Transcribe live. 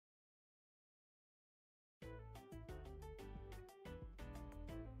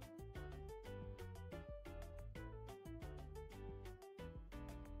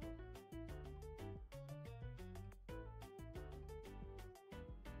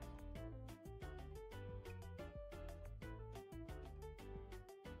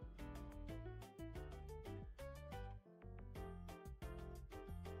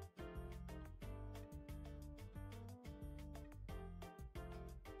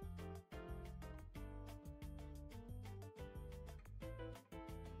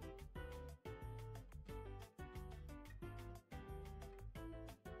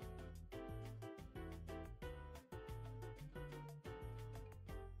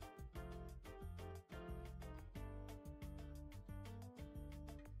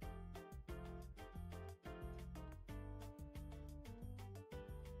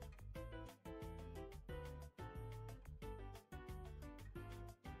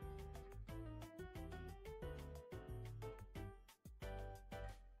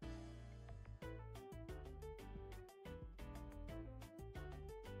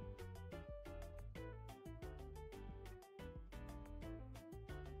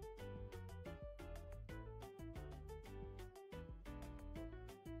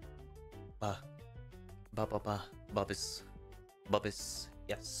Ba. Ba ba ba. Bubis. Bubis.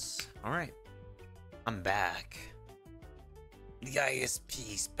 Yes. Alright. I'm back. The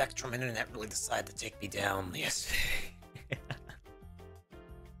ISP Spectrum Internet really decided to take me down yesterday.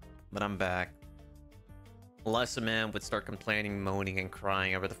 But I'm back. Unless a man would start complaining, moaning, and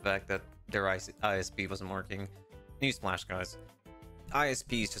crying over the fact that their ISP wasn't working. Newsflash, guys.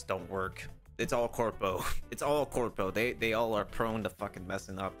 ISPs just don't work. It's all corpo. It's all corpo. They all are prone to fucking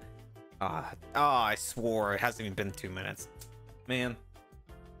messing up. I swore it hasn't even been 2 minutes. Man,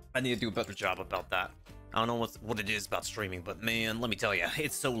 I need to do a better job about that. I don't know what it is about streaming, but man, let me tell you,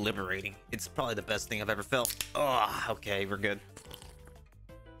 it's so liberating. It's probably the best thing I've ever felt. Okay, we're good.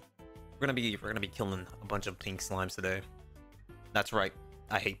 We're gonna be killing a bunch of pink slimes today. That's right,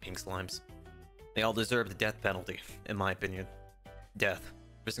 I hate pink slimes. They all deserve the death penalty, in my opinion. Death.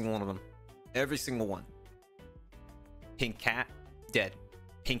 Every single one of them. Every single one. Pink cat, dead.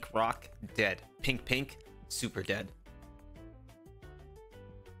 Pink rock, dead. Pink, super dead.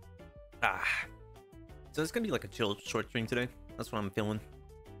 So it's gonna be like a chill short stream today. That's what I'm feeling.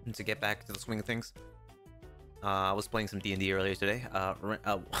 And to get back to the swing of things. I was playing some D&D earlier today.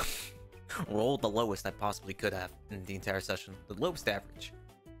 Rolled the lowest I possibly could have in the entire session. The lowest average.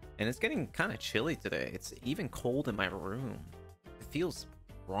 And it's getting kind of chilly today. It's even cold in my room. It feels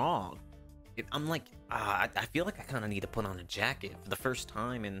wrong. I'm like, I feel like I kind of need to put on a jacket for the first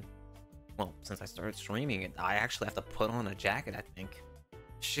time in, well, since I started streaming it. I actually have to put on a jacket, I think.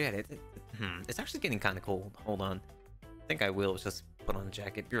 Shit, it's actually getting kind of cold. Hold on. I think I will just put on a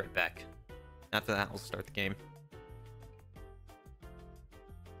jacket. Be right back. After that, we'll start the game.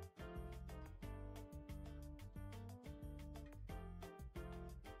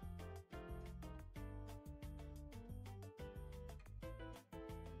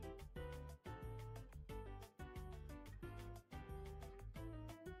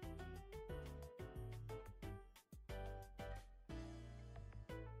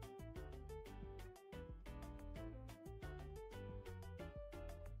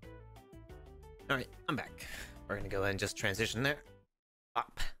 Alright, I'm back. We're gonna go ahead and just transition there.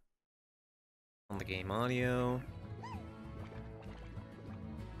 Up. On the game audio.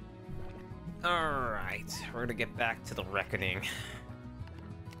 Alright, we're gonna get back to the reckoning.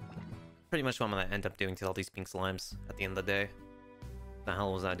 Pretty much what I'm gonna end up doing to all these pink slimes at the end of the day. What the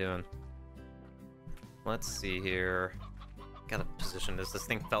hell was I doing? Let's see here. Gotta position this. This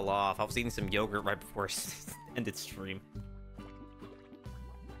thing fell off. I was eating some yogurt right before I ended stream.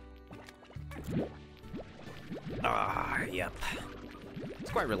 Yep.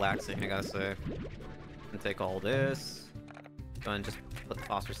 It's quite relaxing, I gotta say. And take all this. Go and just put the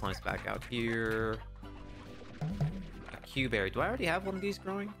phosphor slimes back out here. A Q berry. Do I already have one of these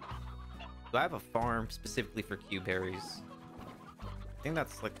growing? Do I have a farm specifically for Q berries? I think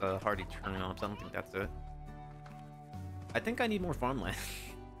that's like the hardy turnips. I don't think that's it. I think I need more farmland.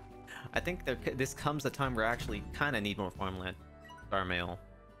 I think this comes a time where I actually kind of need more farmland. Star mail.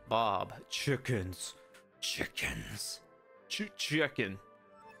 Bob. Chickens. Chickens. Chicken.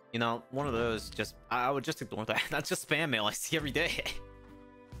 You know, one of those just... I would just ignore that. That's just spam mail I see every day.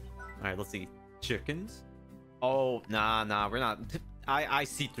 Alright, let's see. Chickens? Oh, nah, we're not... I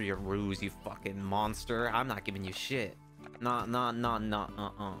see through your ruse, you fucking monster. I'm not giving you shit. Nah. I'm gonna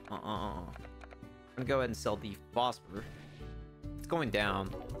go ahead and sell the phosphor. It's going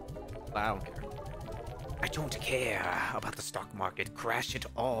down. But I don't care. I don't care about the stock market. Crash it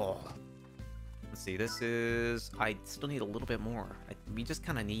all. Let's see, this is... I still need a little bit more. We just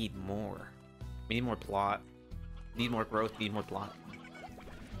kind of need more. We need more plot. Need more growth, need more plot.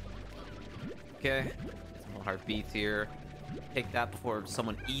 Okay. Some more heartbeats here. Take that before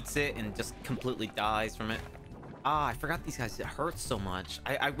someone eats it and just completely dies from it. I forgot these guys. It hurts so much.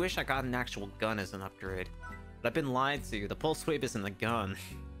 I wish I got an actual gun as an upgrade. But I've been lied to. The pulse wave isn't a gun.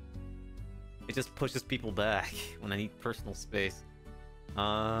 It just pushes people back when I need personal space.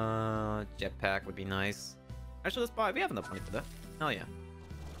 Jetpack would be nice. Actually, let's buy. We have enough money for that. Hell yeah.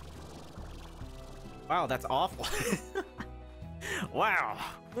 Wow, that's awful.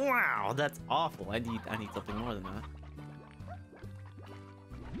 Wow, that's awful. I need something more than that.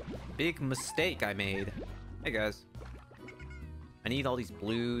 Big mistake I made. Hey guys. I need all these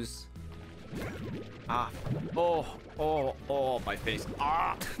blues. Oh, my face.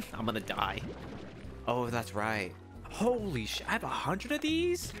 I'm gonna die. Oh, that's right. Holy shit, I have 100 of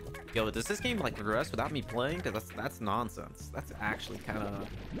these? Yo, does this game like progress without me playing? Cause that's nonsense. That's actually kind of...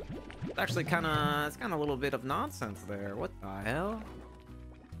 it's kind of a little bit of nonsense there. What the hell?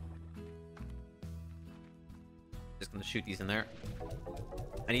 Just gonna shoot these in there.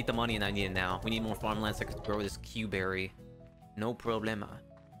 I need the money and I need it now. We need more farmland so I can grow this Q berry. No problema.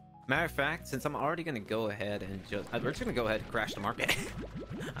 Matter of fact, since I'm already gonna go ahead and we're just gonna go ahead and crash the market.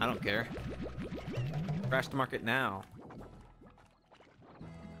 I don't care. Crash the market now.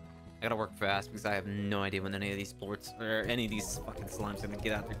 I gotta work fast because I have no idea when any of these sports or any of these fucking slimes are gonna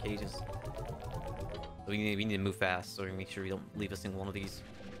get out their cages. So we need to move fast so we make sure we don't leave a single one of these.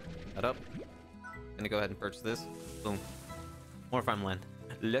 That up. Gonna go ahead and purchase this. Boom. More farmland.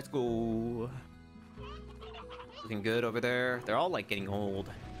 Let's go. Looking good over there. They're all like getting old.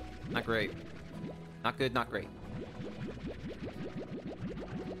 Not great. Not good, not great.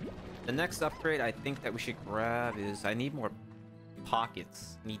 The next upgrade I think that we should grab is I need more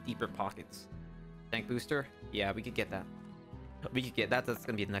pockets. I need deeper pockets. Tank booster? Yeah, we could get that. We could get that. That's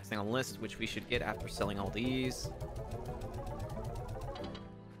gonna be the next thing on the list, which we should get after selling all these.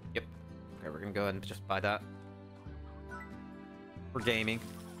 Yep. Okay, we're gonna go ahead and just buy that. We're gaming.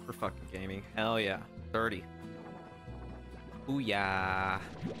 We're fucking gaming. Hell yeah. 30. Ooh yeah.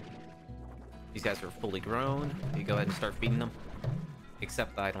 These guys are fully grown. You go ahead and start feeding them.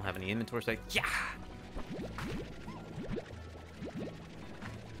 Except I don't have any inventory, so yeah.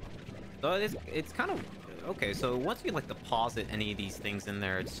 So it's kind of okay. So once you like deposit any of these things in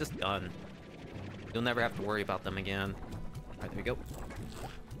there, it's just done. You'll never have to worry about them again. All right, there we go.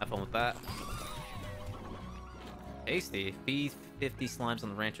 Have fun with that. Tasty. Feed 50 slimes on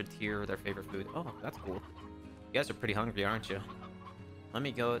the Rancher tier, their favorite food. Oh, that's cool. You guys are pretty hungry, aren't you? Let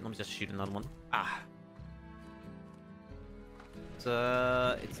me go. Let me just shoot another one. Ah.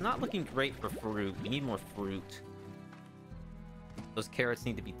 It's not looking great for fruit. We need more fruit. Those carrots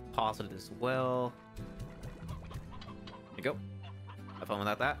need to be deposited as well. There you go. Have fun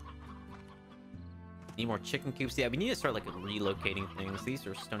without that. Need more chicken coops. Yeah, we need to start like relocating things. These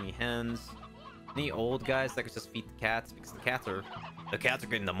are stony hens. Any old guys that could just feed the cats because the cats are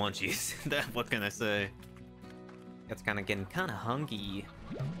getting the munchies. What can I say? That's kind of getting kind of hungry.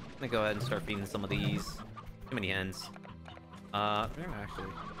 I'm gonna go ahead and start feeding some of these. Too many hens. I'm gonna actually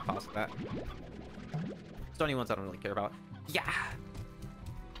toss that. Stony ones I don't really care about. Yeah.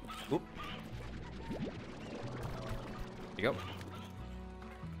 Oop. There you go.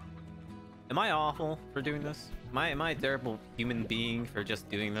 Am I awful for doing this? Am I a terrible human being for just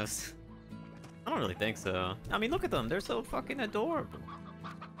doing this? I don't really think so. I mean, look at them. They're so fucking adorable.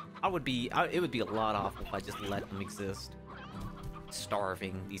 It would be a lot awful if I just let them exist.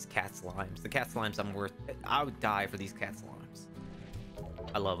 Starving these cat slimes. The cat slimes I would die for these cat slimes.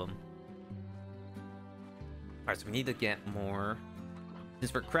 I love them. Alright, so we need to get more.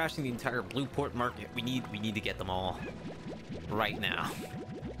 Since we're crashing the entire Blueport market, we need to get them all. Right now.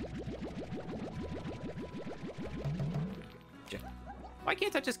 Why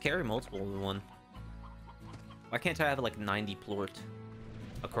can't I just carry multiple in one? Why can't I have like 90 plort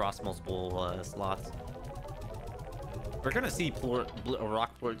across multiple slots? We're gonna see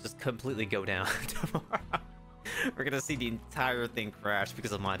rock plort just completely go down tomorrow. We're gonna see the entire thing crash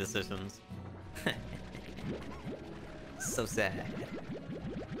because of my decisions. So sad.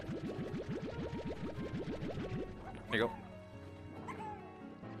 There you go.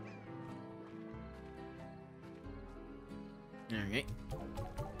 Alright.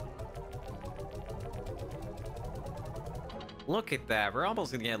 Look at that. We're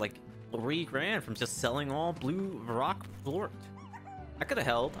almost gonna get like 3 grand from just selling all blue rock plort. I could have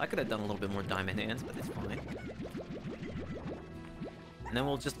held. I could have done a little bit more diamond hands, but it's fine. And then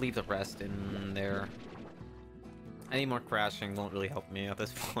we'll just leave the rest in there. Any more crashing won't really help me at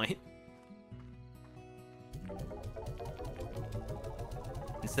this point.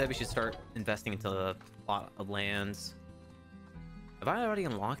 Instead, we should start investing into a plot of lands. Have I already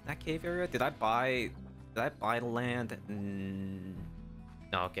unlocked that cave area? Did I buy the land?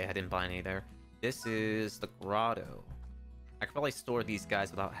 No, okay, I didn't buy any there. This is the grotto. I could probably store these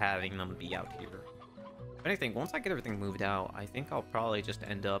guys without having them be out here. If anything, once I get everything moved out, I think I'll probably just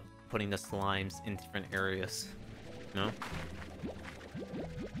end up putting the slimes in different areas. You know?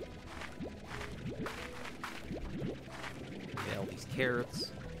 Get all these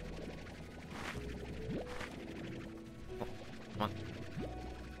carrots. Oh, come on.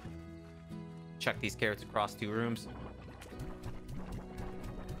 Chuck these carrots across 2 rooms.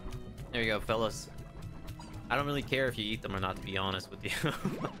 There you go, fellas. I don't really care if you eat them or not, to be honest with you.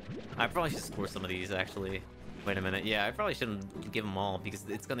 I probably should store some of these, actually. Wait a minute. Yeah, I probably shouldn't give them all, because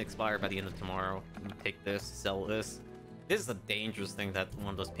it's going to expire by the end of tomorrow. Take this, sell this. This is a dangerous thing that one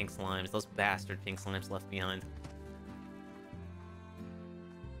of those pink slimes, those bastard pink slimes left behind.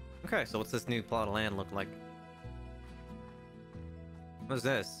 Okay, so what's this new plot of land look like? What is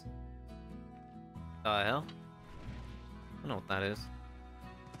this? The hell? I don't know what that is.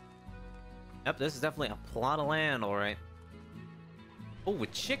 Yep, this is definitely a plot of land, alright. Oh,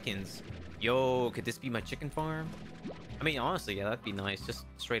 with chickens. Yo, could this be my chicken farm? I mean, honestly, yeah, that'd be nice. Just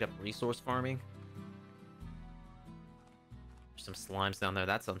straight up resource farming. There's some slimes down there.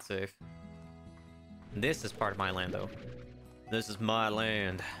 That's unsafe. This is part of my land, though. This is my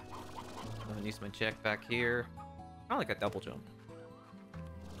land. I'm gonna use my check back here. Kind of like a double jump.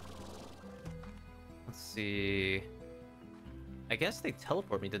 Let's see. I guess they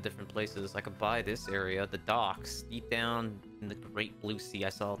teleport me to different places. I could buy this area, the docks, deep down in the great blue sea. I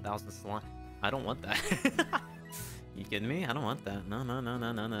saw 1,000 slime. I don't want that. You kidding me? I don't want that. No, no, no,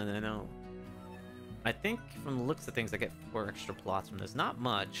 no, no, no, no, no. I think from the looks of things, I get 4 extra plots from this. Not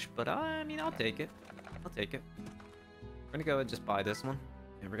much, but I mean, I'll take it. I'll take it. We're gonna go ahead and just buy this one,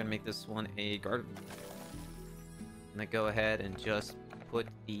 and we're gonna make this one a garden. I'm gonna go ahead and just put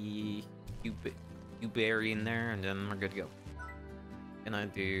the berry in there, and then we're good to go. Gonna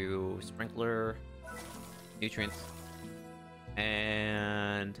do sprinkler, nutrients,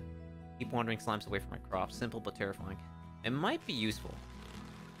 and keep wandering slimes away from my crops. Simple but terrifying. It might be useful.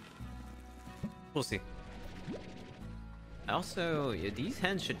 We'll see. Also, yeah, these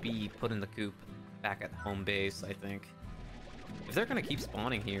hens should be put in the coop back at home base, I think. If they're gonna keep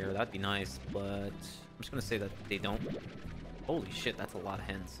spawning here, that'd be nice, but I'm just gonna say that they don't. Holy shit, that's a lot of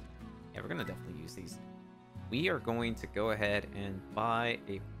hens. Yeah, we're gonna definitely use these. We are going to go ahead and buy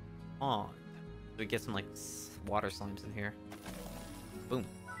a pond. So we get some, like, water slimes in here. Boom.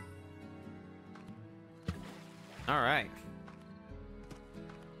 Alright.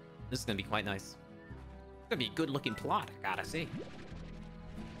 This is gonna be quite nice. It's gonna be a good-looking plot, I gotta say.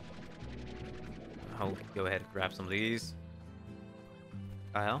 I'll go ahead and grab some of these.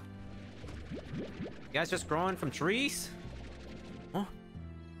 What the hell? You guys just growing from trees? Huh?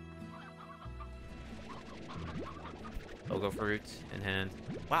 Logo fruit in hand.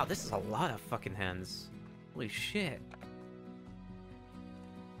 Wow, this is a lot of fucking hens. Holy shit.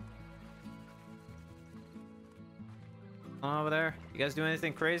 Over there? You guys do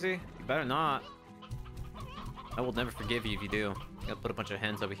anything crazy? You better not. I will never forgive you if you do. I'm gonna put a bunch of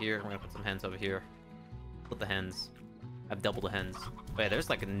hens over here. We're gonna put some hens over here. Put the hens. I've doubled the hens. Wait, there's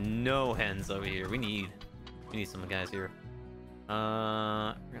like no hens over here. We need some guys here. We're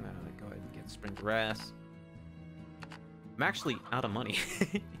gonna go ahead and get spring grass. I'm actually out of money.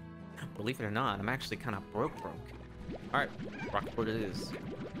 Believe it or not, I'm actually kind of broke. Alright, Rockport it is.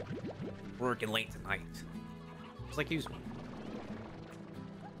 Working late tonight. Just like usual.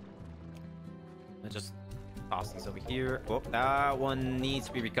 I just toss these over here. Oh, that one needs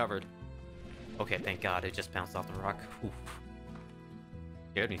to be recovered. Okay, thank God, it just bounced off the rock. Oof.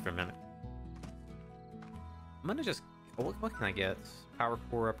 Scared me for a minute. I'm gonna just... What can I get? Power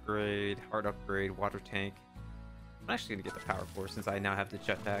core upgrade, heart upgrade, water tank. I'm actually gonna get the power core since I now have the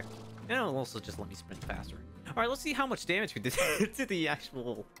jetpack. And it'll also just let me sprint faster. Alright, let's see how much damage we did to the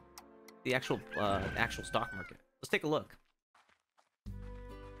actual stock market. Let's take a look.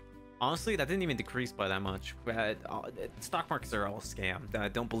 Honestly, that didn't even decrease by that much. Stock markets are all a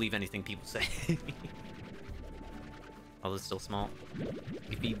scam. Don't believe anything people say. Oh, it's still small.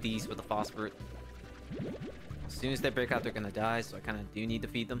 You feed these with a phosphorus. As soon as they break out, they're gonna die, so I kind of do need to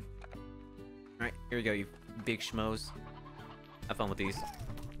feed them. Alright, here we go, you big schmoes. Have fun with these.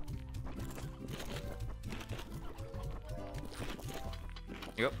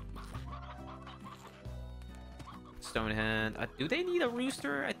 Yep. Stone hand. Do they need a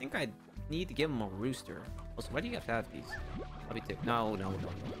rooster? I think I need to give them a rooster. Also, why do you have to have these? I'll be no.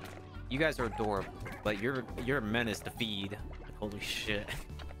 You guys are adorable, but you're a menace to feed. Holy shit.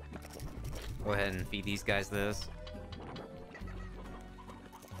 Go ahead and feed these guys this.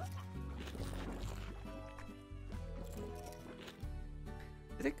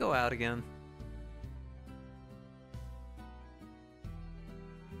 Did it go out again?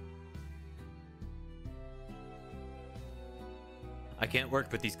 I can't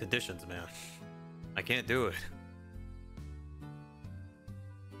work with these conditions, man. I can't do it.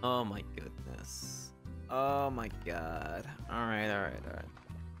 Oh my goodness. Oh my god. Alright.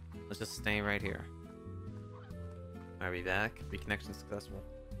 Let's just stay right here. Are we back? Reconnection successful.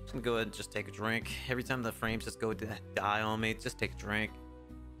 Just gonna go ahead and just take a drink. Every time the frames just go to die on me, just take a drink.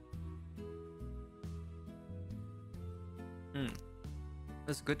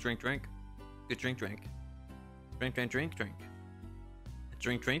 That's a good drink. Good drink. Drink.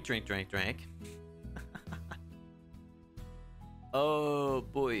 Drink. Oh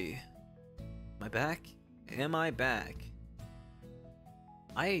boy. Am I back? Am I back?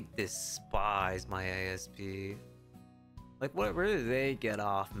 I despise my ASP. Like, where do they get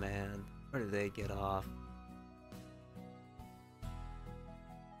off, man? Where do they get off?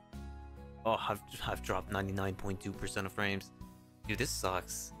 Oh, I've dropped 99.2% of frames. Dude, this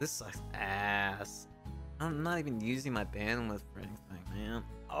sucks. This sucks ass. I'm not even using my bandwidth for anything, man.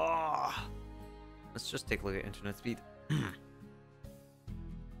 Oh. Let's just take a look at internet speed.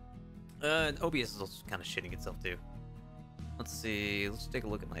 OBS is also kind of shitting itself too. Let's see. Let's take a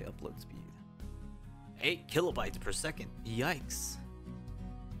look at my upload speed. 8 kilobytes per second. Yikes.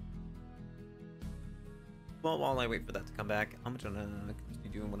 Well, while I wait for that to come back, I'm gonna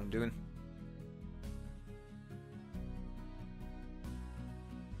continue doing what I'm doing.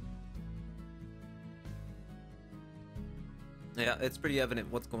 Yeah, it's pretty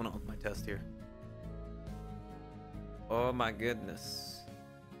evident what's going on with my test here. Oh my goodness.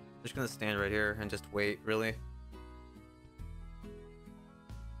 I'm just gonna stand right here and just wait, really.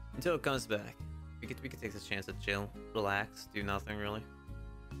 Until it comes back. We could take this chance to chill, relax, do nothing really.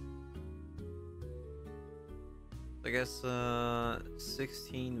 I guess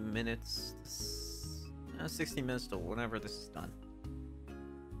 16 minutes 16 minutes to whenever this is done.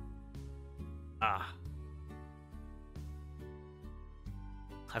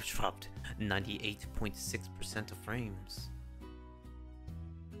 I've dropped 98.6% of frames.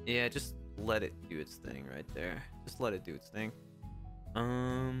 Yeah, just let it do its thing right there. Just let it do its thing.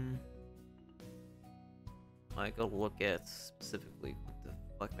 I go look at specifically what the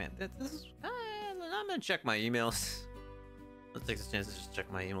fuck, man. This is. I'm gonna check my emails. Let's take this chance to just check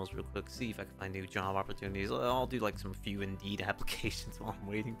my emails real quick. See if I can find new job opportunities. I'll do like some few Indeed applications while I'm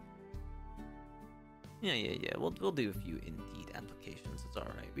waiting. Yeah. We'll do a few Indeed applications. It's all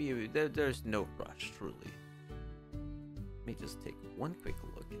right. There's no rush, truly. Let me just take one quick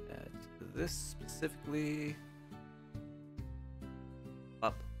look at this specifically.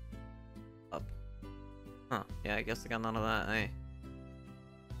 Up. Huh? Yeah, I guess I got none of that. Eh?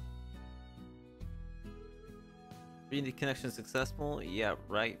 Internet connection successful? Yeah,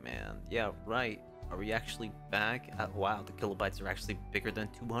 right, man. Yeah, right. Are we actually back? Wow, the kilobytes are actually bigger than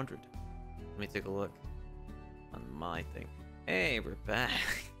 200. Let me take a look on my thing. Hey, we're back.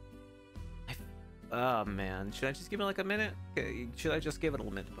 Oh man, should I just give it like a minute? Okay, should I just give it a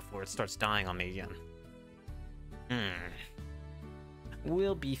minute before it starts dying on me again?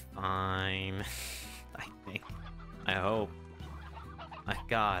 We'll be fine. I think. I hope. My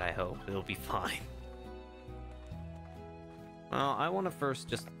God, I hope it'll be fine. Well, I want to first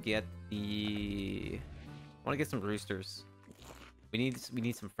just get the. I want to get some roosters. We need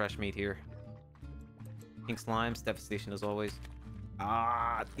some fresh meat here. Pink slimes, devastation as always.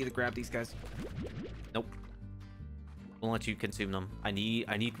 Need to grab these guys. Nope. Won't let you consume them. I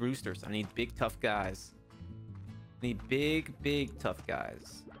need roosters. I need big tough guys. I need big tough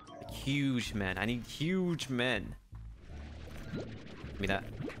guys. Like huge men. I need huge men. Give me that.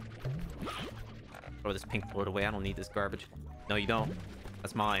 Throw this pink board away. I don't need this garbage. No, you don't.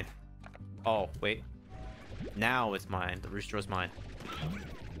 That's mine. Oh, wait. Now it's mine. The rooster is mine.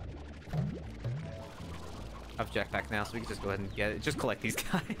 I have jetpack now, so we can just go ahead and get it. Just collect these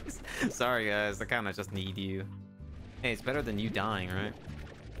guys. Sorry, guys. I kind of just need you. Hey, it's better than you dying, right?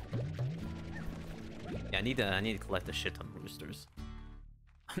 Yeah, I need to collect a shit ton of roosters.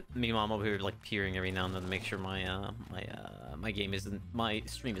 Meanwhile, I'm over here like peering every now and then to make sure my my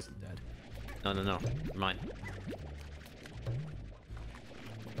stream isn't dead. No. Never mind.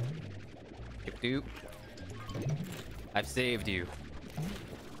 Dude, I've saved you.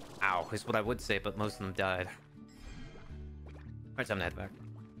 Ow, is what I would say, but most of them died. Alright, time to head back.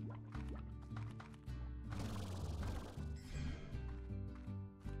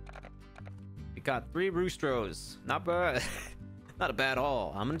 We got 3 roostros. Not bad. Not a bad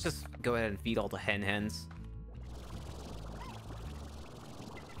haul. I'm gonna just go ahead and feed all the hens.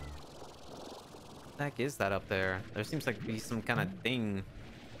 What the heck is that up there? There seems like to be some kind of thing.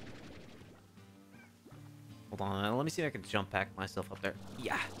 Hold on, let me see if I can jump pack myself up there.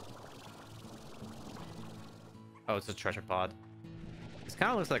 Yeah. Oh, it's a treasure pod. This kind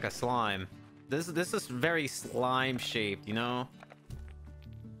of looks like a slime. This is very slime shaped, you know?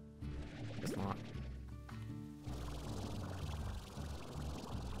 It's not.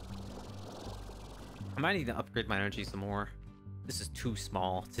 I might need to upgrade my energy some more. This is too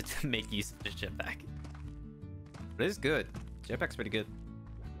small to make use of this jetpack. But it is good. Jetpack's pretty good.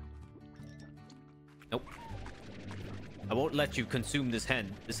 Nope. I won't let you consume this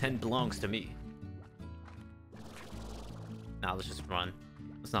hen. This hen belongs to me. Now let's just run.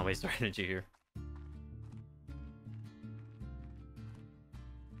 Let's not waste our energy here.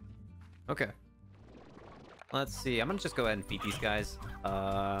 Okay. Let's see. I'm gonna just go ahead and feed these guys.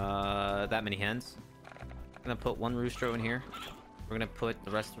 That many hens. I'm gonna put 1 rooster in here. We're gonna put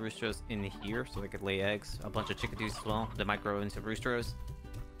the rest of the roosters in here so they could lay eggs. A bunch of chickadees as well. They might grow into roosters.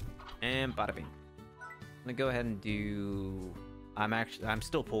 And bada bing. I'm gonna go ahead and do I'm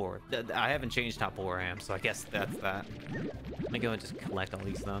still poor. I haven't changed how poor I am, so I guess that's that. Let me go and just collect all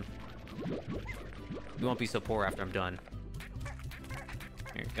these then. We won't be so poor after I'm done.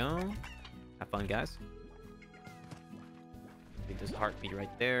 There you go. Have fun, guys. I think there's a heartbeat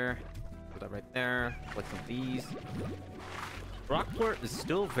right there. Put that right there. Collect some of these. Rockport is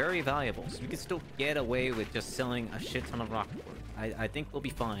still very valuable, so we can still get away with just selling a shit ton of Rockport. I think we'll be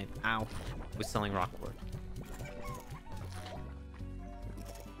fine. Ow. With selling Rockport.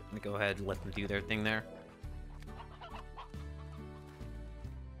 Let me go ahead and let them do their thing there.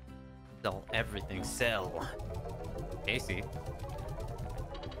 Sell everything. Sell. Casey.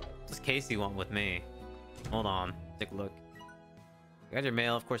 What does Casey want with me? Hold on. Take a look. You got your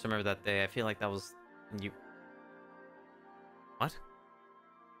mail. Of course I remember that day. I feel like that was... you... What?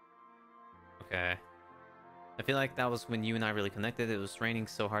 Okay. I feel like that was when you and I really connected. It was raining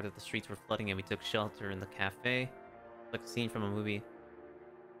so hard that the streets were flooding and we took shelter in the cafe. Like a scene from a movie.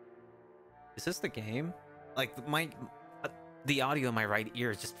 Is this the game? Like, the audio in my right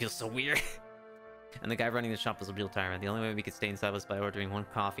ear just feels so weird. And the guy running the shop was a real tyrant. The only way we could stay inside was by ordering one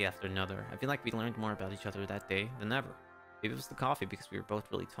coffee after another. I feel like we learned more about each other that day than ever. Maybe it was the coffee because we were both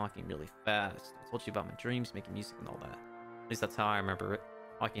really talking really fast. I told you about my dreams, making music and all that. At least that's how I remember it.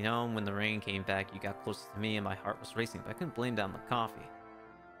 Walking home, when the rain came back, you got closer to me and my heart was racing, but I couldn't blame down the coffee.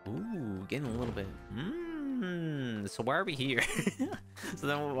 Ooh, getting a little bit... so why are we here? So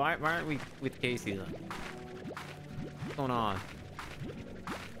then why aren't we with Casey then? What's going on?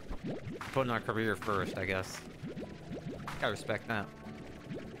 Putting our career first, I guess. Gotta respect that.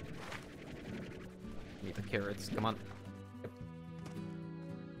 Need the carrots, come on. Yep.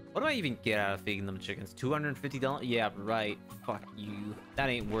 What do I even get out of feeding them chickens? $250? Yeah, right. Fuck you. That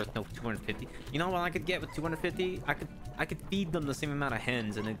ain't worth no 250. You know what I could get with 250? I could feed them the same amount of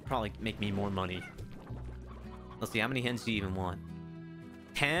hens and it'd probably make me more money. Let's see, how many hens do you even want?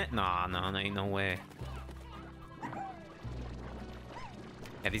 10? Nah, no, ain't no way.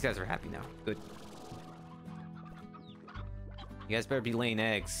 Yeah, these guys are happy now. Good. You guys better be laying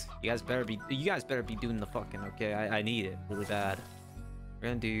eggs. You guys better be doing the fucking, okay? I need it really bad.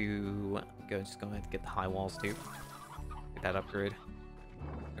 We're gonna just go ahead and get the high walls too. Get that upgrade.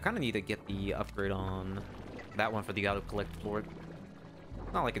 I kind of need to get the upgrade on that one for the auto collect floor.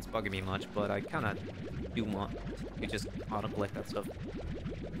 Not like it's bugging me much, but I kind of do want to just auto collect that stuff.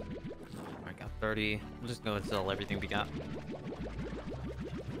 I got 30. We'll just go and sell everything we got.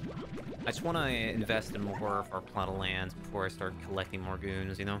 I just want to invest in more of our plot of lands before I start collecting more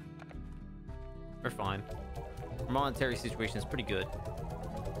goons, you know? We're fine. Our monetary situation is pretty good.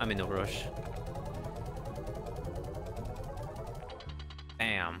 I'm in no rush.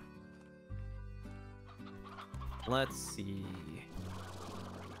 Bam. Let's see.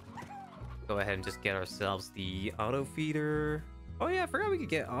 Go ahead and just get ourselves the auto feeder. Oh yeah, I forgot we could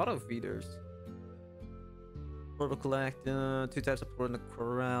get auto feeders. Portable collect, 2 types of port in the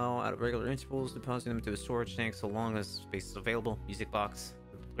corral at regular intervals, depositing them into a storage tank so long as space is available. Music box.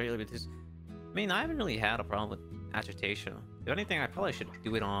 Greatly reduced. I mean, I haven't really had a problem with agitation. If anything, I probably should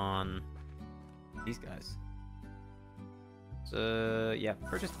do it on these guys. So yeah,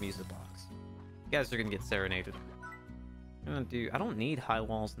 purchase the music box. You guys are gonna get serenaded. I'm gonna do. I don't need high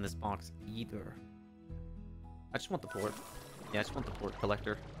walls in this box either. I just want the port. Yeah, I just want the port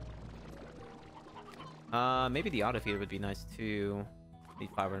collector. Maybe the auto feeder would be nice too. Need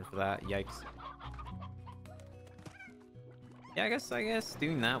 500 for that. Yikes. Yeah, I guess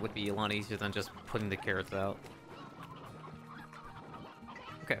doing that would be a lot easier than just putting the carrots out.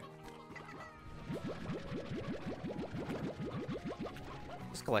 Okay.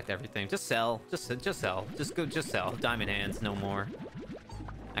 Just collect everything. Just sell. Just sell. Just sell. Diamond hands, no more.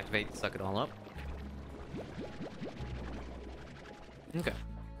 Activate, suck it all up. Okay.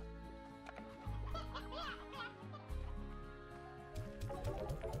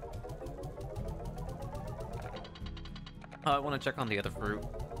 I want to check on the other fruit.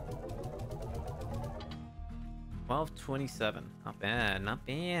 1227. Not bad, not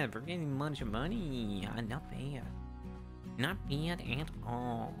bad. We're getting a bunch of money. Not bad. Not bad at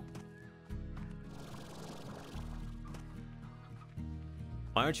all.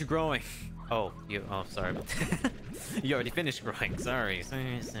 Why aren't you growing? Oh, sorry about that. You already finished growing. Sorry.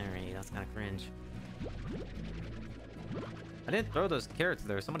 That's kind of cringe. I didn't throw those carrots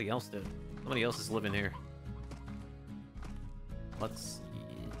there. Somebody else did. Somebody else is living here. Let's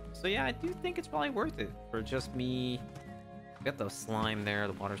see. So yeah, I do think it's probably worth it for just me. Got the slime there,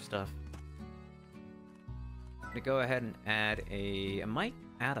 the water stuff. I'm gonna go ahead and add I might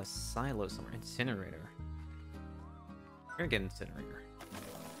add a silo somewhere. Incinerator. We're gonna get incinerator.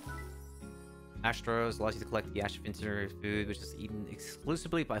 Astros allows you to collect the ash of incinerary food, which is eaten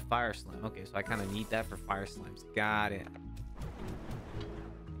exclusively by fire slime. Okay, so I kind of need that for fire slimes. Got it.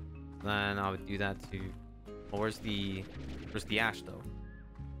 Then I would do that too. Well, where's the ash though?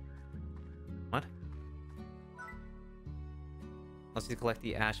 What? Allows you to collect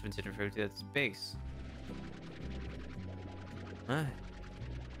the ash of incinerary food to its base. What?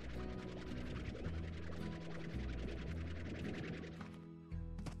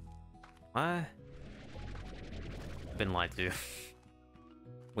 What? I've been lied to.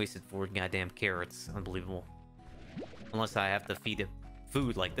 Wasted 4 goddamn carrots. Unbelievable. Unless I have to feed it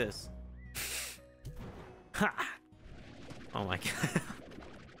food like this. Ha! Oh my god.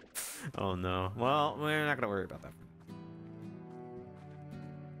 Oh no. Well, we're not gonna worry about that.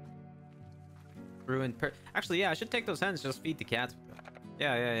 Ruined Actually, yeah, I should take those hens, just feed the cats with them.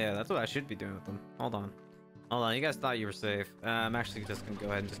 Yeah. That's what I should be doing with them. Hold on. Hold on, you guys thought you were safe. I'm actually just gonna go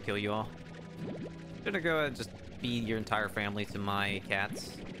ahead and just kill you all. I'm gonna go ahead and just feed your entire family to my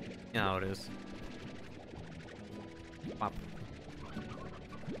cats. You know how it is. Pop.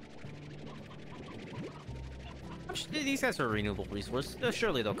 These guys are a renewable resource.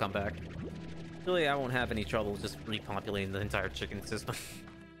 Surely they'll come back. Surely I won't have any trouble just repopulating the entire chicken system.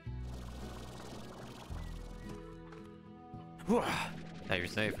 Thought you were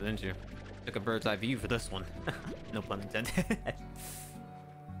safe, didn't you? Took a bird's eye view for this one. No pun intended.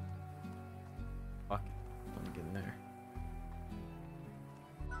 Fuck. Let me get in there.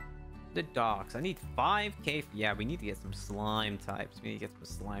 The docks. I need 5k. Yeah, we need to get some slime types. We need to get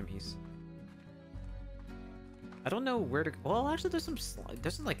some slimies. I don't know where to. Well, actually, there's some.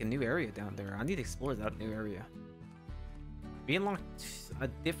 There's like a new area down there. I need to explore that new area. We unlocked a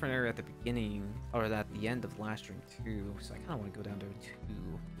different area at the beginning, or at the end of last stream too. So I kind of want to go down there too.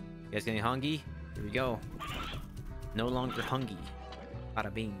 You guys getting hungry? Here we go. No longer hungry.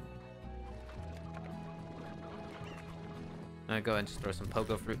 Bada bing. I'm gonna go ahead and just throw some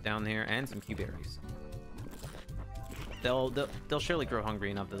pogo fruit down here and some Q-berries. They'll surely grow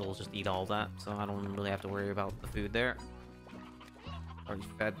hungry enough that they'll just eat all that, so I don't really have to worry about the food there. Already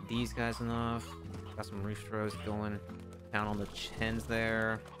fed these guys enough. Got some roosters going down on the chins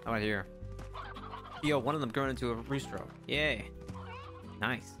there. How about here? Yo, one of them grown into a rooster. Yay.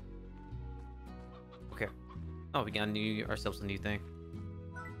 Nice. Okay. Oh, we got ourselves a new thing.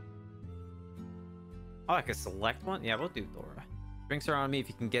 Oh, I could select one? Yeah, we'll do Dora. Drinks are on me if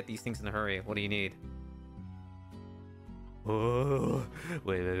you can get these things in a hurry. What do you need? Oh,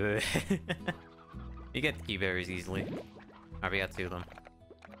 wait. You get the key berries easily. Alright, we got 2 of them.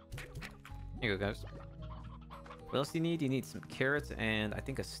 Here you go, guys. What else do you need? You need some carrots and I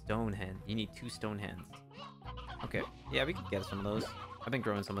think a stone hen. You need 2 stone hens. Okay, yeah, we can get some of those. I've been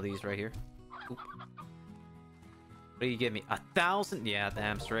growing some of these right here. Oop. What do you give me? 1,000? Yeah,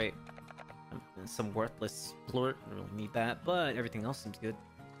 damn straight. Some worthless plort. I don't really need that, but everything else seems good.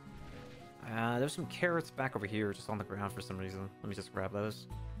 There's some carrots back over here, just on the ground for some reason. Let me just grab those.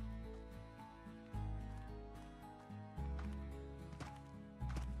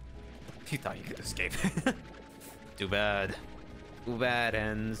 You thought you could escape. Too bad. Too bad,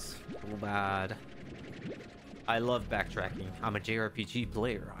 hens. Too bad. I love backtracking. I'm a JRPG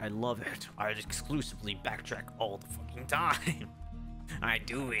player. I love it. I exclusively backtrack all the fucking time. I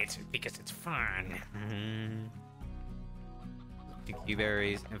do it because it's fun. 2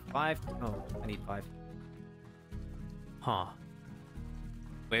 Q-berries and 5. Oh, I need 5. Huh.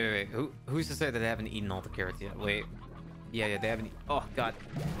 Wait. Who's to say that they haven't eaten all the carrots yet? Wait. Yeah, they haven't. Oh god.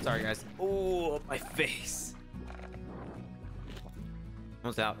 Sorry, guys. Oh, my face.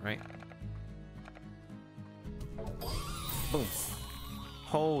 Almost out, right? Boom.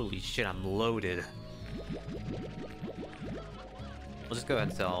 Holy shit, I'm loaded. We'll just go ahead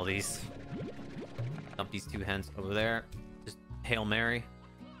and sell all these. Dump these 2 hens over there. Just Hail Mary.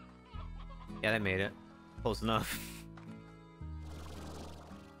 Yeah, they made it. Close enough.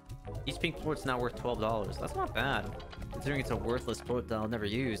 Each pink port's now worth $12. That's not bad. Considering it's a worthless port that I'll never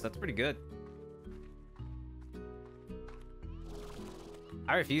use, that's pretty good.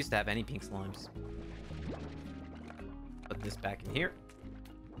 I refuse to have any pink slimes. Put this back in here.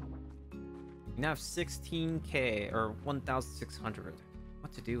 We now have 16k, or 1,600.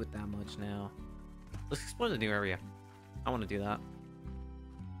 What to do with that much now? Let's explore the new area. I want to do that.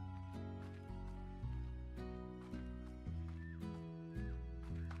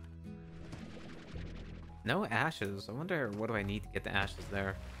 No ashes. I wonder what do I need to get the ashes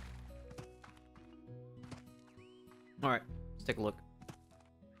there. Alright, let's take a look.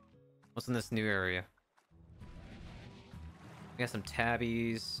 What's in this new area? We got some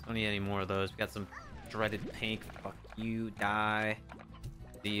tabbies. Don't need any more of those. We got some dreaded pink. Fuck you, die.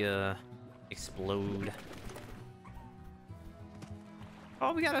 The explode.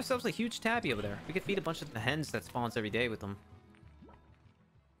 Oh, we got ourselves a huge tabby over there. We could feed a bunch of the hens that spawns every day with them.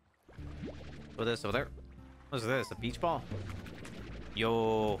 What's this over there? What's this? A beach ball?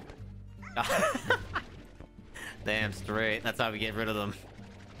 Yo. Damn straight. That's how we get rid of them.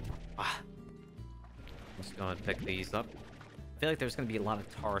 Ah. I'm just gonna pick these up. I feel like there's gonna be a lot of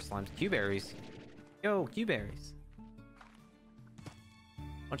tar slimes. Q-berries. Yo, Q-berries.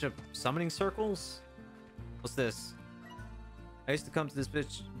 Bunch of summoning circles? What's this? I used to come to this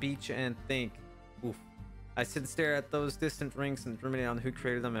beach and think, oof. I sit and stare at those distant rings and ruminate on who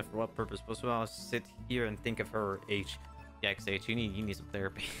created them and for what purpose. Most of all, I'll sit here and think of her, H. Yikes, H, you need some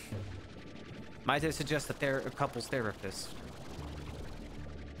therapy. Might I suggest that they're a couple's therapist?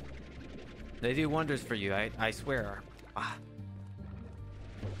 They do wonders for you, I swear. Ah.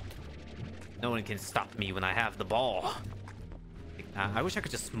 No one can stop me when I have the ball. I wish I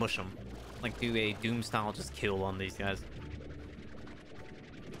could just smush them. Like do a Doom style just kill on these guys.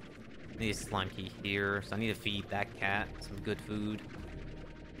 I need a slime key here, so I need to feed that cat some good food.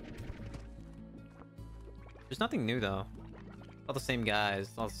 There's nothing new though. All the same guys,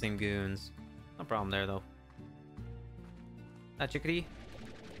 all the same goons. No problem there though. Chickadee,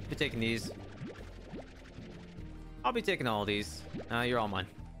 you're taking these. I'll be taking all these. You're all mine.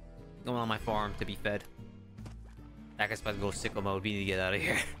 Going on my farm to be fed. That guy's about to go sicko mode. We need to get out of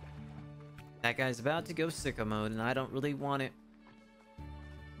here. That guy's about to go sicko mode, and I don't really want it.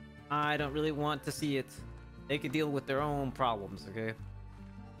 I don't really want to see it. They can deal with their own problems, okay?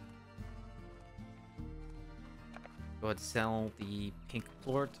 Go ahead and sell the pink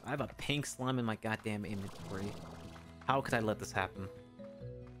plort. I have a pink slime in my goddamn inventory. How could I let this happen?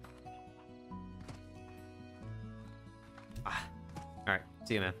 Ah. Alright,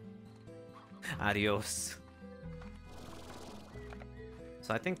 see you, man. Adios.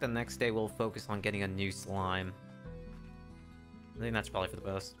 So I think the next day we'll focus on getting a new slime. I think that's probably for the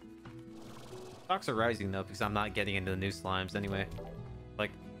best. Stocks are rising though because I'm not getting into the new slimes anyway.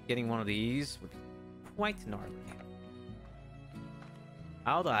 Like, getting one of these would be quite gnarly.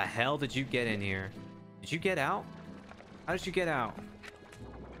 How the hell did you get in here? Did you get out? How did you get out?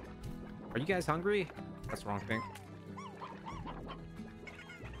 Are you guys hungry? That's the wrong thing.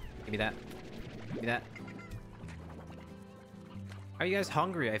 Give me that. Give me that. Are you guys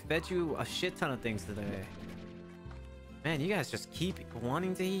hungry? I fed you a shit ton of things today. Man, you guys just keep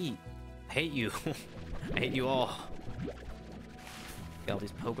wanting to eat. I hate you. I hate you all. Get all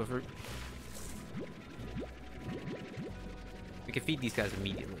these pogo fruit. We can feed these guys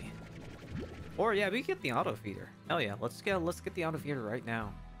immediately. Or yeah, we can get the auto feeder. Hell yeah, let's get the auto feeder right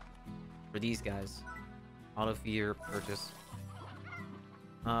now. For these guys. Auto feeder purchase.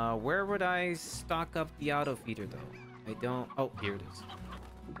 Where would I stock up the auto feeder though? I don't. Oh, here it is.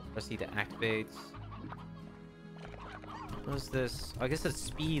 Let's see the activate. What is this? I guess it's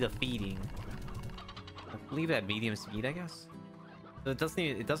speed of feeding. I believe at medium speed, I guess. So it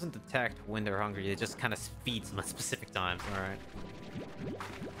doesn't detect when they're hungry. It just kind of feeds them at specific times. All right.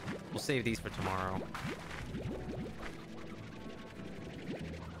 We'll save these for tomorrow.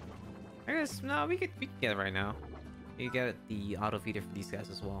 I guess no, we can get it right now. You get the auto feeder for these guys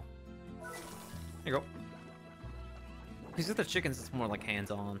as well. There you go. These are the chickens. It's more like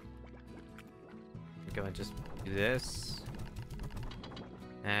hands-on. Go ahead and just do this.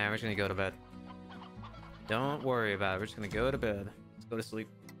 Nah, we're just gonna go to bed. Don't worry about it. We're just gonna go to bed. Let's go to sleep.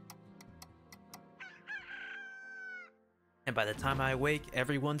 And by the time I wake,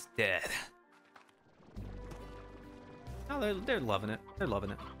 everyone's dead. Oh, they're loving it. They're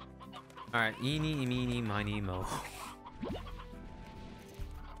loving it. All right, eeny, meeny, miny, mo.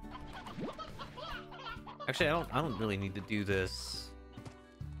 Actually, I don't really need to do this,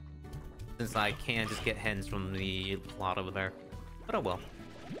 since I can just get hens from the plot over there. But oh well.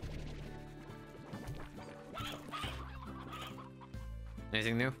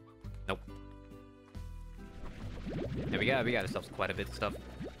 Anything new? Nope. Yeah, we got ourselves quite a bit of stuff.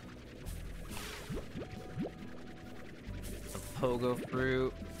 Some pogo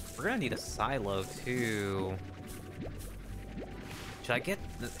fruit. We're gonna need a silo too.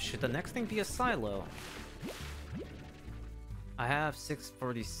 Should the next thing be a silo? I have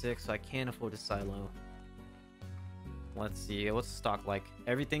 646, so I can't afford a silo. Let's see, what's the stock like?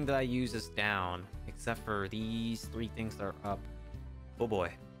 Everything that I use is down, except for these 3 things that are up. Oh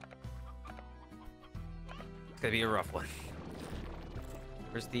boy. It's gonna be a rough one.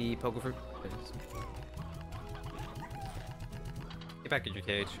 Where's the pogo fruit? There it is. Get back in your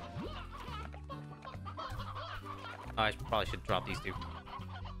cage. Oh, I probably should drop these 2.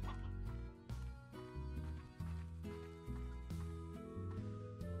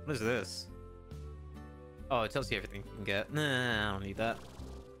 What is this? Oh, it tells you everything you can get. Nah, I don't need that.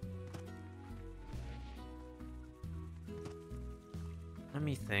 Let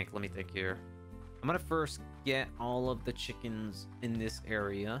me think here. I'm gonna first get all of the chickens in this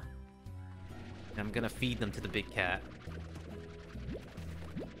area. And I'm gonna feed them to the big cat.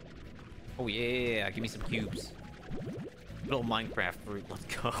 Oh yeah, give me some cubes. Good old Minecraft fruit, let's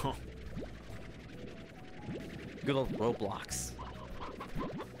go. Good old Roblox.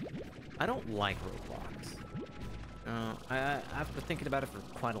 I don't like Roblox. After thinking about it for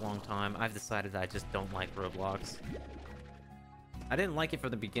quite a long time, I've decided that I just don't like Roblox. I didn't like it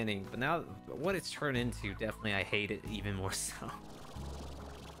from the beginning, but now what it's turned into, definitely I hate it even more so.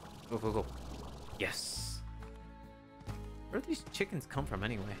 Go, go, go. Yes. Where do these chickens come from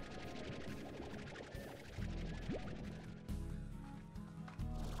anyway?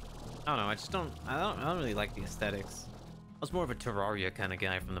 I don't know, I don't really like the aesthetics. I was more of a Terraria kind of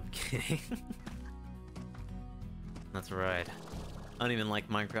guy from the beginning. That's right. I don't even like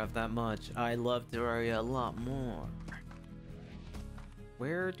Minecraft that much. I love Terraria a lot more.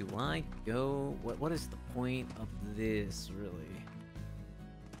 Where do I go? What is the point of this, really?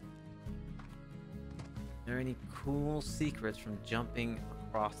 Are there any cool secrets from jumping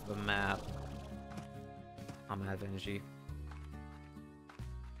across the map? I'm out of energy.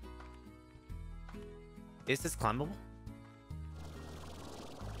 Is this climbable?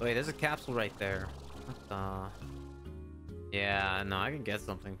 Wait, there's a capsule right there. What the... Yeah, no, I can get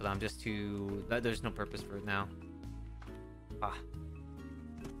something, but I'm just too... There's no purpose for it now. Ah.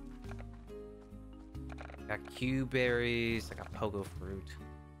 I got Q berries, I got pogo fruit.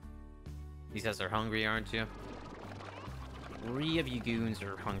 These guys are hungry, aren't you? 3 of you goons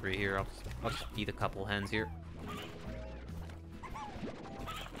are hungry here. I'll just feed a couple hens here.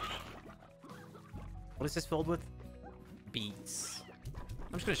 What is this filled with? Beets.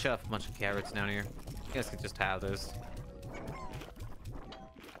 I'm just gonna shove a bunch of carrots down here. You guys can just have this.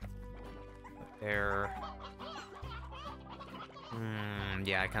 There.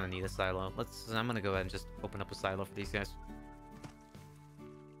 Yeah, I kind of need a silo. I'm gonna go ahead and just open up a silo for these guys.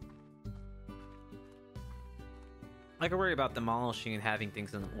 I can worry about demolishing and having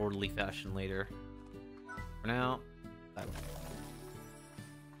things in an orderly fashion later. For now, silo.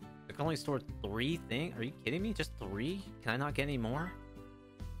 I can only store 3 things? Are you kidding me? Just 3? Can I not get any more?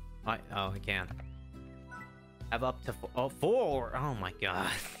 Oh, I can. Have up to 4! Oh my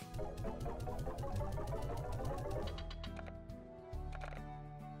god.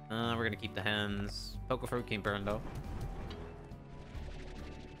 We're gonna keep the hens. Poker fruit can't burn though.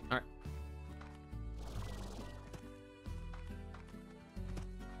 Alright.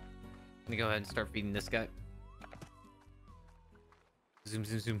 Let me go ahead and start feeding this guy. Zoom,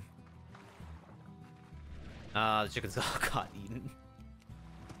 zoom, zoom. The chickens all got eaten.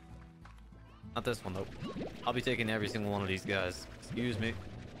 Not this one though. I'll be taking every single one of these guys. Excuse me.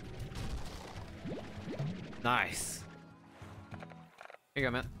 Nice. Here you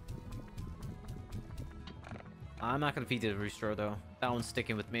go, man. I'm not gonna feed the rooster though. That one's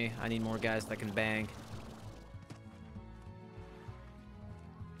sticking with me. I need more guys that can bang.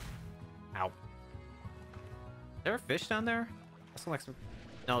 Ow. Is there a fish down there? That's like some...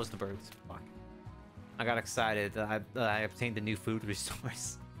 No, it's the birds. Fuck. I got excited that I obtained a new food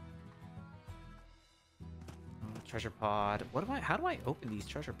resource. Treasure pod. How do I open these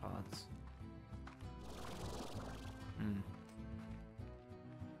treasure pods?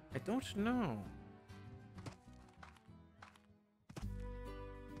 I don't know.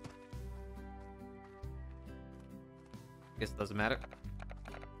 Guess it doesn't matter.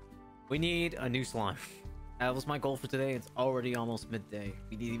 We need a new slime. That was my goal for today. It's already almost midday.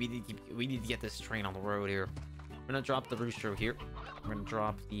 We need to get this train on the road here. We're gonna drop the rooster here. We're gonna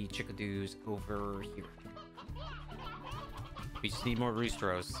drop the chickadoos over here. We just need more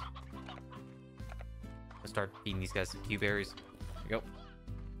roosters. Let's start feeding these guys some Q berries. There we go.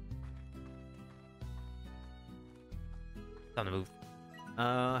 Time to move.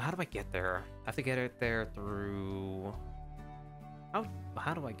 How do I get there? I have to get it there through...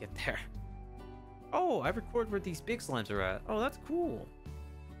 How do I get there? Oh, I record where these big slimes are at. Oh, that's cool.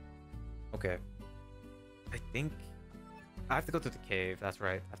 Okay. I think... I have to go through the cave. That's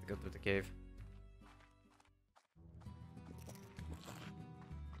right. I have to go through the cave.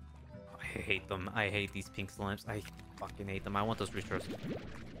 I hate them. I hate these pink slimes. I fucking hate them. I want those roosters.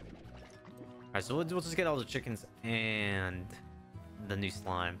 Alright, so we'll just get all the chickens and the new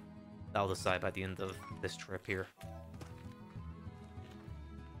slime. I'll decide by the end of this trip here.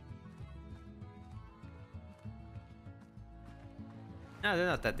 No, they're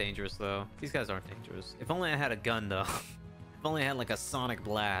not that dangerous, though. These guys aren't dangerous. If only I had a gun, though. If only I had like a sonic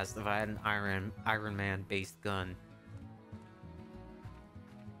blast. If I had an Iron Man based gun.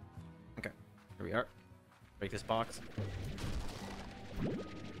 Okay, here we are. Break this box.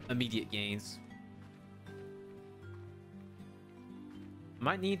 Immediate gains.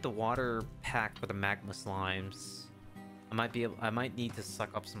 Might need the water pack for the magma slimes. I might need to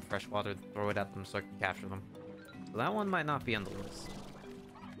suck up some fresh water, throw it at them so I can capture them. So that one might not be on the list.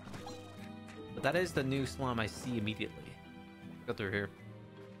 But that is the new slime I see immediately. Go through here.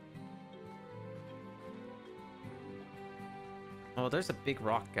 Oh, there's a big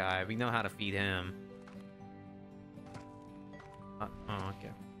rock guy. We know how to feed him. Oh,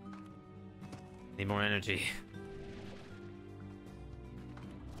 okay. Need more energy.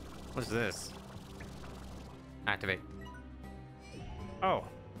 What is this? Activate. Oh,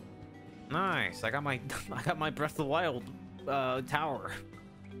 nice! I got my Breath of the Wild tower.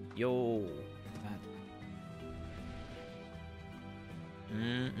 Yo.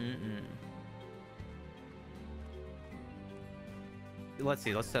 Let's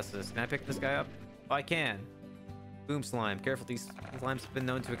see. Let's test this. Can I pick this guy up? Oh, I can. Boom slime. Careful, these slimes have been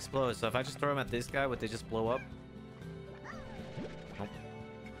known to explode. So if I just throw them at this guy, would they just blow up? Nope.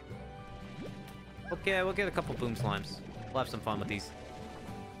 Okay, we'll get a couple boom slimes. We'll have some fun with these.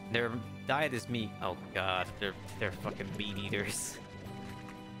 Their diet is meat. Oh god, they're fucking meat eaters.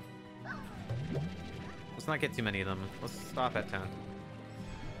 Let's not get too many of them. Let's stop at 10.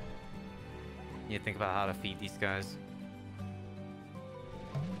 You think about how to feed these guys.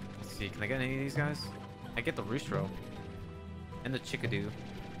 Let's see, can I get any of these guys? I get the roostro. And the chickadoo.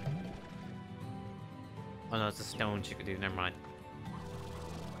 Oh no, it's a stone chickadoo, never mind.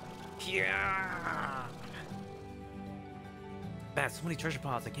 Yeah! Man, so many treasure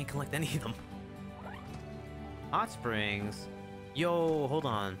pods, I can't collect any of them. Hot springs. Yo, hold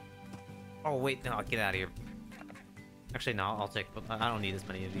on. Oh wait, no, get out of here. Actually, no, I'll take. I don't need as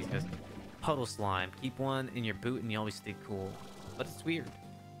many of these guys. Puddle slime. Keep one in your boot and you always stay cool. But it's weird.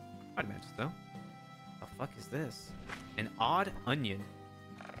 I'd match it though. The fuck is this? An odd onion.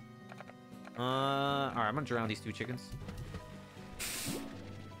 Alright, I'm gonna drown these two chickens.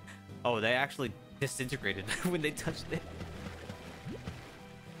 Oh, they actually disintegrated when they touched it.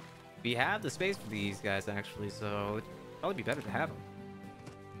 We have the space for these guys actually, so it'd probably be better to have them.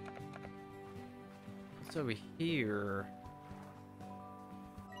 What's over here?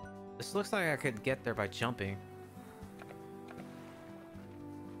 This looks like I could get there by jumping.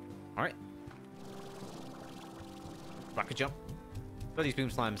 Alright. Rocket jump. For these boom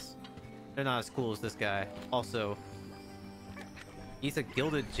slimes. They're not as cool as this guy. Also, he's a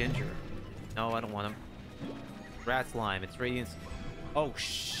gilded ginger. No, I don't want him. Rat slime. It's radiance. Oh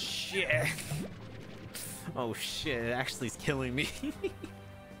shit. Oh shit. It actually is killing me.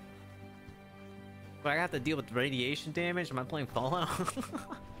 But I have to deal with radiation damage. Am I playing Fallout?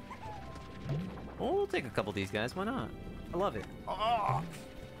 We'll take a couple of these guys. Why not? I love it. Oh!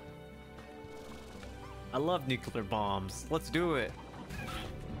 I love nuclear bombs. Let's do it.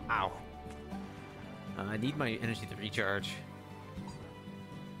 Ow. I need my energy to recharge.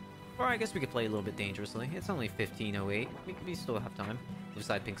 Or I guess we could play a little bit dangerously. It's only 15:08. We still have time. Blue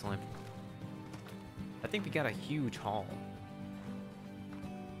side, pink slime. I think we got a huge haul.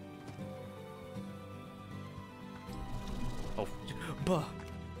 Oh, buh.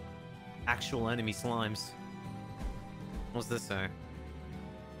 Actual enemy slimes. What's this say?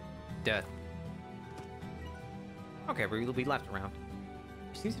 Death. Okay, we'll be left around.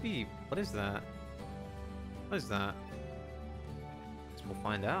 There seems to be... What is that? What is that? Guess we'll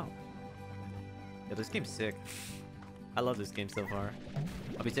find out. Yeah, this game's sick. I love this game so far.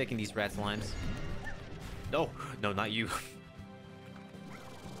 I'll be taking these rat slimes. No! No, not you.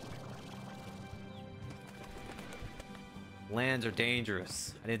 Lands are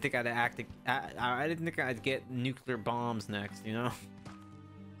dangerous. I didn't think I'd I didn't think I'd get nuclear bombs next, you know?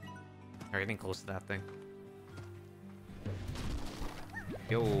 Alright, getting close to that thing.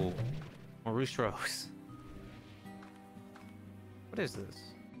 Yo, more roostros. What is this?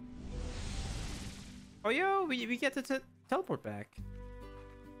 Oh, yo, we get to teleport back.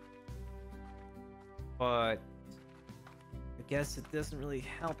 But I guess it doesn't really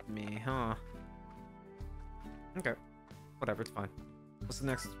help me, huh? Okay. Whatever, it's fine. What's the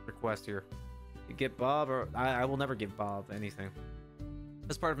next request here? You get Bob, or I will never give Bob anything.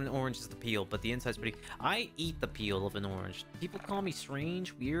 This part of an orange is the peel, but the inside's pretty... I eat the peel of an orange. People call me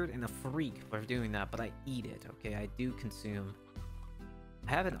strange, weird, and a freak for doing that, but I eat it, okay? I do consume.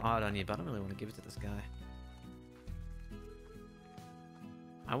 I have an odd onion, but I don't really want to give it to this guy.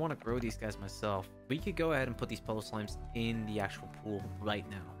 I want to grow these guys myself. We could go ahead and put these puddle slimes in the actual pool right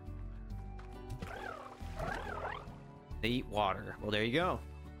now. They eat water. Well, there you go.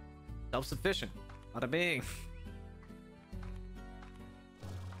 Self-sufficient. Bada bing.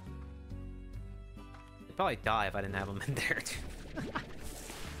 They'd probably die if I didn't have them in there.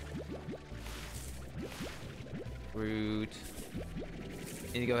 Root.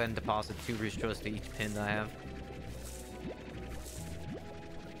 Need to go ahead and deposit 2 roosters to each pin that I have.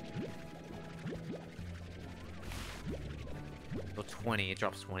 So 20, it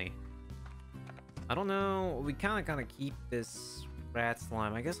drops 20. I don't know. We kind of gotta keep this rat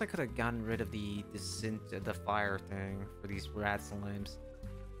slime. I guess I could have gotten rid of the fire thing for these rat slimes.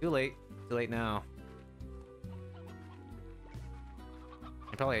 Too late. Too late now.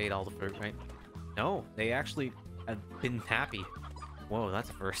 I probably ate all the fruit, right? No, they actually have been happy. Whoa, that's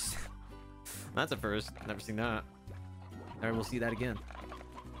a first. That's a first. Never seen that. Never will see that again.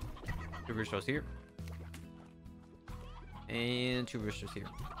 2 roosters here. And 2 roosters here.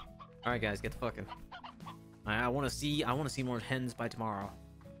 All right, guys, get the fucking. I want to see more hens by tomorrow.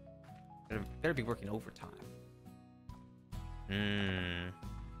 Better be working overtime. I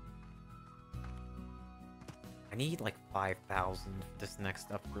need like 5,000 for this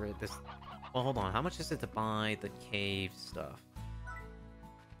next upgrade. Well, hold on. How much is it to buy the cave stuff?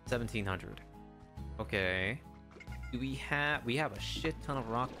 1,700. Okay. Do we have a shit ton of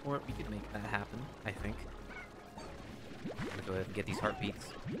rock for it? We could make that happen, I think. I'm gonna go ahead and get these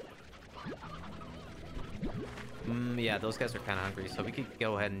heartbeats. Yeah, those guys are kind of hungry, so we could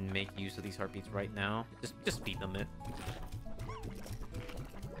go ahead and make use of these heartbeats right now. Just feed them it.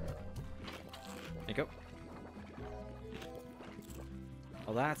 There you go.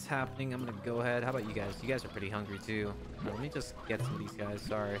 While that's happening, I'm gonna go ahead. How about you guys? You guys are pretty hungry too. Let me just get some of these guys.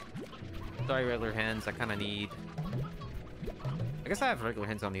 Sorry, regular hens. I kind of need. I guess I have regular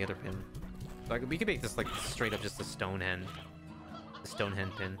hens on the other pin, so we could make this like straight up just a stone hen, the stone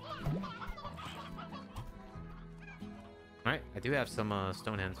hen pin. All right, I do have some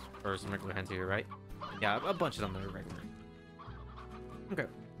stone hens or some regular hens here, right? Yeah, a bunch of them are regular. Okay.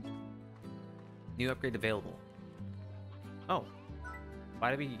 New upgrade available. Oh. How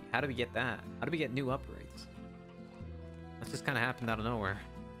do we get that? How do we get new upgrades? That just kind of happened out of nowhere.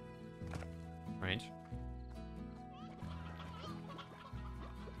 Range.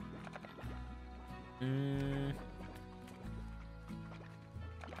 Let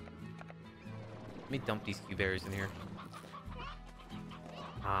me dump these Q berries in here.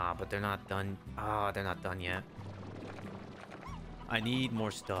 Ah, but they're not done. Ah, they're not done yet. I need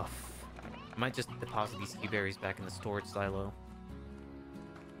more stuff. I might just deposit these Q berries back in the storage silo.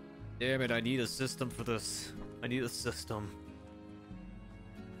 Damn it, I need a system for this. I need a system.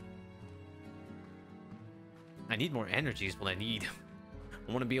 I need more energy is what I need.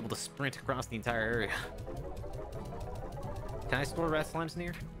 I want to be able to sprint across the entire area. Can I store rat slimes in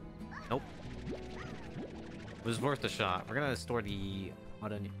here? Nope. It was worth a shot. We're gonna store the... What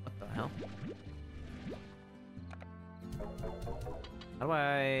the hell? How do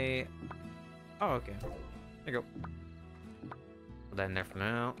I... Oh, okay. There you go. Put that in there for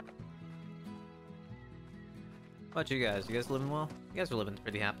now. How about you guys? You guys living well? You guys are living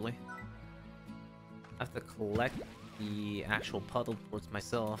pretty happily. I have to collect the actual puddle ports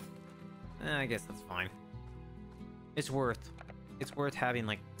myself. I guess that's fine. It's worth having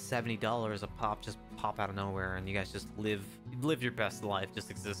like $70 a pop just pop out of nowhere, and you guys just live your best life just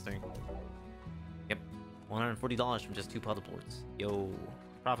existing. Yep, $140 from just 2 puddle ports. Yo,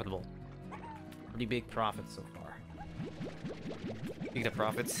 profitable. Pretty big profit so far. Speaking of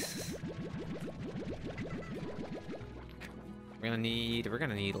profits. We're gonna need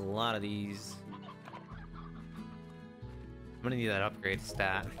a lot of these. I'm gonna need that upgrade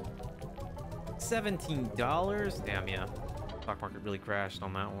stat. $17? Damn, yeah. Stock market really crashed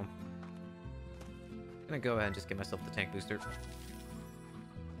on that one. I'm gonna go ahead and just get myself the tank booster.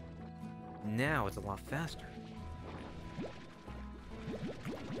 Now it's a lot faster.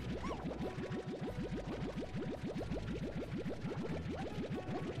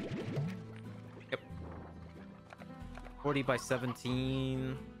 Yep. 40 by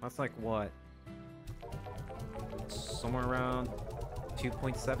 17. That's like what? Somewhere around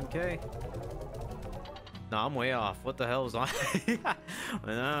 2.7k. No, I'm way off. What the hell was I?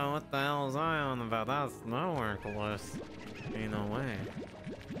 No, what the hell was I on about? That's nowhere close. Ain't no way.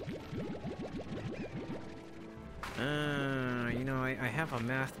 You know, I have a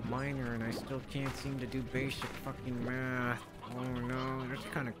math minor and I still can't seem to do basic fucking math. Oh no, that's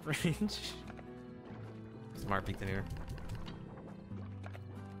kind of cringe. Smart peeked in here.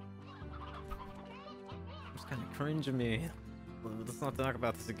 It's kind of cringe of me. Let's not talk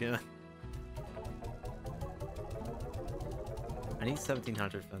about this again. I need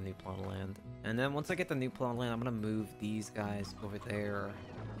 1700 for the new plot of land. And then once I get the new plot of land, I'm gonna move these guys over there.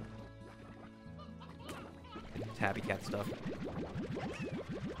 Tabby cat stuff.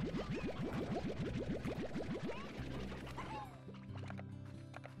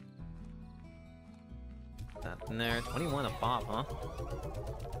 That in there. 21 a pop, huh?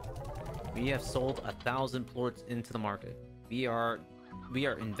 We have sold 1,000 plorts into the market. We are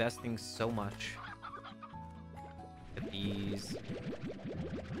investing so much. At these.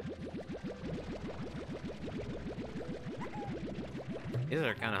 These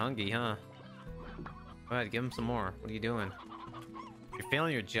are kind of hungry, huh? Go ahead, give them some more. What are you doing? You're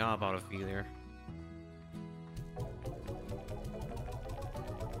failing your job, out of failure.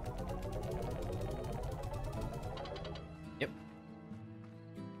 Yep.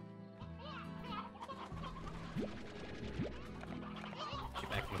 Get you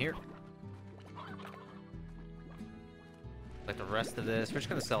back in here. Like the rest of this, we're just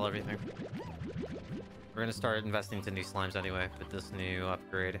gonna sell everything. We're gonna start investing into new slimes anyway with this new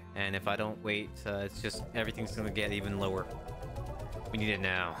upgrade. And if I don't wait, it's just everything's gonna get even lower. We need it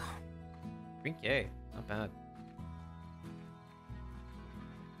now. 3K, not bad.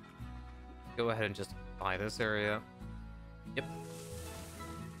 Go ahead and just buy this area. Yep.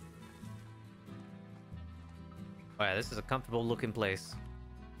 Oh yeah, this is a comfortable looking place.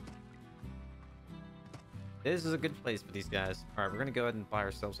 This is a good place for these guys. All right, we're gonna go ahead and buy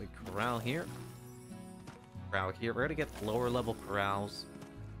ourselves a corral here. Corral here. We're gonna get lower level corrals.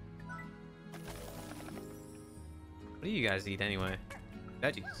 What do you guys eat anyway?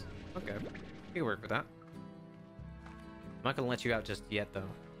 Veggies. Okay, you can work with that. I'm not gonna let you out just yet though.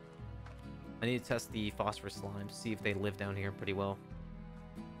 I need to test the phosphorus slimes, see if they live down here pretty well.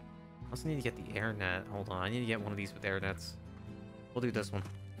 I also need to get the air net. Hold on, I need to get one of these with air nets. We'll do this one.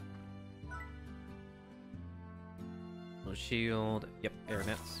 No shield. Yep, air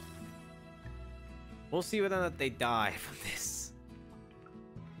nets. We'll see whether or not they die from this.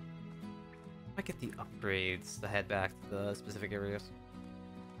 I get the upgrades to head back to the specific areas.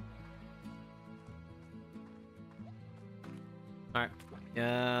 Alright.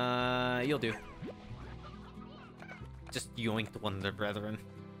 You'll do. Just yoinked one of their brethren.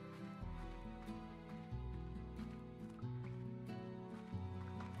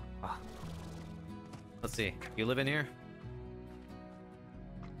 Ah. Let's see. You live in here?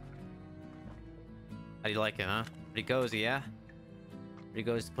 How do you like it, huh? Pretty cozy, yeah? Pretty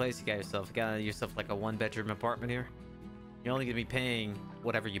cozy place you got yourself like a one-bedroom apartment here. You're only gonna be paying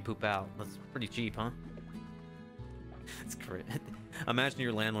whatever you poop out. That's pretty cheap, huh? It's great. Imagine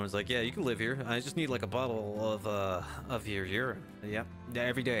your landlord's like, yeah, you can live here. I just need like a bottle of your urine. Yep, yeah,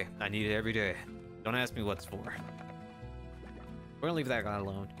 every day. I need it every day. Don't ask me what it's for. We're gonna leave that guy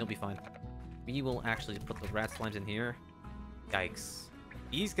alone. He'll be fine. We will actually put the rat slimes in here. Yikes.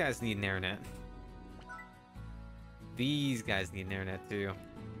 These guys need an air net. These guys need an air net too.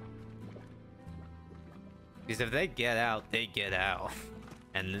 Because if they get out, they get out.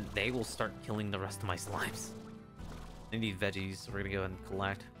 And they will start killing the rest of my slimes. They need veggies, so we're gonna go ahead and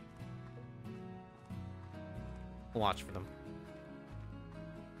collect. Watch for them.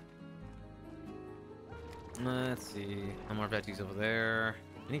 Let's see. No more veggies over there.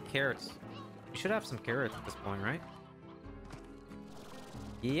 I need carrots. We should have some carrots at this point, right?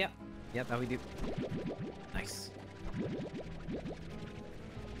 Yep. Yep, that we do. Nice.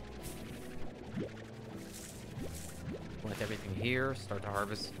 Collect everything here. Start to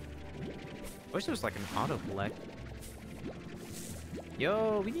harvest. I wish there was like an auto collect.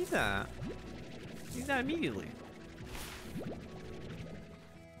 Yo, we need that. We need that immediately.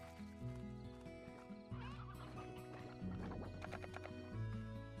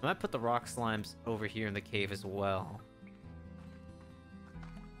 I might put the rock slimes over here in the cave as well.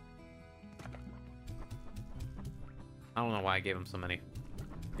 I don't know why I gave him so many.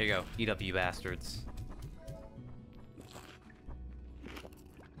 Here you go. Eat up, you bastards.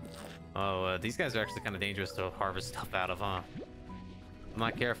 Oh, these guys are actually kind of dangerous to harvest stuff out of, huh? If I'm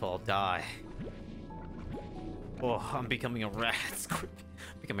not careful, I'll die. Oh, I'm becoming a rat.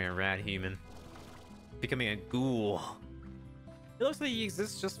 Becoming a rat human. Becoming a ghoul. It looks like he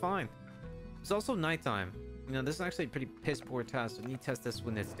exists just fine. It's also nighttime. You know, this is actually a pretty piss poor test. I need to test this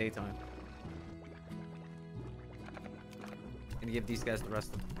when it's daytime. Gonna give these guys the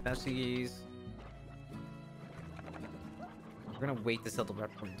rest of the veggies. We're gonna wait to sell the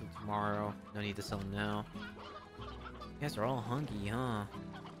report until tomorrow. No need to sell them now. You guys are all hungry, huh?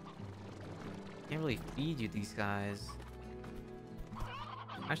 Can't really feed you these guys.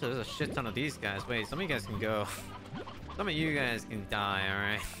 Actually, there's a shit ton of these guys. Wait, some of you guys can go. Some of you guys can die,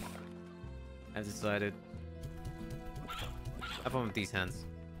 alright? I've decided. Have fun with these hens.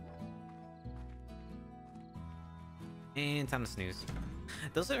 And time to snooze.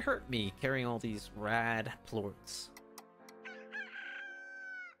 Does it hurt me carrying all these rad plorts?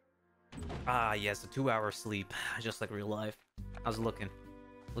 Ah, yes, a 2-hour sleep, just like real life. How's it looking?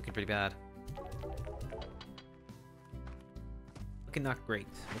 Looking pretty bad. Looking not great.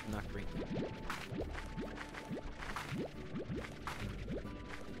 Looking not great.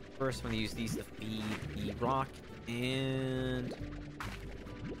 First, I'm gonna use these to feed the rock and...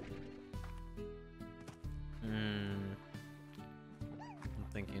 I'm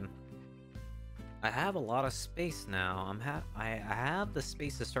thinking. I have a lot of space now. I have the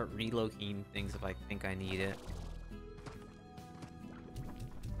space to start relocating things if I think I need it.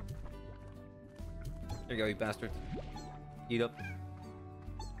 There you go, you bastards. Eat up.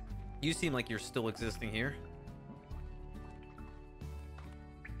 You seem like you're still existing here.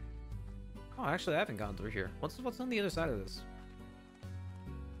 Oh, actually, I haven't gone through here. What's on the other side of this?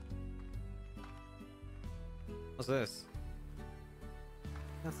 What's this?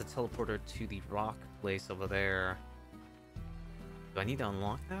 That's the teleporter to the rock place over there. Do I need to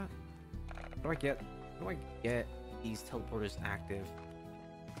unlock that? How do I get these teleporters active?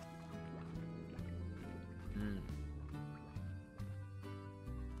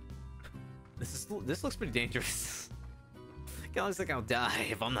 This looks pretty dangerous. It looks like I'll die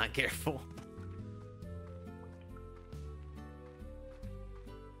if I'm not careful.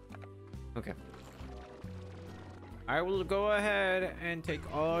 Okay. I will go ahead and take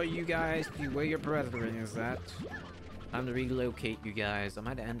all you guys to where your brethren is at. Time to relocate you guys. I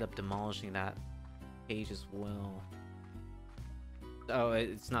might end up demolishing that cage as well. Oh,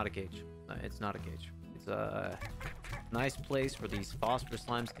 it's not a cage. It's not a cage. It's a nice place where these phosphorus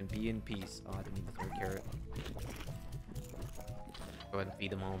slimes can be in peace. Oh, I didn't need to throw a carrot. Go ahead and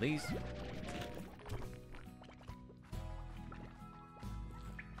feed them all these.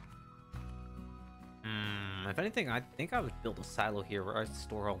 If anything, I think I would build a silo here where I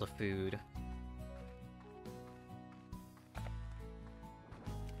store all the food.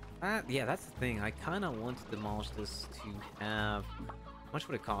 Yeah, that's the thing. I kind of want to demolish this to have... How much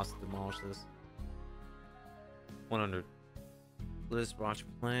would it cost to demolish this? 100. This branch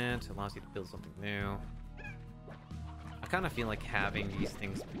plant allows you to build something new. I kind of feel like having these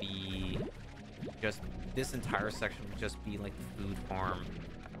things be... Just... This entire section would just be like the food farm.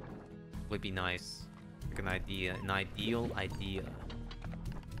 Would be nice. Like an ideal idea.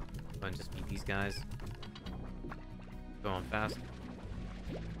 Go and just beat these guys. Go on fast.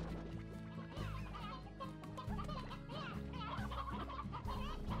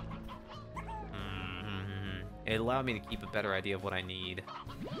 It allowed me to keep a better idea of what I need.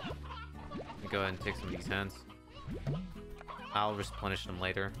 Let me go ahead and take some of these hens. I'll replenish them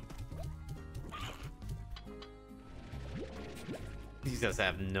later. These guys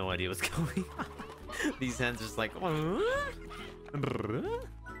have no idea what's going on. These hens are just like...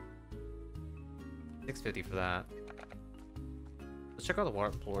 650 for that. Let's check out the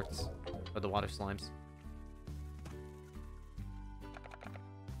water plorts. Or the water slimes.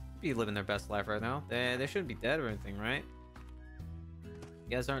 Be living their best life right now. They shouldn't be dead or anything, right?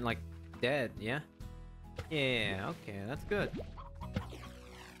 You guys aren't, like, dead, yeah? Yeah, okay, that's good.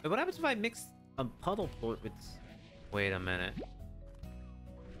 Wait, what happens if I mix a puddle plort with... Wait a minute.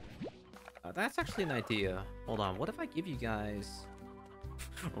 That's actually an idea. Hold on, what if I give you guys...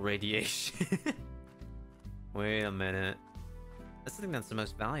 radiation? Wait a minute. That's the thing that's the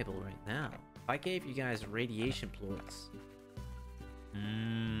most valuable right now. If I gave you guys radiation plorts...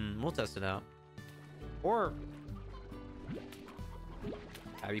 we'll test it out. Or...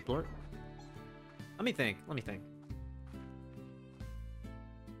 Tabby plort? Let me think.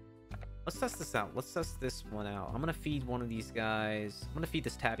 Let's test this out. Let's test this one out. I'm gonna feed one of these guys. I'm gonna feed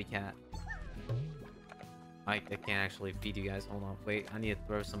this tabby cat. I can't actually feed you guys. Hold on. Wait, I need to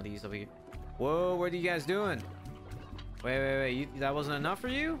throw some of these over here. Whoa, what are you guys doing? Wait. That wasn't enough for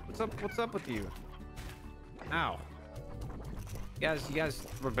you? What's up with you? Ow. You guys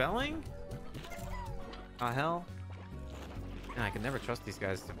rebelling? Hell? Man, I can never trust these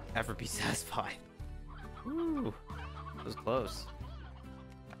guys to ever be satisfied. Ooh, that was close.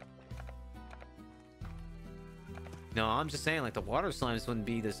 No, I'm just saying, like, the water slimes wouldn't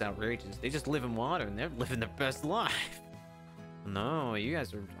be this outrageous. They just live in water, and they're living their best life. No, you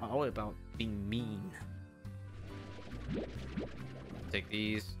guys are all about being mean. Take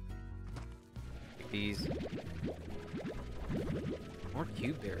these. Take these. More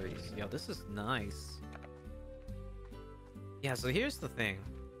cube berries. Yo, this is nice. Yeah, so here's the thing.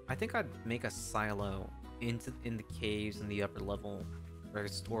 I think I'd make a silo in the caves in the upper level where I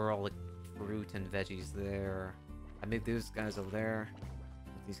store all the fruit and veggies there. I move these guys over there.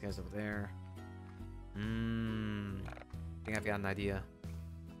 Move these guys over there. I think I've got an idea.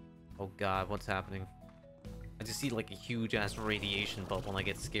 Oh god, what's happening? I just see like a huge ass radiation bubble and I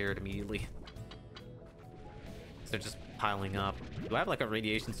get scared immediately. They're just piling up. Do I have like a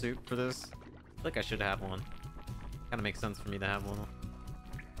radiation suit for this? I feel like I should have one. Kind of makes sense for me to have one.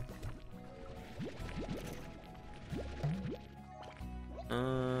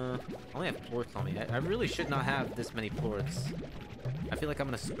 I only have plorts on me. I really should not have this many plorts. I feel like I'm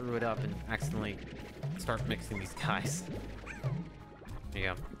gonna screw it up and accidentally start mixing these guys. There you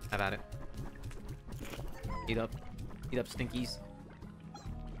go. Have at it. Heat up. Heat up, stinkies.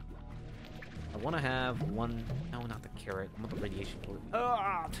 I want to have one... No, not the carrot. I want the radiation plort.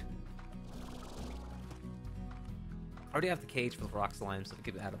 Ah! I already have the cage for the rock slime, so I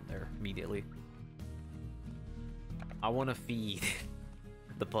could add them there immediately. I want to feed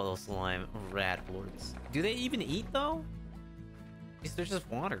the puddle slime rad plorts. Do they even eat, though? Because they're just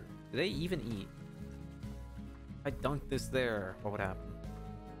water. Do they even eat? If I dunk this there, what would happen?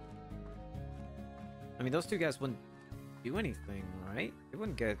 I mean, those two guys wouldn't do anything, right? They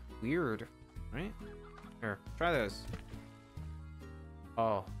wouldn't get weird, right? Here, try this.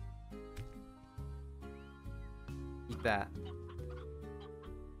 Oh. Eat that.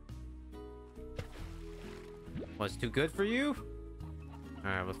 Was too good for you?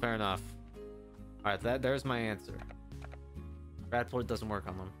 Alright, well, fair enough. Alright, there's my answer. Radport doesn't work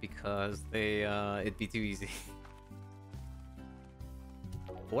on them because they, it'd be too easy.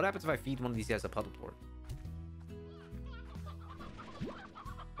 What happens if I feed one of these guys a puddle port?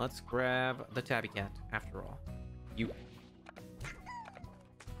 Let's grab the tabby cat, after all. You.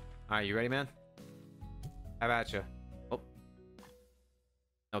 Alright, you ready, man? How about you? Oh.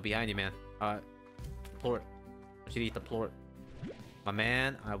 No, behind you, man. Plort. I want you to eat the plort. My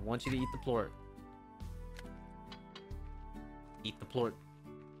man, I want you to eat the plort. Eat the plort.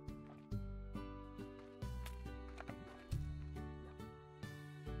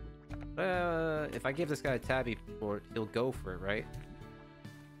 If I give this guy a tabby plort, he'll go for it, right?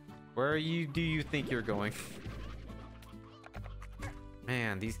 Where do you think you're going?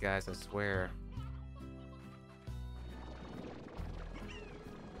 Man, these guys, I swear.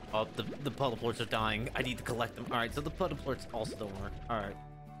 Oh, the puddle plorts are dying. I need to collect them. Alright, so the puddle plorts also don't work. Alright.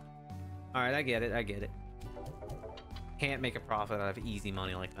 Alright, I get it. I get it. Can't make a profit out of easy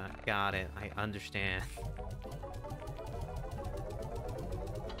money like that. Got it. I understand. Go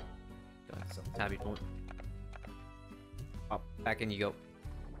ahead, so tabby plort. Oh, back in you go.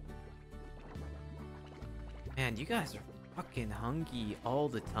 Man, you guys are fucking hungry all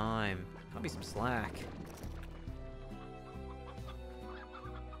the time. Cut me some slack.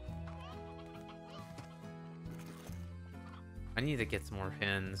 I need to get some more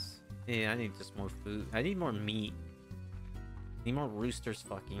hens. Yeah, I need just more food. I need more meat. I need more roosters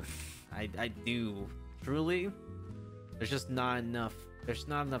fucking. I do. Truly, there's just not enough. There's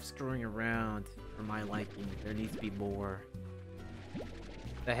not enough screwing around for my liking. There needs to be more.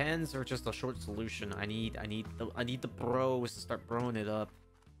 The hens are just a short solution. I need the bros to start broing it up.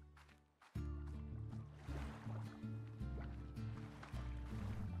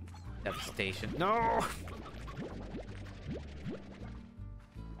 Devastation. No!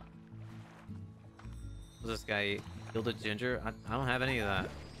 What's this guy eat? Gilded ginger? I don't have any of that.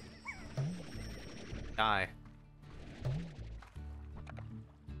 Die.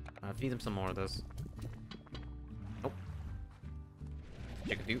 Feed him some more of this. Nope.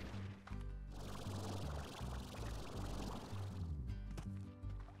 Chickadoo.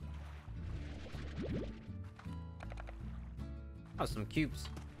 Oh, some cubes.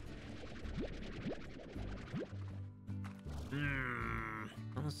 I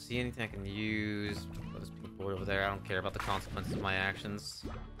don't see anything I can use. Those people over there. I don't care about the consequences of my actions.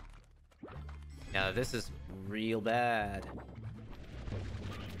 Yeah, this is real bad.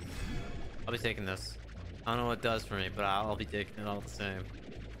 I'll be taking this. I don't know what it does for me, but I'll be taking it all the same.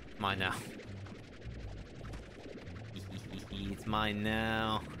 Mine now. It's mine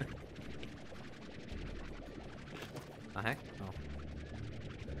now. The heck? Oh.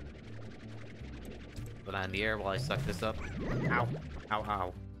 Put that in the air while I suck this up. Ow. Ow,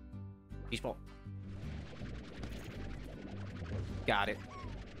 ow. Beach ball. Got it.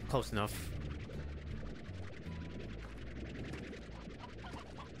 Close enough.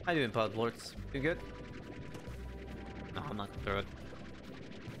 How you doing, Pod Lords? You good? No, I'm not gonna throw it.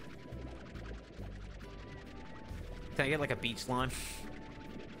 Can I get like a beach slime?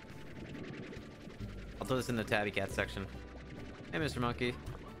 I'll throw this in the tabby cat section. Hey, Mr. Monkey.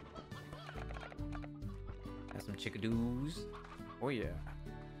 Got some chickadoos. Oh yeah.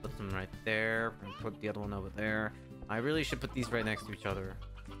 Put some right there. And put the other one over there. I really should put these right next to each other.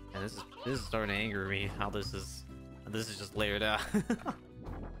 And this is starting to anger me how this is just layered out.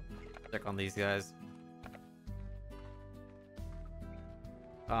 Check on these guys.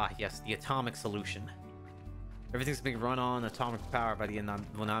 Ah, yes, the atomic solution. Everything's being run on atomic power by the end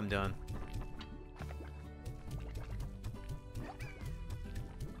when I'm done.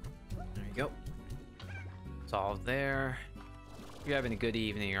 There you go. It's all there. You're having a good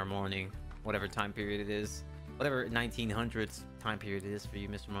evening or morning, whatever time period it is. Whatever 1900s time period it is for you,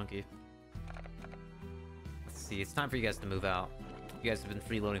 Mr. Monkey. Let's see, it's time for you guys to move out. You guys have been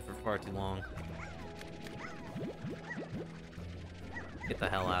freeloading for far too long. Get the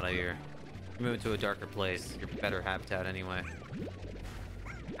hell out of here. You're moving to a darker place. Your better habitat anyway.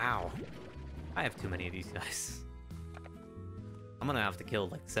 Ow. I have too many of these guys. I'm gonna have to kill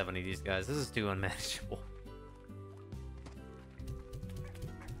like 70 of these guys. This is too unmanageable.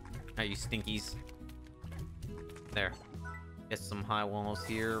 Are you stinkies? There. Get some high walls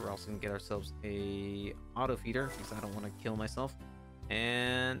here. We're also gonna get ourselves a auto feeder because I don't want to kill myself.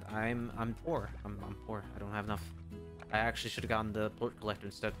 And I'm poor. I'm poor. I don't have enough. I actually should have gotten the port collector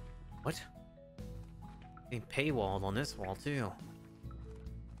instead. What? Getting paywalled on this wall too.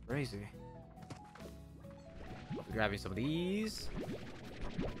 Crazy. I'll be grabbing some of these.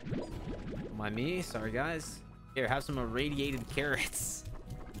 Don't mind me. Sorry guys. Here, have some irradiated carrots.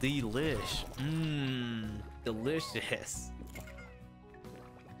 Delish. Mmm. Delicious.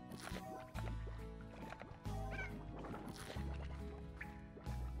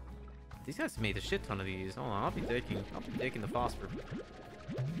 These guys made a shit ton of these. Hold on, I'll be taking the phosphor.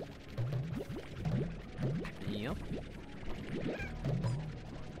 Yep.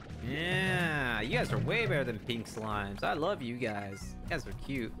 Yeah, you guys are way better than pink slimes. I love you guys. You guys are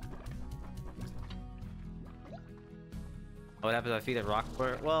cute. What happens if I feed it rock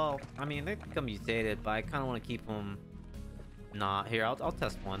for it? Well, I mean, they become mutated, but I kind of want to keep them. Nah, here, I'll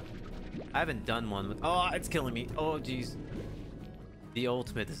test one. I haven't done one with. Oh, it's killing me. Oh, jeez. The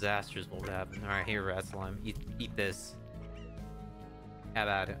ultimate disaster is what would happen. All right, here, rat slime. Eat this. Have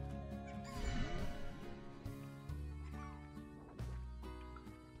at it.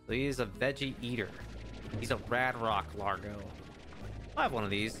 So he's a veggie eater. He's a rad rock largo. I have one of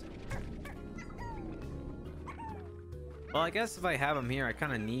these. Well, I guess if I have him here, I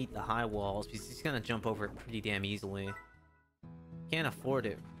kind of need the high walls because he's gonna jump over it pretty damn easily. Can't afford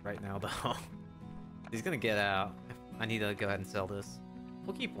it right now though. He's gonna get out. I need to go ahead and sell this.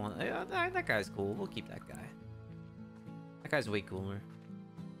 We'll keep one. That guy's cool. We'll keep that guy. That guy's way cooler.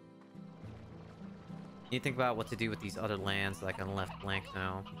 You think about what to do with these other lands that I kind of left blank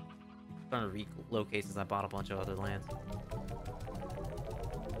now. I'm trying to relocate since I bought a bunch of other lands.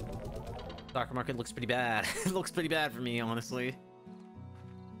 Stock market looks pretty bad. It looks pretty bad for me, honestly.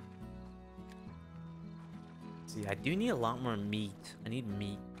 See, I do need a lot more meat. I need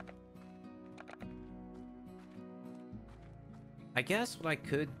meat. I guess what I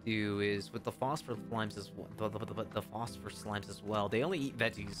could do is with the phosphor slimes as well. The phosphor slimes as well. They only eat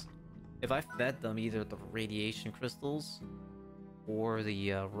veggies. If I fed them either the radiation crystals or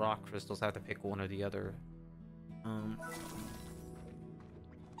the rock crystals, I have to pick one or the other.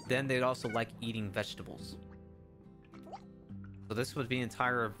 Then they'd also like eating vegetables. So this would be an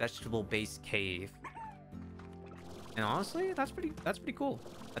entire vegetable-based cave. And honestly, that's pretty cool.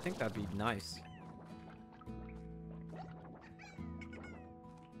 I think that'd be nice.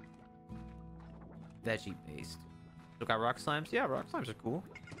 Veggie-based. So got rock slimes? Yeah, rock slimes are cool.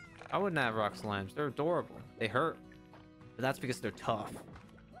 I wouldn't have rock slimes. They're adorable. They hurt. But that's because they're tough.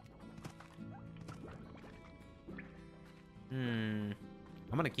 I'm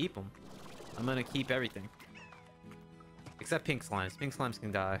gonna keep them. I'm gonna keep everything. Except pink slimes. Pink slimes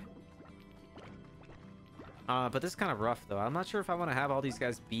can die. But this is kind of rough, though. I'm not sure if I want to have all these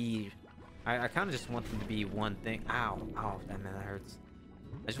guys be... I kind of just want them to be one thing. Ow. Oh, man, that hurts.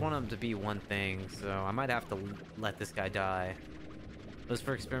 I just want them to be one thing, so I might have to let this guy die. It was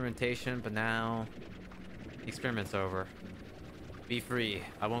for experimentation, but now... the experiment's over. Be free.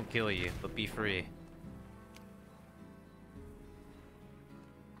 I won't kill you, but be free.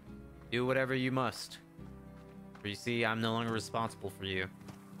 Do whatever you must. For you see, I'm no longer responsible for you.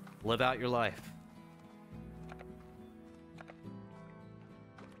 Live out your life.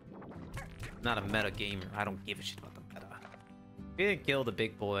 I'm not a meta gamer. I don't give a shit about the meta. If you didn't kill the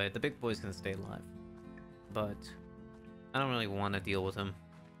big boy's gonna stay alive. But I don't really want to deal with him.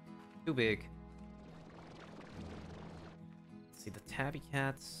 Too big. Let's see, the tabby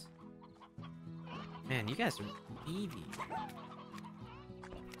cats. Man, you guys are needy.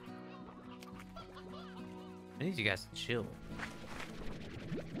 I need you guys to chill.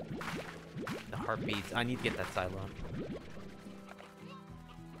 The heartbeats. I need to get that silo.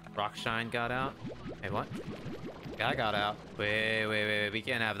 Rock Shine got out. Hey, what? Guy got out. Wait. We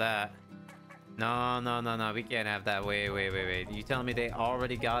can't have that. No. We can't have that. Wait. You telling me they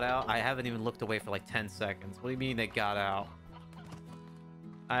already got out? I haven't even looked away for like 10 seconds. What do you mean they got out?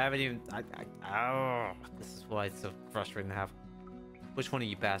 I haven't even... Oh, this is why it's so frustrating to have. Which one of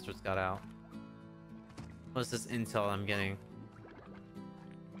you bastards got out? What's this intel I'm getting?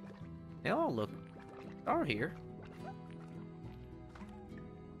 They all look... are here.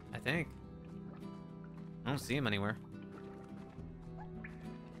 I think. I don't see him anywhere.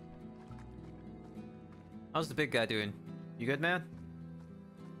 How's the big guy doing? You good, man?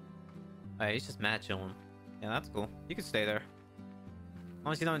 Alright, he's just mad chilling. Yeah, that's cool. You can stay there. As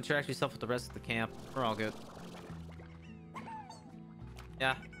long as you don't interact yourself with the rest of the camp, we're all good.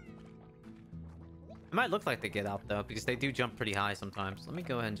 Yeah. It might look like they get out, though, because they do jump pretty high sometimes. Let me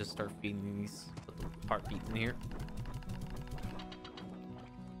go ahead and just start feeding these. Put the heartbeats in here.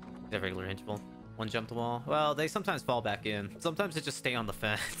 Is that regular interval? One jump the wall? Well, they sometimes fall back in. Sometimes they just stay on the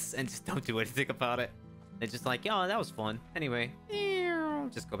fence and just don't do anything about it. They're just like, oh, that was fun. Anyway,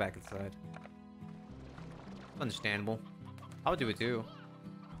 just go back inside. Understandable. I would do it too.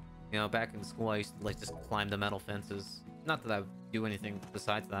 You know, back in school, I used to like just climb the metal fences. Not that I would do anything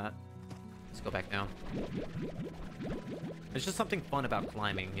besides that. Just go back down. There's just something fun about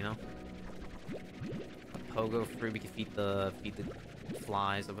climbing, you know? A pogo fruit, we can feed the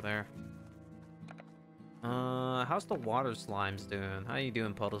flies over there. How's the water slimes doing? How you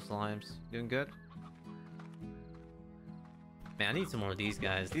doing, puddle slimes? Doing good? Man, I need some more of these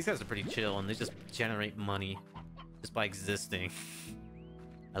guys. These guys are pretty chill, and they just generate money just by existing.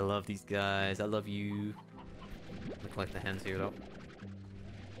 I love these guys. I love you. Let me collect the hens here, though.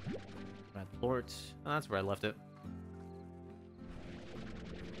 Red port. Oh, that's where I left it.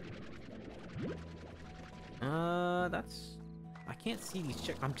 That's... I can't see these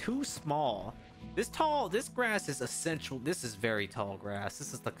chicks. I'm too small. This grass is essential. This is very tall grass.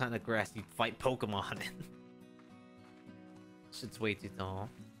 This is the kind of grass you fight Pokemon in. Shit's way too tall.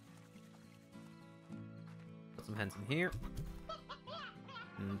 Put some hens in here.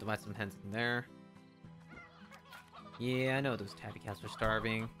 And divide some hens in there. Yeah, I know those tabby cats are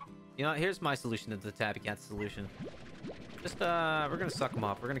starving. You know, here's my solution to the tabby cat solution. Just, we're gonna suck them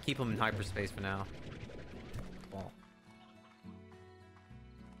up. We're gonna keep them in hyperspace for now. Well.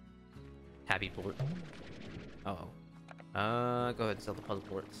 Tabby port. Uh-oh. Go ahead and sell the puzzle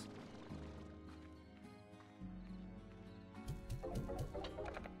ports.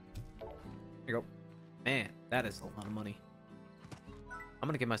 Here you go. Man, that is a lot of money. I'm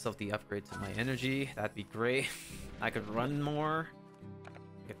gonna give myself the upgrade to my energy. That'd be great. I could run more.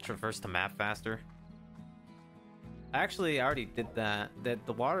 I could traverse the map faster. Actually, I already did that.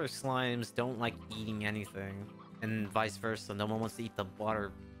 The water slimes don't like eating anything. And vice versa. No one wants to eat the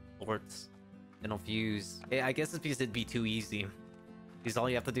water ports. They don't fuse. I guess it's because it'd be too easy. Because all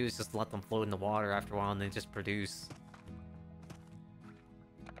you have to do is just let them float in the water after a while and they just produce.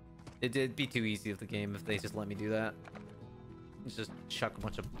 It'd be too easy of the game if they just let me do that. Let's just chuck a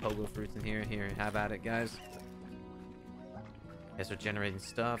bunch of pogo fruits in here. Here, have at it, guys. You guys are generating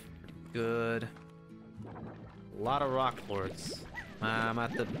stuff. Pretty good. A lot of rock lords. I'm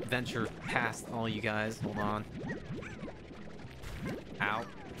at the venture past all you guys. Hold on. Ow.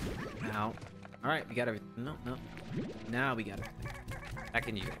 Ow. Alright, we got everything. No. Now we got everything. Back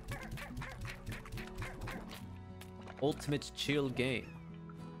in you go. Ultimate chill game.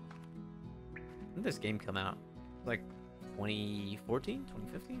 When did this game come out? Like 2014?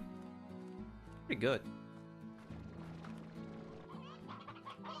 2015? Pretty good.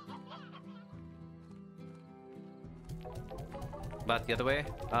 About the other way?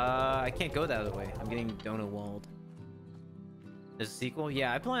 I can't go the other way. I'm getting donut walled. There's a sequel?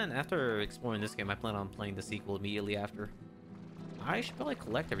 Yeah, I plan, after exploring this game, I plan on playing the sequel immediately after. I should probably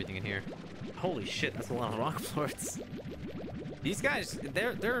collect everything in here. Holy shit, that's a lot of rock floors. These guys,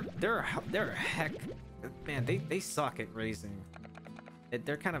 they're heck, man, they suck at raising.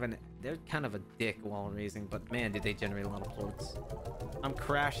 They're kind of a dick while raising, but man, did they generate a lot of plorts. I'm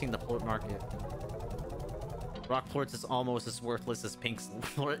crashing the plort market. Rock plorts is almost as worthless as pink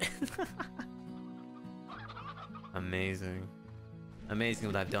plort. Amazing. Amazing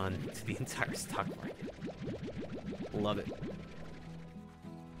what I've done to the entire stock market. Love it.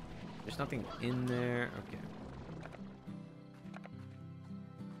 There's nothing in there. Okay.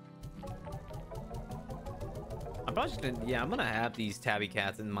 I'm probably just gonna, yeah, I'm gonna have these tabby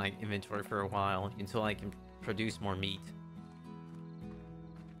cats in my inventory for a while until I can produce more meat.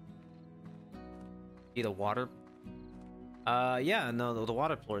 Need a water. Yeah, no, the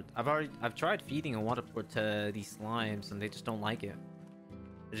water plort. I've tried feeding a water plort to these slimes, and they just don't like it.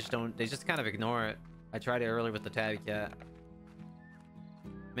 They just kind of ignore it. I tried it earlier with the tabby cat.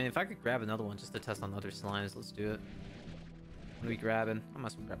 Man, if I could grab another one just to test on other slimes, let's do it. What are we grabbing? I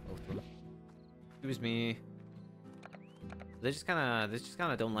must grab both of them. Excuse me. They just kind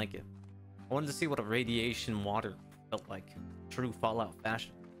of don't like it. I wanted to see what a radiation water felt like. True Fallout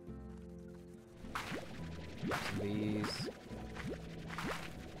fashion. These.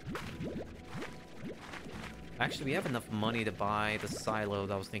 Actually, we have enough money to buy the silo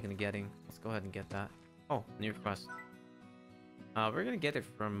that I was thinking of getting. Let's go ahead and get that. Oh, new request. We're gonna get it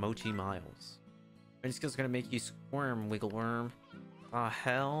from Mochi Miles. Rain skill's gonna make you squirm, wiggle worm.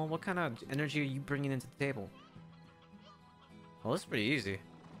 Hell? What kind of energy are you bringing into the table? Well, this is pretty easy.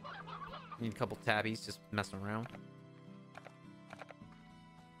 Need a couple tabbies just messing around.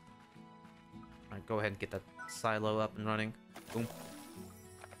 Alright, go ahead and get that silo up and running. Boom.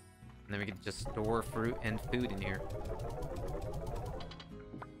 And then we can just store fruit and food in here.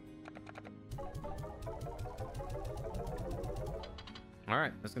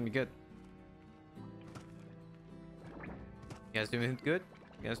 Alright, that's gonna be good. You guys doing good?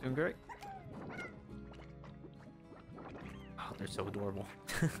 You guys doing great? Oh, they're so adorable.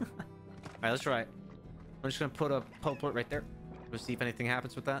 Alright, let's try it. I'm just gonna put a teleport right there. We'll see if anything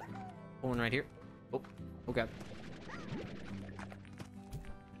happens with that. Put one right here. Oh, oh god.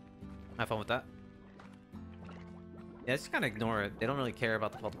 Have fun with that. Yeah, just kind of ignore it. They don't really care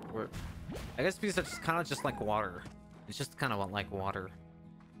about the teleport. I guess because it's kind of just like water. It's just kind of like water.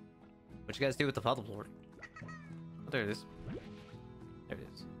 What you guys do with the teleport? Oh, there it is. There it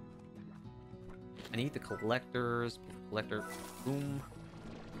is. I need the collectors. Collector. Boom.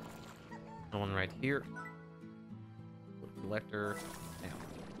 Another one right here. Collector. Damn.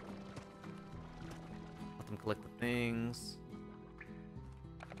 Let them collect the things.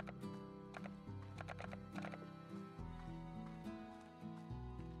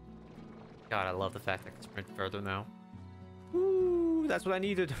 God, I love the fact I can sprint further now. Woo, that's what I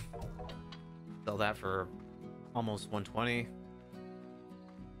needed. Sell that for almost 120.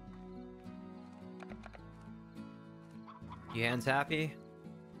 You hands happy?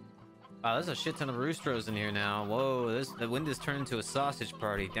 Wow, there's a shit ton of roosters in here now. Whoa, the wind has turned into a sausage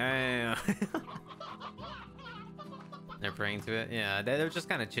party. Damn. They're praying to it. Yeah, they're just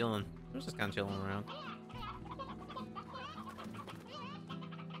kind of chilling. They're just kind of chilling around.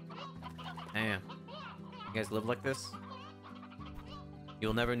 Damn. You guys live like this?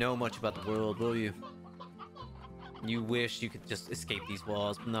 You'll never know much about the world, will you? You wish you could just escape these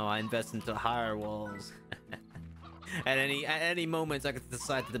walls, but no, I invest into higher walls. At any moment, I could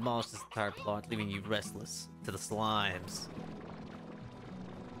decide to demolish this entire plot, leaving you restless to the slimes.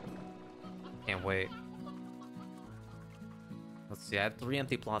 Can't wait. Let's see, I have 3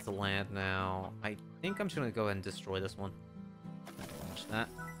 empty plots of land now. I think I'm just gonna go ahead and destroy this one. Watch that.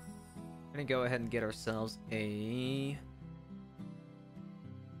 We're gonna go ahead and get ourselves a...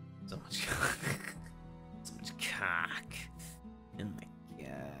 So much so much cock. Oh my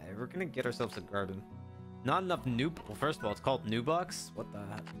god. We're gonna get ourselves a garden. Not enough new... Well, first of all, it's called new bucks. What the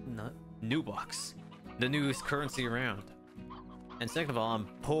heck? Not new bucks. The newest currency around. And second of all, I'm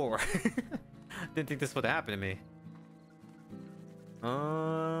poor. Didn't think this would happen to me.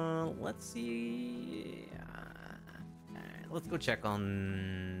 Let's see. Let's go check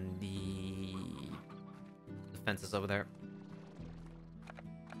on the fences over there.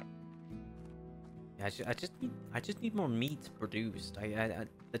 Yeah, I just need more meat produced.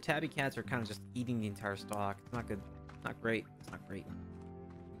 The tabby cats are kind of just eating the entire stock. It's not good. It's not great. It's not great.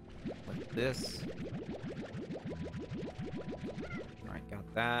 Like this. Alright,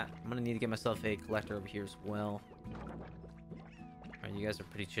 got that. I'm gonna need to get myself a collector over here as well. Alright, you guys are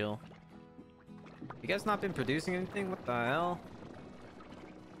pretty chill. You guys not been producing anything? What the hell?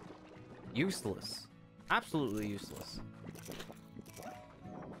 Useless. Absolutely useless.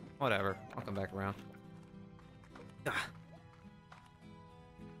 Whatever. I'll come back around. Ah.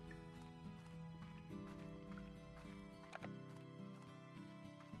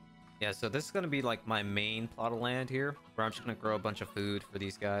 Yeah, so this is gonna be like my main plot of land here, where I'm just gonna grow a bunch of food for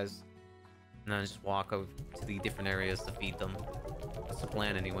these guys, and then just walk over to the different areas to feed them. That's the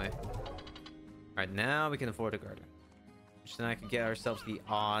plan anyway. Alright, now we can afford a garden. Which then I can get ourselves the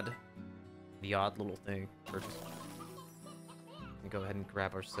odd little thing. Purchase. Go ahead and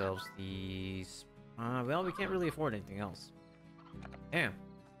grab ourselves these. Well, we can't really afford anything else. Damn,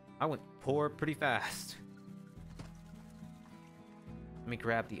 I went poor pretty fast. Let me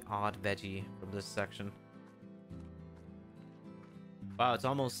grab the odd veggie from this section. Wow, it's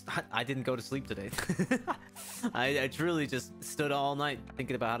almost... I didn't go to sleep today. I truly just stood all night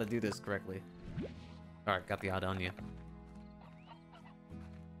thinking about how to do this correctly. Alright, got the odd onion.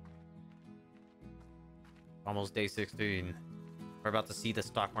 Almost day 16. We're about to see the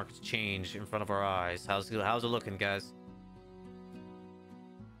stock markets change in front of our eyes. How's it looking, guys?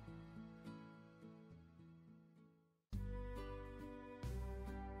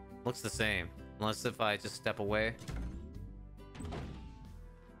 Looks the same. Unless if I just step away.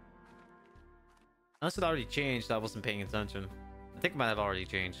 Unless it already changed, I wasn't paying attention. I think it might have already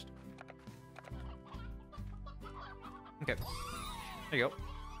changed. Okay. There you go.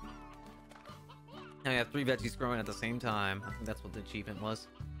 Now we have 3 veggies growing at the same time. I think that's what the achievement was.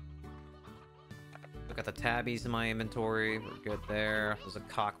 Look at the tabbies in my inventory. We're good there. There's a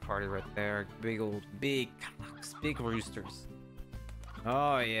cock party right there. Big cocks, big roosters.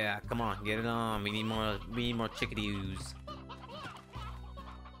 Oh yeah, come on, get it on. We need more chickadees.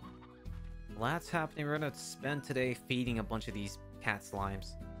 Well, that's happening. We're gonna spend today feeding a bunch of these cat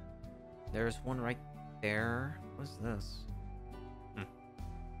slimes. There's one right there. What's this?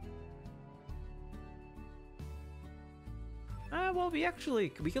 Well, we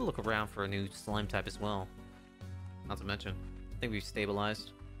can look around for a new slime type as well. Not to mention, I think we've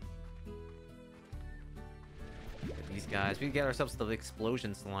stabilized. Look at these guys. We can get ourselves the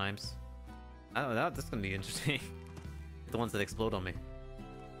explosion slimes. I don't know, that's gonna be interesting. The ones that explode on me.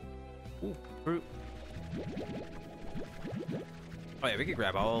 Ooh, fruit. Oh yeah, we could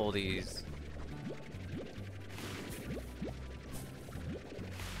grab all these.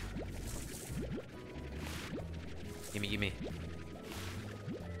 Gimme.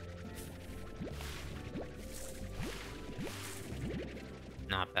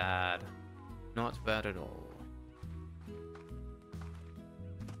 Not bad. Not bad at all.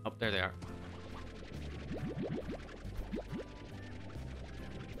 Oh, there they are.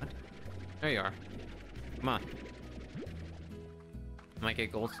 There you are. Come on. Might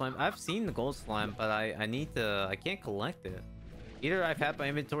get gold slime. I've seen the gold slime, but I can't collect it. Either I've had my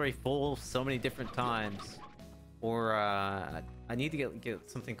inventory full so many different times, or I need to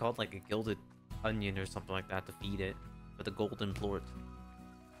get something called like a gilded onion or something like that to feed it for the golden plort.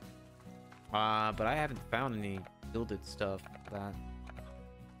 But I haven't found any gilded stuff for that.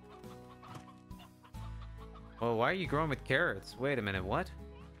 Well, why are you growing with carrots? Wait a minute, what?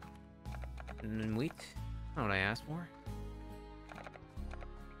 And wheat? Not what I asked for. Go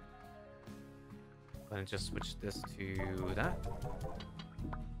ahead and just switch this to that.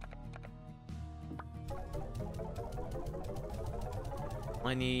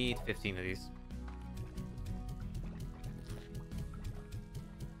 I need 15 of these.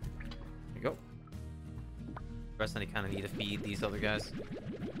 There you go. The rest I kind of need to feed these other guys.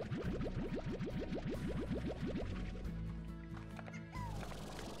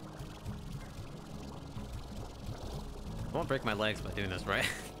 I won't break my legs by doing this, right?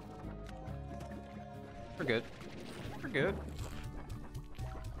 We're good. We're good.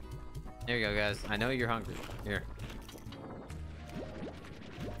 There you go, guys. I know you're hungry. Here.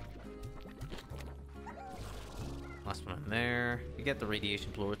 Last one in there. You get the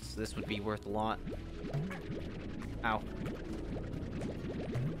radiation plorts. This would be worth a lot. Ow.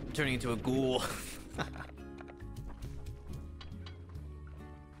 I'm turning into a ghoul.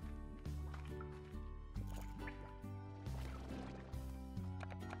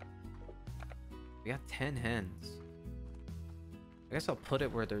 We got 10 hens. I guess I'll put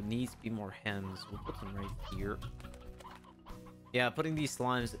it where there needs to be more hens. We'll put them right here. Yeah, putting these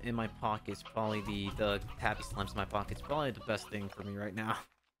slimes in my pockets, probably the tabby slimes in my pockets, probably the best thing for me right now.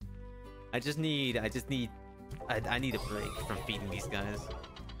 I need a break from feeding these guys.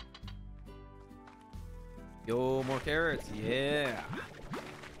 Yo, more carrots, yeah.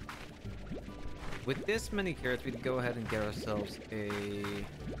 With this many carrots, we can go ahead and get ourselves a...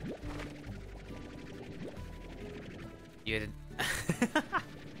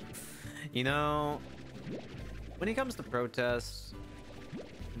 You know, when it comes to protests,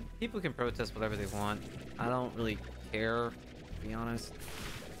 people can protest whatever they want. I don't really care, to be honest.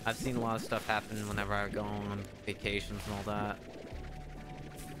 I've seen a lot of stuff happen whenever I go on vacations and all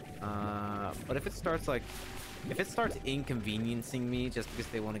that. But if it starts inconveniencing me just because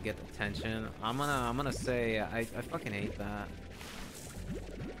they want to get attention, I'm gonna say I fucking hate that.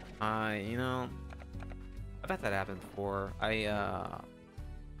 You know, I've had that happen before. I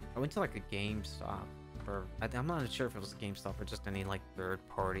went to like a GameStop, or I'm not sure if it was a GameStop or just any like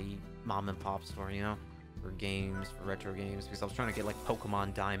third-party mom-and-pop store, you know, for games, for retro games, because I was trying to get like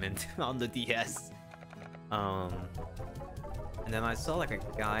Pokemon Diamond on the DS. And then I saw like a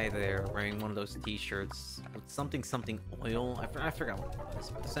guy there wearing one of those t-shirts with something oil. I forgot what it was,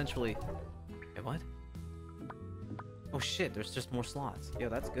 but essentially... Wait, what? Oh shit, there's just more slots. Yeah,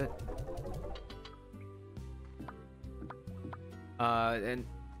 that's good. And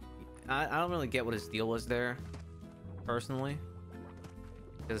I don't really get what his deal was there, personally.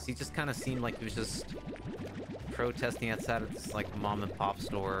 Because he just kind of seemed like he was just protesting outside of this like mom and pop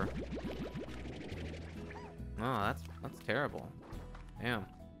store. Oh, that's terrible. Damn.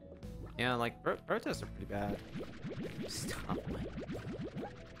 Yeah, like protests are pretty bad. Stop.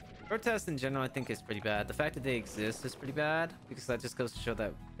 Protests in general, I think, is pretty bad. The fact that they exist is pretty bad because that just goes to show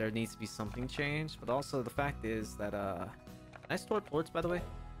that there needs to be something changed. But also the fact is that can I store ports, by the way?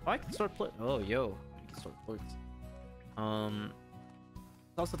 Oh, I can store ports. Oh, yo, I can store ports.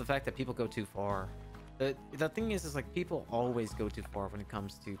 Also the fact that people go too far. The thing is like people always go too far when it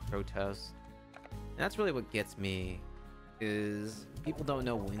comes to protests. And that's really what gets me, is people don't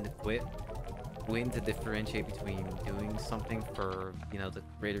know when to quit, when to differentiate between doing something for, you know, the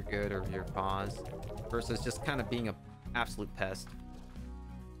greater good or your cause, versus just kind of being an absolute pest.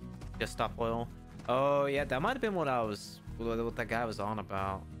 Just stop oil. Oh yeah, that might have been what that guy was on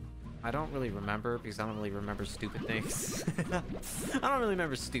about. I don't really remember because I don't really remember stupid things. I don't really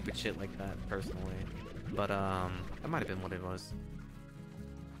remember stupid shit like that personally, but that might have been what it was.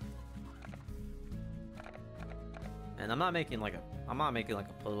 And I'm not making like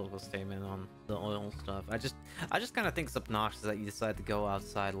a political statement on the oil stuff. I just kind of think it's obnoxious that you decide to go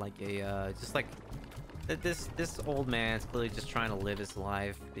outside like a just like this old man's clearly just trying to live his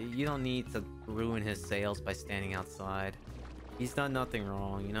life. You don't need to ruin his sales by standing outside. He's done nothing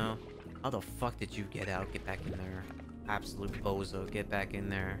wrong, you know? How the fuck did you get out? Get back in there. Absolute bozo. Get back in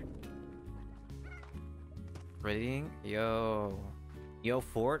there. Readying? Yo. Yo,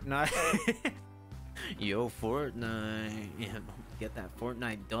 Fortnite. Yo, Fortnite. Yeah, get that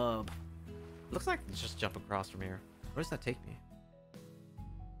Fortnite dub. Looks like it's just jump across from here. Where does that take me?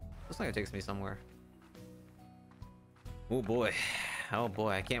 Looks like it takes me somewhere. Oh boy. Oh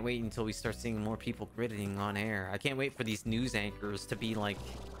boy, I can't wait until we start seeing more people gridding on air. I can't wait for these news anchors to be like,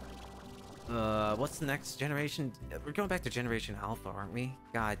 what's the next generation? We're going back to Generation Alpha, aren't we?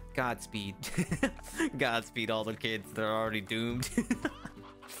 Godspeed. Godspeed all the kids that are already doomed.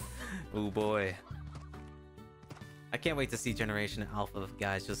 Oh boy. I can't wait to see Generation Alpha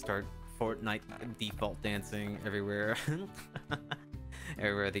guys just start Fortnite default dancing everywhere.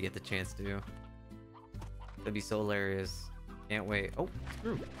 Everywhere they get the chance to. That'd be so hilarious. Can't wait. Oh,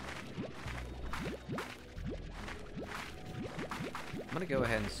 screw. I'm gonna go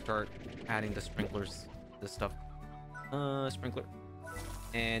ahead and start adding the sprinklers, this stuff. Sprinkler.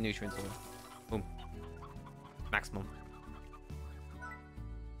 And nutrients. Boom. Maximum.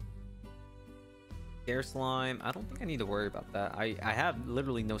 Air slime. I don't think I need to worry about that. I have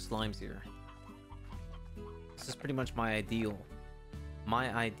literally no slimes here. This is pretty much my ideal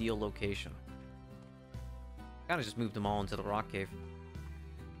location. Kind of just moved them all into the rock cave.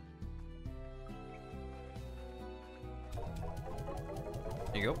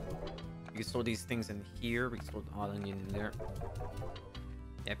 There you go. You can store these things in here. We can store the hot onion in there.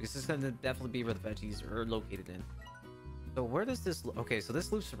 Yeah, because this is gonna definitely be where the veggies are located in. So where does this... Okay, so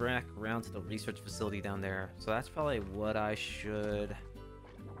this loops back around to the research facility down there. So that's probably what I should...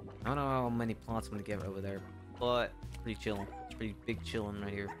 I don't know how many plots I'm gonna get over there, but pretty chilling. It's pretty big chilling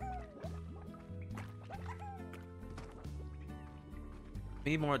right here.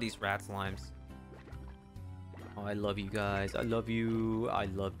 We need more of these rat slimes. Oh, I love you guys. I love you. I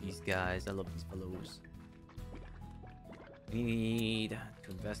love these guys. I love these fellows. We need to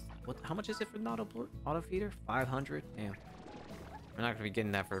invest. What? How much is it for an auto feeder? 500. Damn. We're not gonna be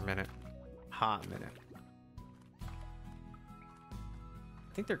getting that for a minute. Hot minute. I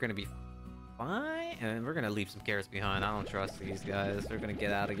think they're gonna be fine, and we're gonna leave some carrots behind. I don't trust these guys. They're gonna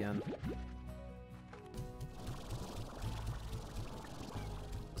get out again.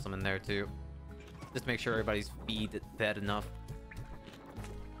 Some in there too. Just make sure everybody's fed enough.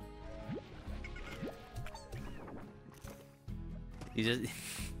 You just,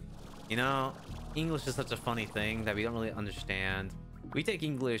 you know, English is such a funny thing that we don't really understand. We take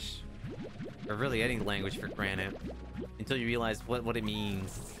English, or really any language, for granted until you realize what it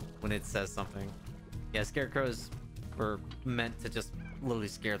means when it says something. Yeah, scarecrows were meant to just literally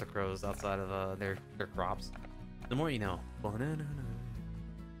scare the crows outside of their crops. The more you know.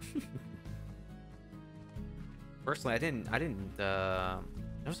 Personally, I didn't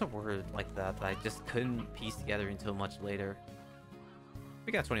there's a word like that I just couldn't piece together until much later.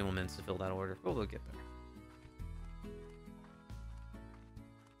 We got 21 minutes to fill that order. We'll get there.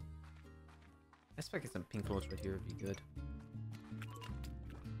 I expect some pink clothes right here would be good.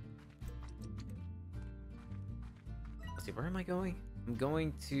 Let's see, where am I going? I'm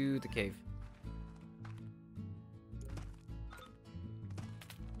going to the cave.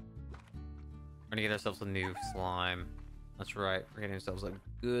 We're gonna get ourselves a new slime. That's right, we're getting ourselves a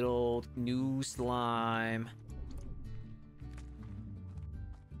good old new slime.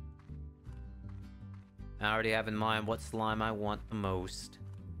 I already have in mind what slime I want the most.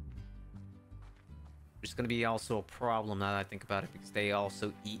 Which is gonna be also a problem now that I think about it, because they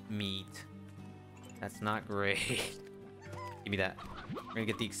also eat meat. That's not great. Give me that. We're gonna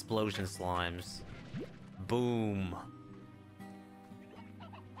get the explosion slimes. Boom.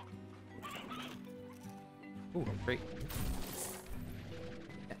 Ooh, great.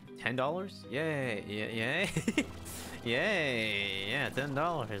 $10? Yay, yay. Yay, yeah,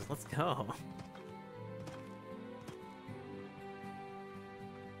 $10. Let's go.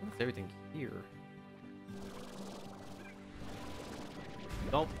 What's everything here?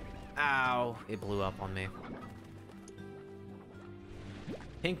 Oh, ow, it blew up on me.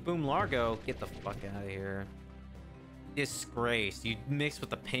 Pink Boom Largo, get the fuck out of here. Disgrace, you mix with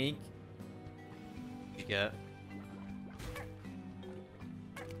the pink. You get.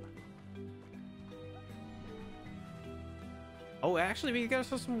 Oh, actually, we got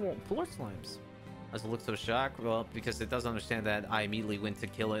some more floor slimes. Does it look so shocked? Well, because it doesn't understand that I immediately went to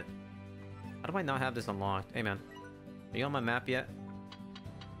kill it. How do I not have this unlocked? Hey, man. Are you on my map yet?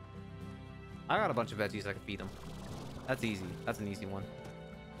 I got a bunch of veggies I can feed them. That's easy. That's an easy one.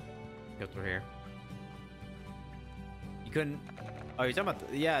 Go through here. You couldn't... Oh, you're talking about...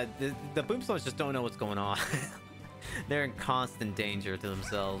 Yeah, the boom slimes just don't know what's going on. They're in constant danger to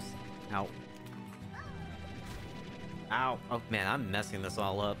themselves. Ow. Ow. Oh, man, I'm messing this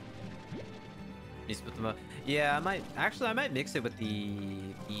all up. You split them up. Yeah, I might... Actually, I might mix it with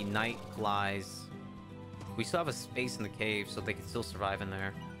the night flies. We still have a space in the cave, so they can still survive in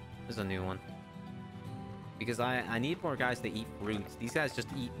there. There's a new one. Because I need more guys that eat fruits. These guys just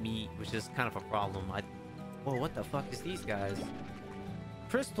eat meat, which is kind of a problem. Whoa, what the fuck is these guys?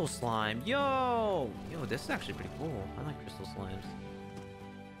 Crystal slime. Yo, this is actually pretty cool. I like crystal slimes.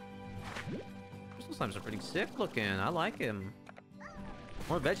 Crystal slimes are pretty sick looking. I like him.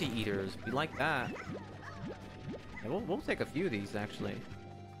 More veggie eaters. We like that. Yeah, we'll take a few of these actually.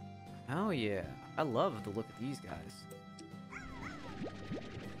 Oh yeah, I love the look of these guys.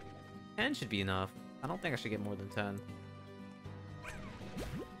 10 should be enough. I don't think I should get more than 10.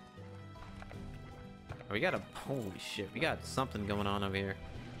 We got a... Holy shit, we got something going on over here.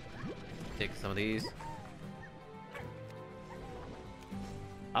 Take some of these.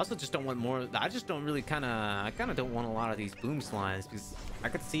 I also just don't want more... I just don't really I kind of don't want a lot of these boom slimes, because I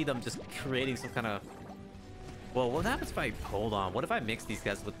could see them just creating some kind of... Well, what happens if I... Hold on, what if I mix these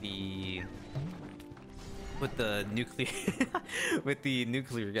guys with the... With the nuclear... with the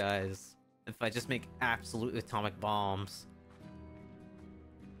nuclear guys? If I just make absolute atomic bombs.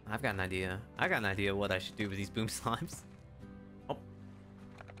 I've got an idea. I got an idea what I should do with these boom slimes. Oh.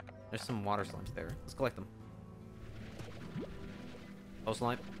 There's some water slimes there. Let's collect them. Oh,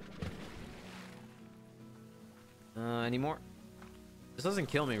 slime. Any more? This doesn't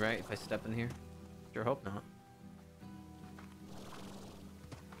kill me, right? If I step in here? Sure hope not.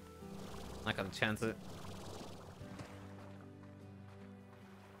 Not gonna chance it.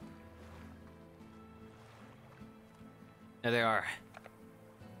 There they are.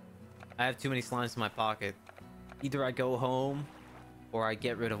 I have too many slimes in my pocket. Either I go home, or I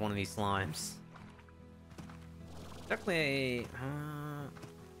get rid of one of these slimes. Definitely...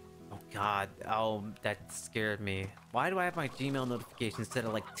 Oh god. Oh, that scared me. Why do I have my Gmail notifications set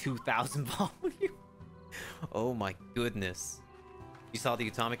at like 2,000 volume? Oh my goodness. You saw the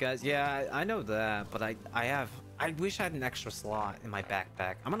atomic guys? Yeah, I know that, but I wish I had an extra slot in my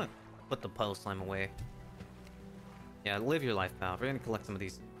backpack. I'm gonna put the puddle slime away. Yeah, live your life, pal. We're gonna collect some of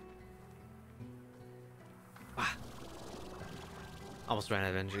these. Ah. Almost ran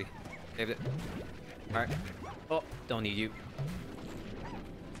out of energy. Saved it. Alright. Oh, don't need you.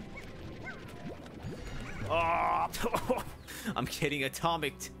 Oh! I'm getting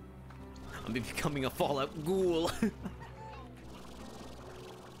atomicked. I'm becoming a Fallout ghoul. What's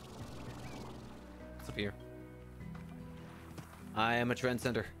up here? I am a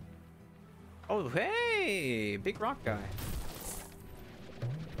trendsetter. Oh, hey! Big rock guy.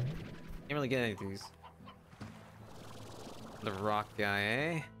 Can't really get any of these. The rock guy,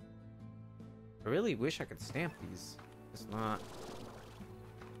 eh? I really wish I could stamp these. It's not.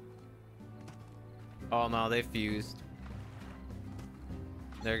 Oh no, they fused.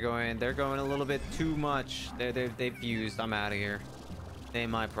 They're going a little bit too much. They fused. I'm out of here.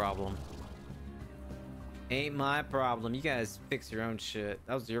 Ain't my problem. Ain't my problem. You guys fix your own shit.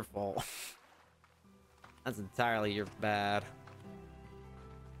 That was your fault. That's entirely your bad.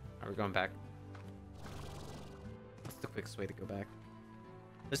 Alright, we're going back. What's the quickest way to go back?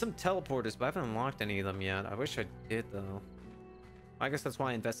 There's some teleporters, but I haven't unlocked any of them yet. I wish I did, though. I guess that's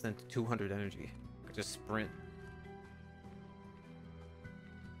why I invested into 200 energy. I could just sprint.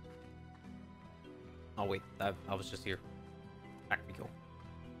 Oh, wait. I was just here. Back we go.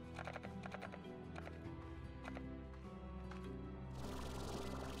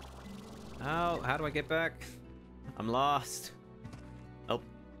 Oh, how do I get back? I'm lost. Nope.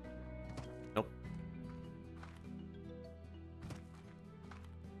 Nope.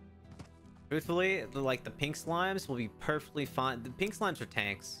 Truthfully, the pink slimes will be perfectly fine. The pink slimes are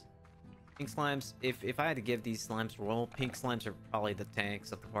tanks. Pink slimes, if I had to give these slimes a roll, pink slimes are probably the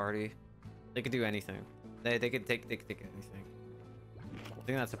tanks of the party. They could do anything. They could take anything. I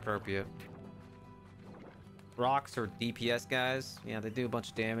think that's appropriate. Rocks or DPS guys, yeah, they do a bunch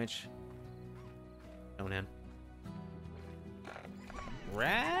of damage. Going in.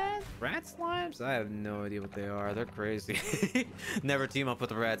 Rat slimes? I have no idea what they are. They're crazy. Never team up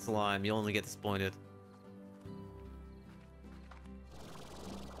with a rat slime. You'll only get disappointed.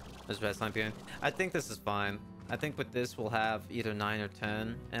 There's rat slime behind. I think this is fine. I think with this we'll have either 9 or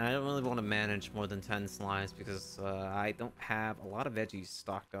 10. And I don't really want to manage more than 10 slimes because I don't have a lot of veggies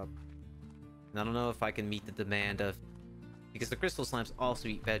stocked up. And I don't know if I can meet the demand of... Because the crystal slimes also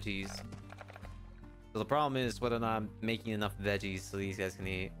eat veggies. So the problem is whether or not I'm making enough veggies so these guys can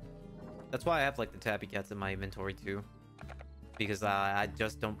eat. That's why I have like the tabby cats in my inventory too. Because I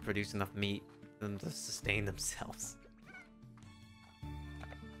just don't produce enough meat for them to sustain themselves.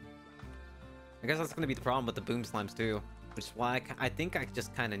 I guess that's going to be the problem with the boom slimes too. Which is why I think I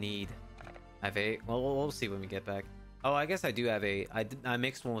just kind of need... I have 8. Well, we'll see when we get back. Oh, I guess I do have 8. I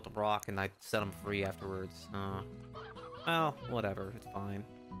mixed one with the rock and I set them free afterwards. Well, whatever. It's fine.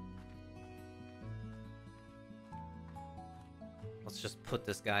 Let's just put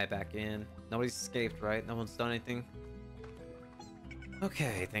this guy back in. Nobody's escaped, right? No one's done anything.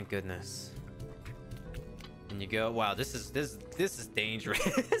 Okay, thank goodness. And you go. Wow, this is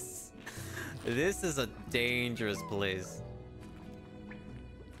dangerous. This is a dangerous place.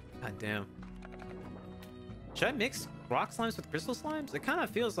 God damn. Should I mix rock slimes with crystal slimes? It kind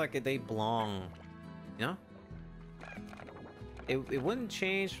of feels like they belong. You know? It wouldn't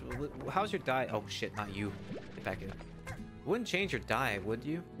change. How's your diet? Oh shit, not you. Get back in. Wouldn't change your diet, would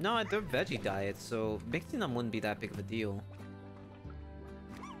you? No, they're veggie diets, so mixing them wouldn't be that big of a deal.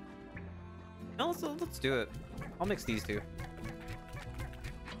 No, let's do it. I'll mix these two.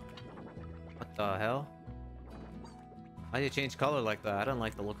 What the hell? Why did you change color like that? I don't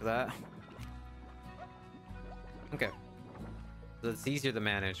like the look of that. Okay. So it's easier to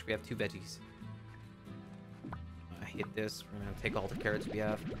manage. We have 2 veggies. I hit this. We're gonna take all the carrots we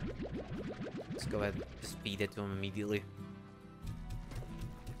have. Let's go ahead and just feed it to him immediately.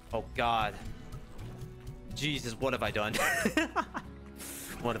 Oh god. Jesus, what have I done?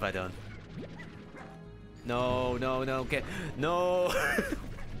 What have I done? No, no, no, okay. No!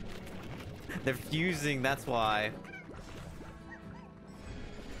 They're fusing, that's why.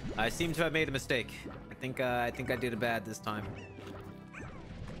 I seem to have made a mistake. I think I did it bad this time.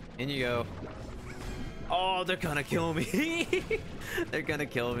 In you go. Oh, they're gonna kill me. They're gonna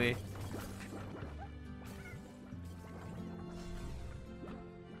kill me.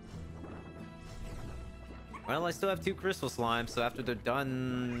 Well, I still have 2 crystal slimes, so after they're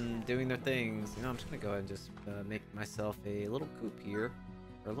done doing their things, you know, I'm just gonna go ahead and just make myself a little coop here,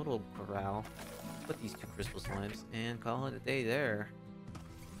 or a little corral. Put these 2 crystal slimes and call it a day there.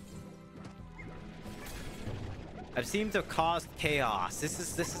 I've seemed to have caused chaos. This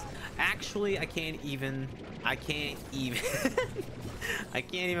is actually I can't even I can't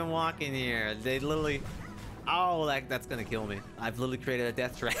even walk in here. They literally, oh, that's gonna kill me. I've literally created a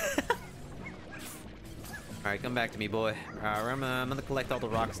death trap. All right, come back to me, boy. I'm gonna collect all the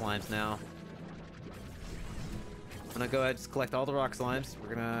rock slimes now. I'm gonna go ahead and just collect all the rock slimes.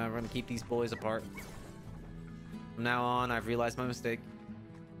 We're gonna keep these boys apart. From now on, I've realized my mistake.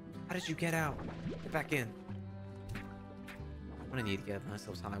 How did you get out? Get back in. I'm gonna need to get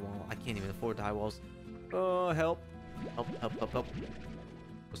myself a high wall. I can't even afford high walls. Oh, help. Help, help, help, help.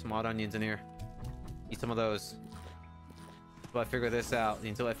 Put some hot onions in here. Eat some of those. Until I figure this out.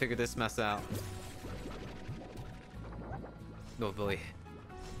 Until I figure this mess out. Oh boy.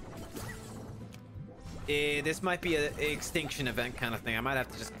 This might be an extinction event kind of thing. I might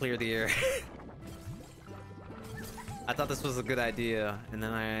have to just clear the air. I thought this was a good idea, and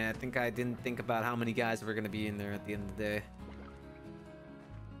then I think I didn't think about how many guys were going to be in there at the end of the day.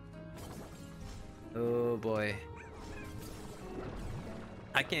 Oh boy.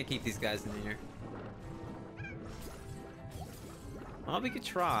 I can't keep these guys in here. Well, we could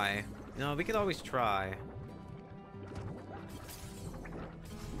try. No, we could always try.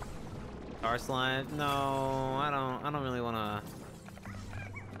 Star slime? No, I don't really wanna.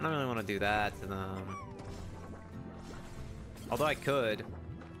 I don't really want to do that to them. Although I could.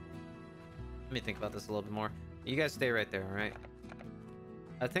 Let me think about this a little bit more. You guys stay right there, alright?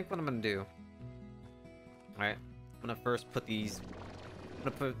 I think what I'm gonna do. Alright. I'm gonna first put these.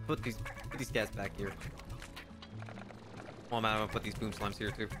 I'm gonna put these guys back here. Well, I'm gonna put these boom slimes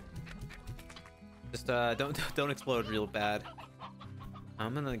here too. Just don't explode real bad.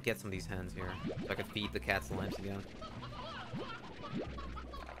 I'm gonna get some of these hens here so I can feed the cat slimes again.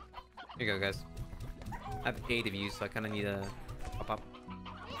 Here you go, guys. I have 8 of you, so I kind of need a pop.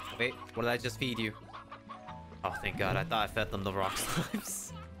 Wait, what did I just feed you? Oh, thank God! I thought I fed them the rock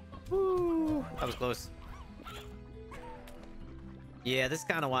slimes. Woo! That was close. Yeah, this is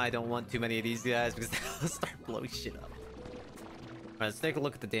kind of why I don't want too many of these guys, because they'll start blowing shit up. Alright, let's take a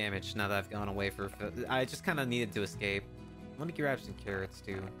look at the damage now that I've gone away for... I just kind of needed to escape. Let me grab some carrots,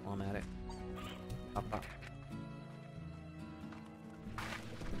 too, while I'm at it. Pop, pop.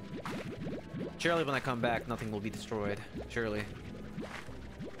 Surely when I come back, nothing will be destroyed. Surely.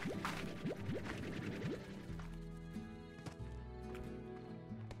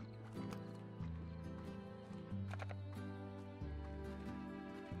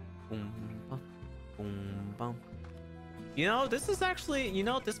 Boom, bum, boom, bum. You know, this is actually, you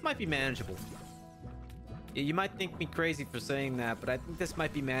know, this might be manageable. You might think me crazy for saying that, but I think this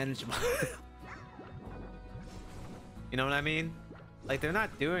might be manageable. You know what I mean? Like, they're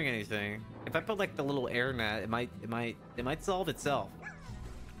not doing anything. If I put like the little air net, it might solve itself.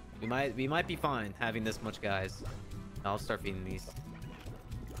 We might be fine having this much guys. I'll start feeding these.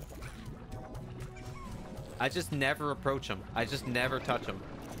 I just never approach them. I just never touch them.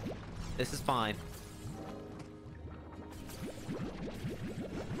 This is fine.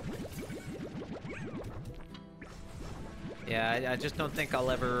 Yeah, I just don't think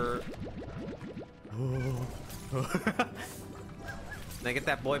I'll ever... Can I get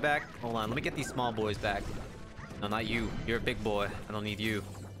that boy back? Hold on, let me get these small boys back. No, not you. You're a big boy. I don't need you.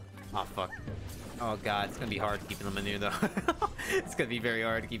 Oh, fuck. Oh, God. It's gonna be hard keeping them in here, though. It's gonna be very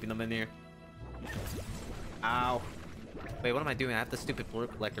hard keeping them in here. Ow. Wait, what am I doing? I have the stupid blue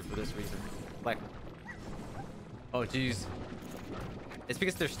collector for this reason. Like... Oh, jeez. It's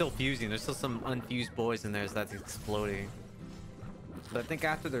because they're still fusing. There's still some unfused boys in there, so that's exploding. But I think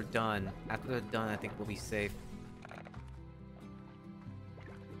after they're done, I think we'll be safe.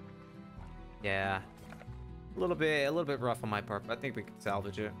 Yeah. A little bit rough on my part, but I think we can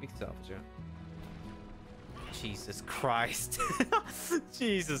salvage it. We can salvage it. Jesus Christ.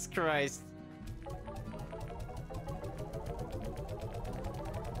 Jesus Christ.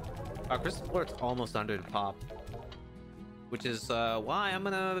 Crystal Flirt's almost under the pop. Which is why I'm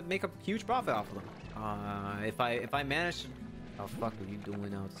gonna make a huge profit off of them. If I manage... What the fuck are you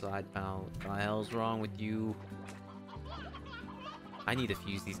doing outside, pal? What the hell's wrong with you? I need to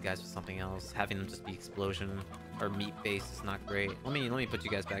fuse these guys with something else. Having them just be explosion or meat based is not great. Let me put you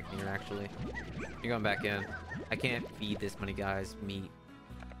guys back in here. Actually, you're going back in. I can't feed this many guys meat.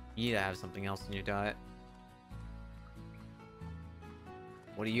 You need to have something else in your diet.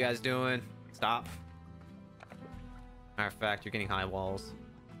 What are you guys doing? Stop. Matter of fact, you're getting high walls.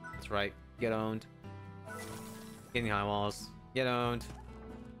 That's right. Get owned. Getting high walls. Get owned.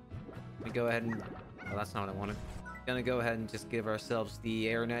 Let me go ahead and... Oh, that's not what I wanted. Gonna go ahead and just give ourselves the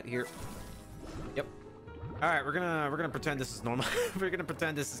air net here. Yep. All right, we're gonna pretend this is normal. We're gonna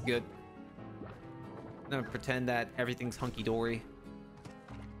pretend this is good. I'm gonna pretend that everything's hunky-dory.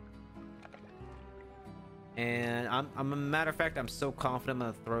 And I'm a matter of fact, I'm so confident I'm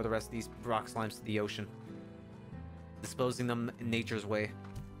gonna throw the rest of these rock slimes to the ocean, disposing them in nature's way.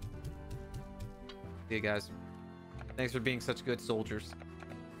 See you guys. Thanks for being such good soldiers.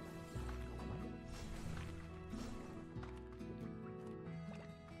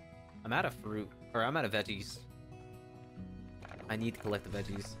 I'm out of fruit, or I'm out of veggies. I need to collect the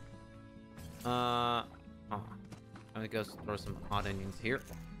veggies. Oh, I'm gonna go throw some hot onions here.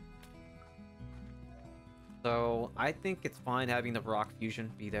 So I think it's fine having the rock fusion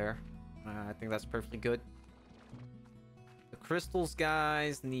be there. I think that's perfectly good. The crystals,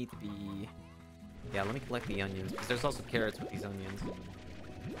 guys, need to be... Yeah, let me collect the onions, because there's also carrots with these onions.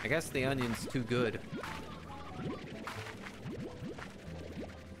 I guess the onion's too good.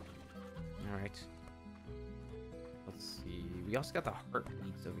 Alright. Let's see. We also got the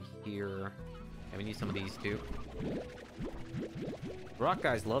heartbeats over here. Yeah, we need some of these too. Rock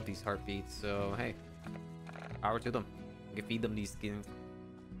guys love these heartbeats, so hey. Power to them. We can feed them these skins.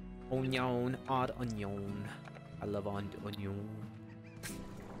 Onion, odd onion. I love odd onion.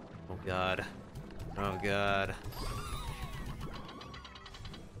 god. Oh god.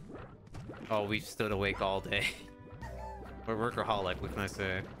 Oh, we've stood awake all day. We're workaholic, what can I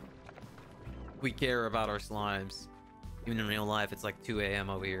say? We care about our slimes. Even in real life, it's like 2 a.m.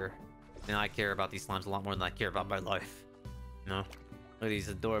 over here. And I care about these slimes a lot more than I care about my life. You know? Look at these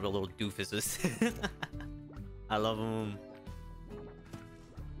adorable little doofuses. I love them.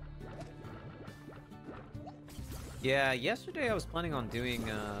 Yeah, yesterday I was planning on doing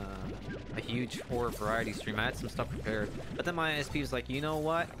a huge horror variety stream. I had some stuff prepared, but then my ISP was like, you know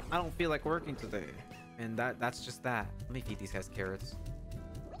what? I don't feel like working today, and that's just that. Let me feed these guys carrots.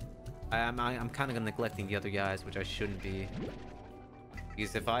 I'm kind of neglecting the other guys, which I shouldn't be,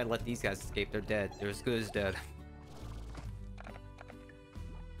 because if I let these guys escape, they're dead. They're as good as dead.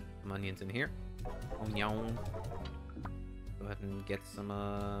 Some onions in here. Onion. Go ahead and get some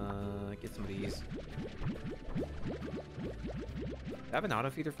of these. I have an auto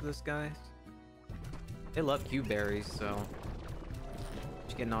feeder for this guy. They love Q berries, so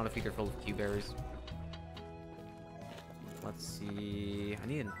just get an auto feeder full of Q berries. Let's see. I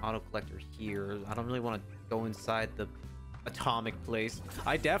need an auto collector here. I don't really want to go inside the atomic place.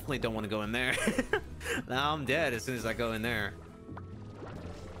 I definitely don't want to go in there. Now I'm dead as soon as I go in there.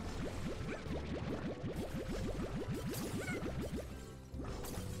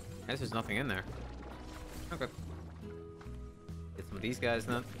 I guess there's nothing in there. Okay. Get some of these guys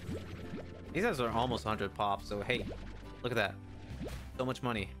then. These guys are almost 100 pop, so hey, look at that. So much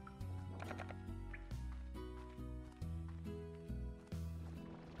money.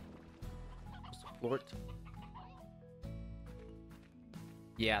 Support.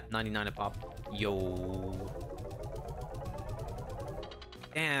 Yeah, 99 a pop. Yo.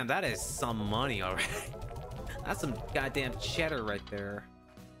 Damn, that is some money already. That's some goddamn cheddar right there.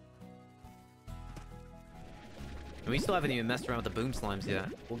 And we still haven't even messed around with the boom slimes yet.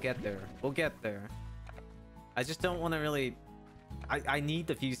 We'll get there. We'll get there. I just don't want to really... I need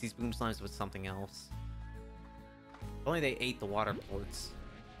to fuse these boom slimes with something else. If only they ate the water ports.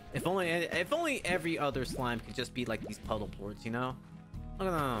 If only every other slime could just be like these puddle ports, you know? Look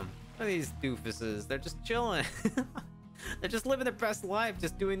at them. Look at these doofuses. They're just chilling. They're just living their best life,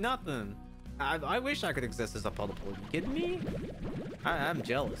 just doing nothing. I wish I could exist as a puddle port. You kidding me? I'm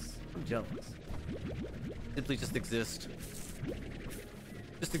jealous. I'm jealous. Simply just exist.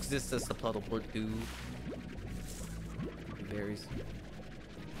 Just exist as the puddle port do. Berries.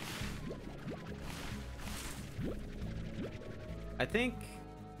 I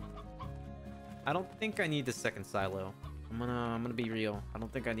don't think I need the second silo. I'm gonna be real. I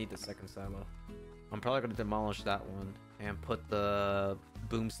don't think I need the second silo. I'm probably gonna demolish that one and put the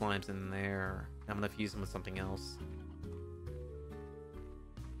boom slimes in there. I'm gonna fuse them with something else.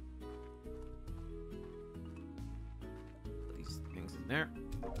 Put these things in there.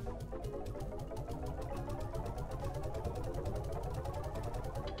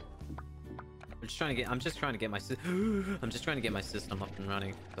 I'm just trying to get my system up and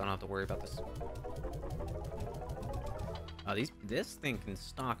running, so I don't have to worry about this. This thing can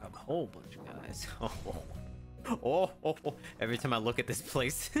stock a whole bunch of guys. Oh. Every time I look at this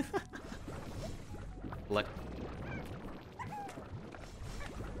place. Look.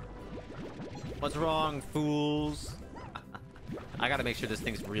 What's wrong, fools? I gotta make sure this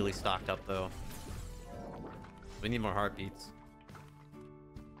thing's really stocked up, though. We need more heartbeats.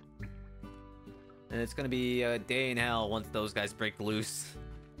 And it's gonna be a day in hell once those guys break loose.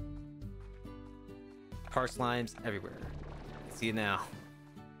 Car slimes everywhere. See it now.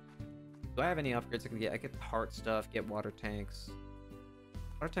 Do I have any upgrades I can get? I get heart stuff, get water tanks.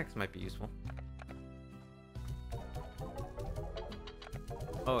 Water tanks might be useful.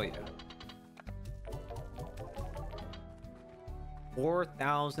 Oh yeah.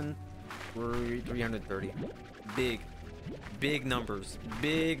 4,330. Big numbers.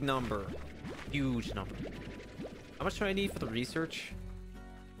 Big number. Huge number. How much do I need for the research?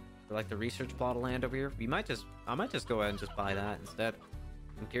 For like the research plot of land over here? I might just go ahead and just buy that instead.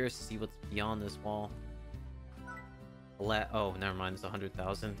 I'm curious to see what's beyond this wall. Oh, never mind. It's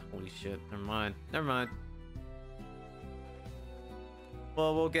 100,000. Holy shit. Never mind. Never mind.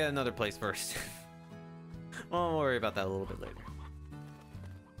 Well, we'll get another place first. We'll worry about that a little bit later.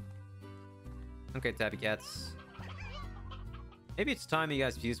 Okay, Tabby Cats. Maybe it's time you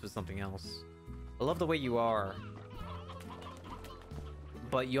guys fuse with something else. I love the way you are.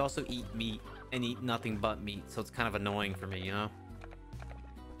 But you also eat meat and eat nothing but meat, so it's kind of annoying for me, you know?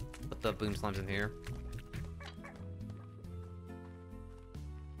 Put the boom slimes in here.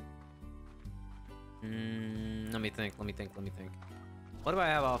 Let me think. What do I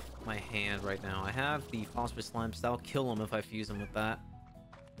have off my hand right now? I have the phosphorus slimes. That'll kill them if I fuse them with that.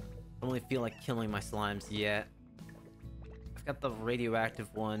 don't really feel like killing my slimes yet. I've got the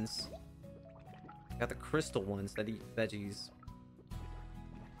radioactive ones. I've got the crystal ones that eat veggies.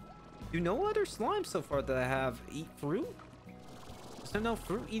 Do no other slimes so far that I have eat fruit? Is there no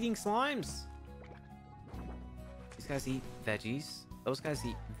fruit eating slimes? These guys eat veggies. Those guys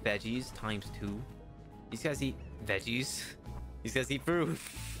eat veggies ×2. These guys eat veggies. These guys eat fruit.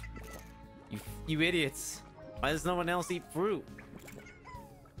 You idiots. Why does no one else eat fruit?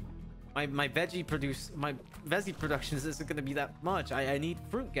 My veggie production isn't gonna be that much. I need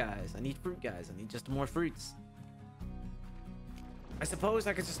fruit, guys. I need just more fruits. I suppose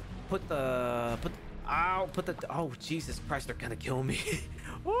I could just put the oh Jesus Christ, they're gonna kill me.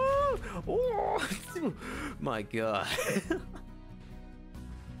 Oh my god.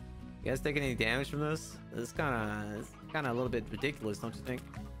 You guys taking any damage from this? It's kind of a little bit ridiculous, don't you think?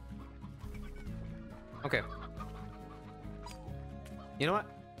 Okay. You know what?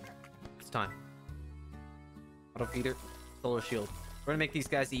 It's time. Auto feeder, solar shield. We're gonna make these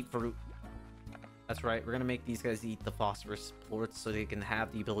guys eat fruit. That's right. We're gonna make these guys eat the phosphorus plorts so they can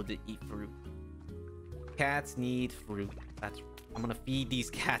have the ability to eat fruit. Cats need fruit. I'm gonna feed these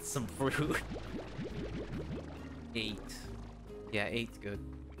cats some fruit. 8. Yeah, 8's good.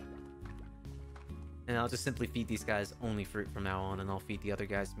 And I'll just simply feed these guys only fruit from now on, and I'll feed the other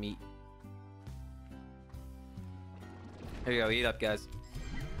guys meat. There you go, eat up, guys.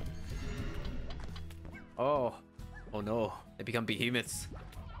 Oh no, they become behemoths.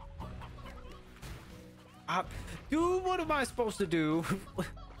 Dude, what am I supposed to do?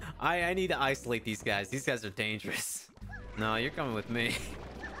 I need to isolate these guys. These guys are dangerous. No, you're coming with me.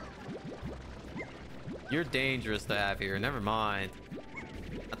 You're dangerous to have here. Never mind.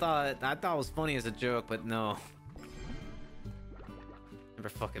 I thought it was funny as a joke, but no. Never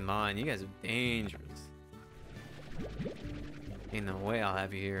fucking mind. You guys are dangerous. Ain't no way I'll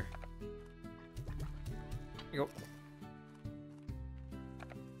have you here. Here you go.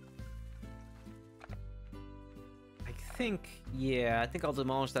 I think I'll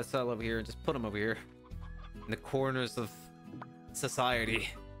demolish that cell over here and just put them over here in the corners of society.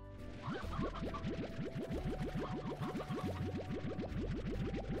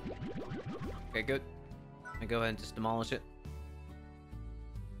 Okay, good. I go ahead and just demolish it.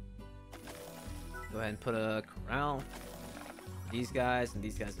 Go ahead and put a corral. These guys and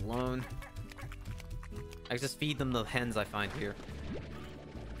these guys alone. I just feed them the hens I find here.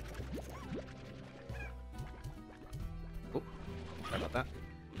 Oh, sorry about that.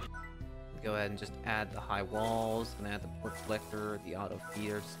 Go ahead and just add the high walls. Gonna add the port collector, the auto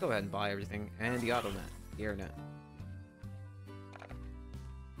feeder. Just go ahead and buy everything, and the auto net, the air net.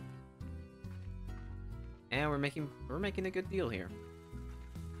 And we're making a good deal here.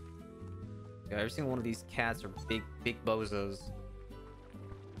 Yeah, every single one of these cats are big bozos.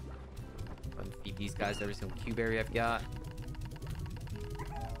 Go ahead and feed these guys every single Q berry I've got.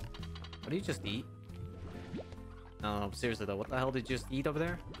 What do you just eat? No, seriously though, what the hell did you just eat over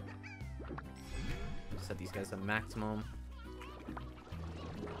there? Set these guys at maximum.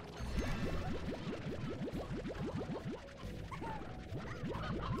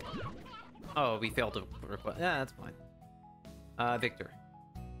 Oh, we failed to request. Yeah, that's fine. Victor.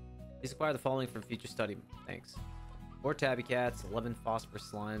 Please acquire the following for future study. Thanks. 4 tabby cats, 11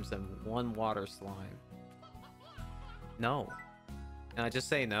 phosphorus slimes, and 1 water slime. No. Can I just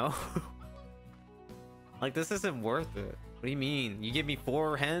say no? Like, this isn't worth it. What do you mean? You give me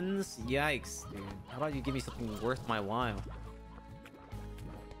 4 hens? Yikes, dude. How about you give me something worth my while?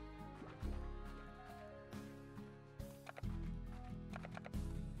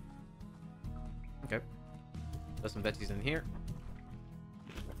 Okay. Put some veggies in here.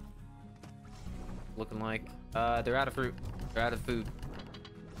 Looking like they're out of fruit. They're out of food.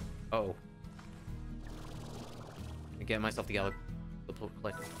 Oh. I get myself the yellow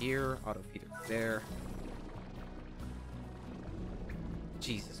collector here. Auto feeder there.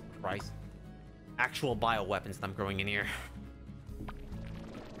 Jesus Christ. Actual bioweapons that I'm growing in here.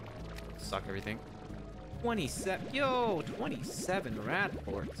 Suck everything. 27. Yo, 27 rat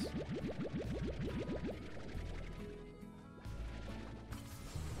ports.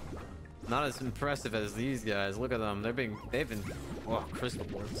 Not as impressive as these guys. Look at them. They've been oh, crystal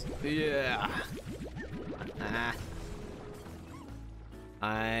boards. Yeah.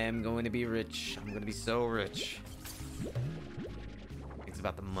 I'm going to be rich. I'm going to be so rich. It's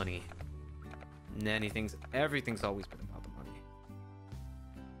about the money. And everything's always been about the money.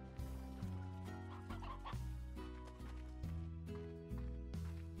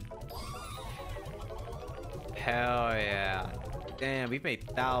 Hell yeah. Damn, we've made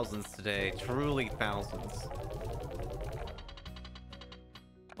thousands today. Truly thousands.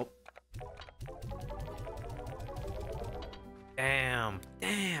 Oh, Damn.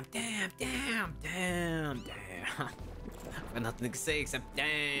 Damn. Damn. Damn. Damn. Damn. I've got nothing to say except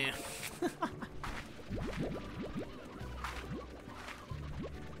damn.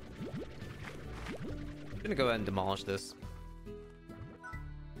 I'm gonna go ahead and demolish this.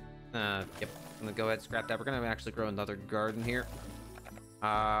 Yep. I'm gonna go ahead and scrap that. We're gonna actually grow another garden here.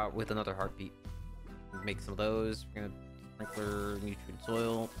 With another heartbeat. Make some of those. We're gonna sprinkler nutrient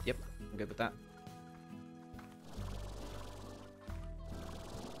soil. Yep, I'm good with that.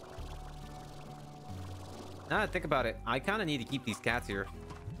 Now that I think about it, I kind of need to keep these cats here.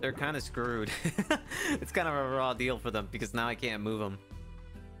 They're kind of screwed. It's kind of a raw deal for them because now I can't move them.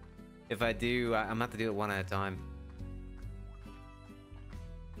 If I do, I'm gonna have to do it one at a time.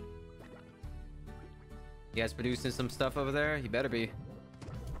 You guys producing some stuff over there? You better be.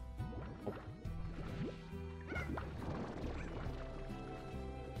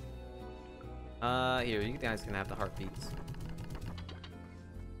 Here, you guys can have the heartbeats. I'll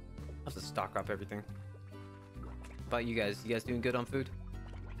have to stock up everything. How about you guys? You guys doing good on food?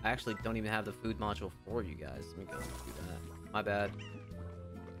 I actually don't even have the food module for you guys. Let me go do that. My bad.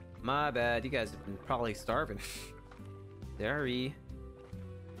 My bad. You guys have been probably starving. Sorry.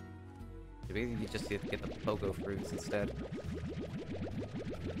 Maybe you just get the pogo fruits instead.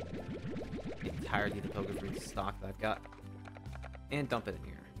 The entirety of the pogo fruits stock that I've got. And dump it in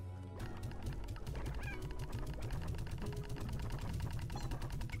here.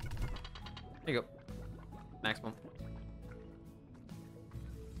 There you go. Maximum.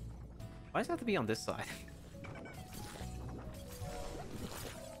 Why does it have to be on this side?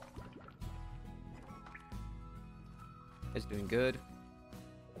 It's doing good.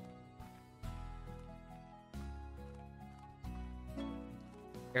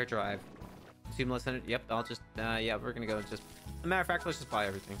 Air drive. Consume less energy. Yep, I'll just, yeah, we're gonna go just... As a matter of fact, let's just buy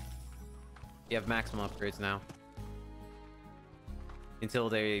everything. You have maximum upgrades now. Until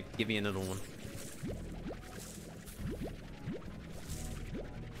they give me another one.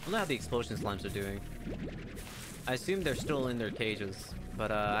 I don't know how the explosion slimes are doing. I assume they're still in their cages,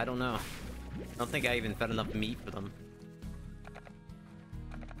 but I don't know. I don't think I even fed enough meat for them.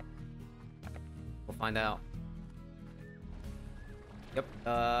 We'll find out. Yep,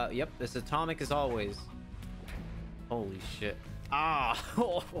 yep, it's atomic as always. Holy shit. Ah!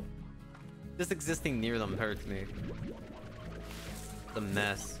 Just existing near them hurts me. It's a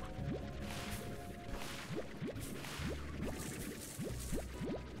mess.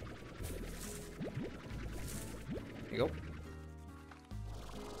 There you go.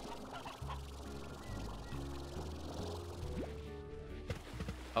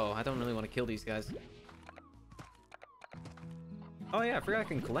 Oh, I don't really want to kill these guys. Oh yeah, I forgot I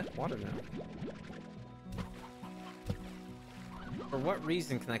can collect water now. For what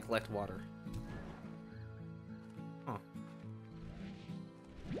reason can I collect water? Huh.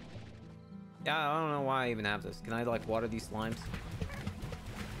 Yeah, I don't know why I even have this. Can I like water these slimes?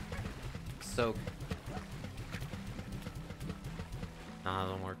 Soak. Nah,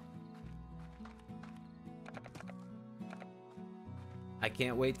 that don't work. I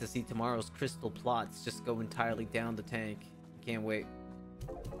can't wait to see tomorrow's crystal plots just go entirely down the tank. Can't wait.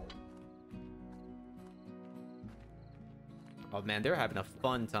 Oh man, they're having a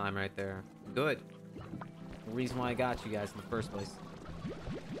fun time right there. Good. The reason why I got you guys in the first place.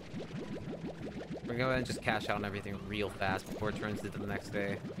 We're gonna go ahead and just cash out on everything real fast before it turns into the next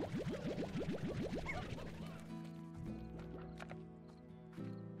day.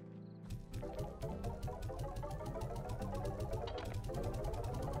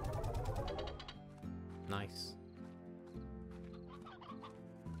 Nice.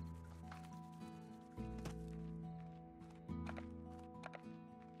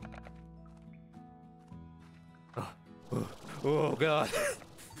 Oh god.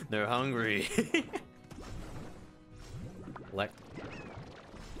 They're hungry. Collect.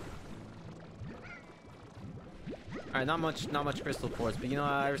 Alright, not much crystal quartz, but you know,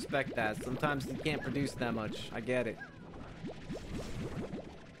 I respect that. Sometimes you can't produce that much. I get it.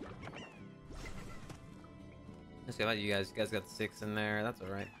 Let's see about you guys. You guys got 6 in there. That's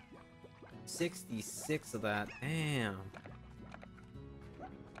alright. 66 of that. Damn.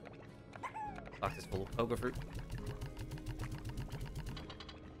 Box is full of pogo fruit.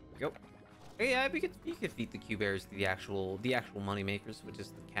 Go. Hey, yeah, you could feed the Q-bears to the actual money makers, which is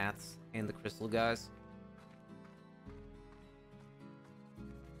the cats and the crystal guys.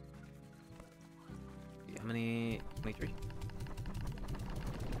 How many? 23.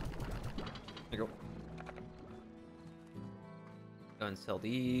 There you go. Go and sell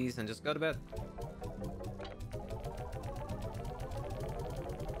these and just go to bed.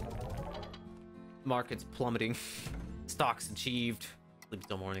 Market's plummeting. stocks achieved. Sleep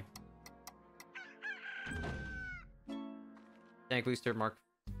till morning. Tank booster Mark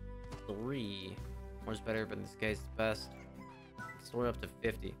 3. More's better, but in this case, it's best. Store up to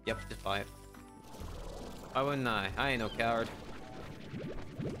 50. Yep, just buy it. Why wouldn't I? I ain't no coward.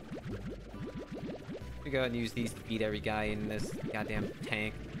 We go ahead and use these to beat every guy in this goddamn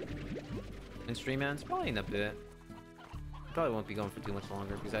tank. And stream ends probably in a bit. Probably won't be going for too much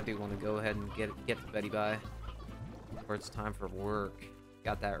longer because I do want to go ahead and get to Betty by. Or it's time for work.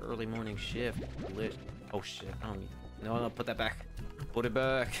 Got that early morning shift. Lit. Oh shit! I don't need. No, put that back. Put it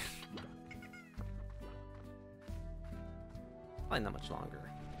back. Probably not much longer.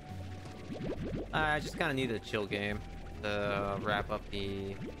 I just kind of need a chill game to wrap up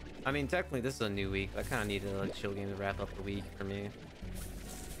the. I mean, technically this is a new week, but I kind of need a chill game to wrap up the week for me.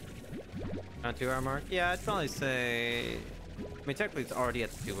 On 2-hour mark? Yeah, I'd probably say. I mean, technically it's already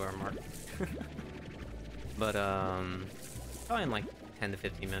at the 2-hour mark. But probably in like 10 to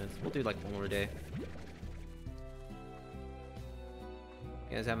 15 minutes. We'll do like one more day.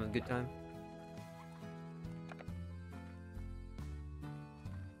 You guys having a good time?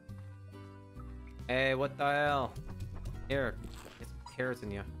 Hey, what the hell? Here, get some carrots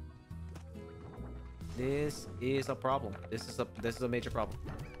in you. This is a problem. This is a major problem.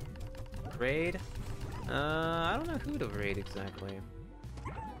 Raid? I don't know who to raid exactly.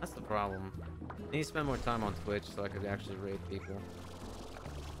 That's the problem. I need to spend more time on Twitch so I could actually raid people.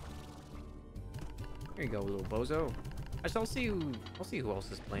 Here you go, little bozo. Actually, I'll see who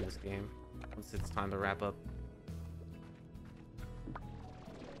else is playing this game once it's time to wrap up.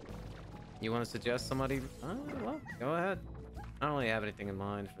 You want to suggest somebody? Well, go ahead. I don't really have anything in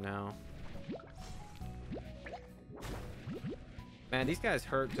mind for now. Man, these guys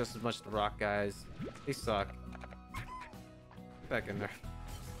hurt just as much as the rock guys. They suck. Get back in there.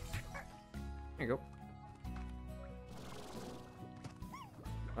 There you go.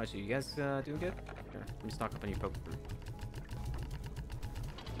 Actually, you guys doing good? Here, let me stock up on your poke fruit.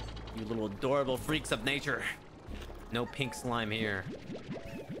 You little adorable freaks of nature. No pink slime here.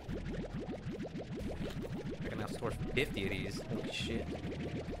 I can now store 50 of these. Holy shit.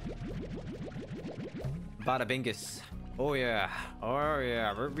 Bada bingus. Oh yeah. Oh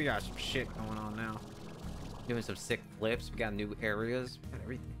yeah. We got some shit going on now. Doing some sick flips. We got new areas. We got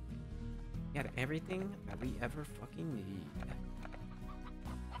everything. We got everything that we ever fucking need.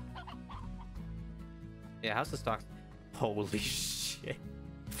 Yeah, how's the stocks? Holy shit.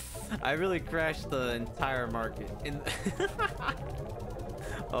 I really crashed the entire market.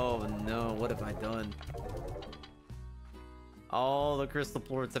 Oh no, what have I done? All the crystal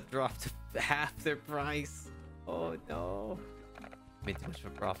plorts have dropped to half their price. Oh no. Made too much of a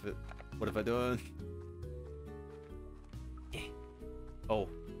profit. What have I done? Oh,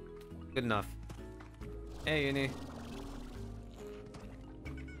 good enough. Hey, Uni.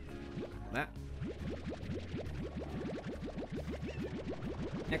 That.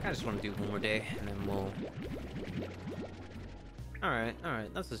 Yeah, I kind of just want to do one more day, and then we'll. All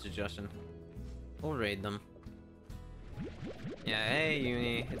right, that's a suggestion. We'll raid them. Yeah, hey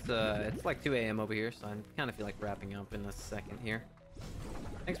Uni, it's like 2 AM over here, so I kind of feel like wrapping up in a second here.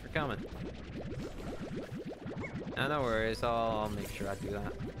 Thanks for coming. No worries, I'll make sure I do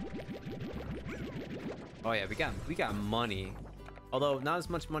that. Oh yeah, we got money, although not as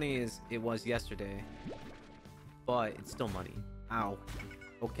much money as it was yesterday, but it's still money. Ow.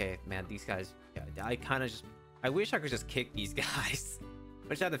 Okay, man, these guys. Yeah, I wish I could just kick these guys. I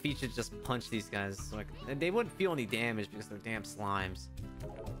wish I had the feature to just punch these guys, so and they wouldn't feel any damage because they're damn slimes.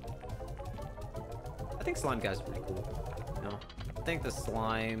 I think slime guys are pretty cool. You know, I think the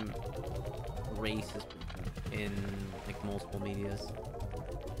slime race is pretty cool in like multiple medias.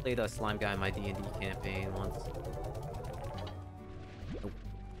 Played a slime guy in my D&D campaign once. Oh,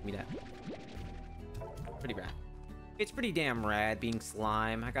 give me that. Pretty rad. It's pretty damn rad being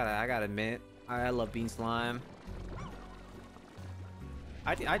slime. I gotta admit, I love being slime.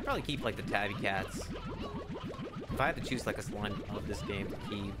 I'd probably keep like the tabby cats. If I had to choose like a slime of this game to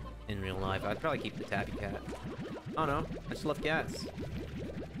keep in real life, I'd probably keep the tabby cat. Oh no, I just love cats.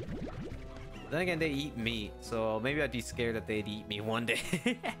 Then again, they eat meat, so maybe I'd be scared that they'd eat me one day.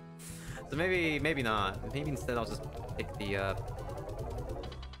 So maybe not. Maybe instead I'll just pick the. I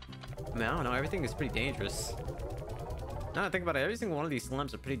mean, I don't know. Everything is pretty dangerous. Now that I think about it, every single one of these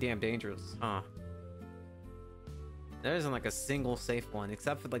slimes are pretty damn dangerous, huh? There isn't like a single safe one,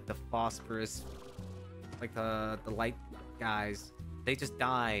 except for like the phosphorus, like the light guys. They just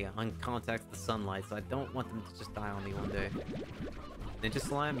die on contact with the sunlight, so I don't want them to just die on me one day. Ninja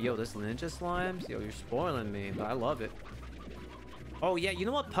slime? Yo, this ninja slimes? Yo, you're spoiling me, but I love it. Oh yeah, you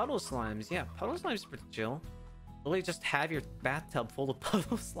know what? Puddle slimes. Yeah, puddle slimes are pretty chill. Literally just have your bathtub full of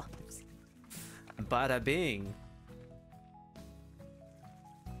puddle slimes. Bada bing.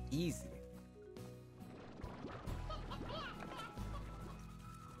 Easy.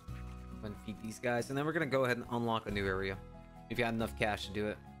 I'm gonna feed these guys, and then we're gonna go ahead and unlock a new area. If you got enough cash to do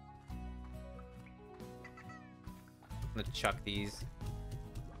it. I'm gonna chuck these.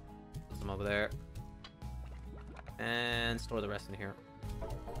 Put some over there. And store the rest in here.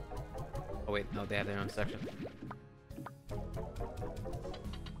 Oh wait, no, they have their own section.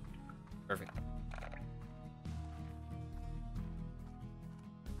 Perfect.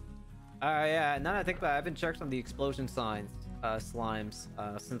 Yeah, now that I think about it, I haven't checked on the explosion signs, slimes,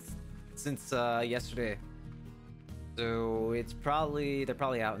 since yesterday. So they're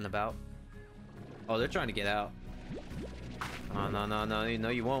probably out and about. Oh, they're trying to get out. Oh, no,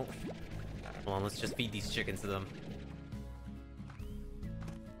 you won't. Hold on, let's just feed these chickens to them.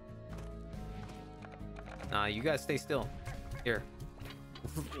 Nah, you guys stay still. Here.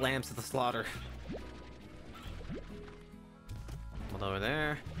 Lambs to the slaughter. One over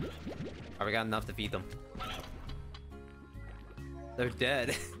there. Alright, we got enough to feed them. They're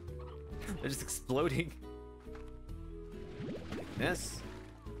dead. They're just exploding. This.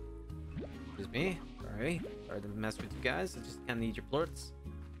 Excuse me. Sorry. Sorry to mess with you guys. I just kind of need your plorts.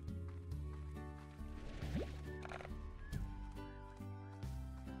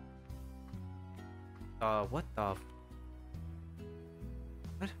 What the...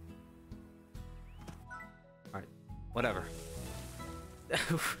 What? Alright. Whatever.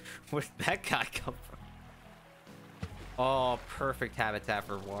 Where'd that guy come from? Oh, perfect habitat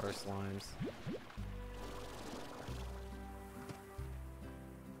for water slimes.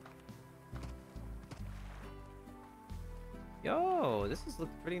 Yo, this is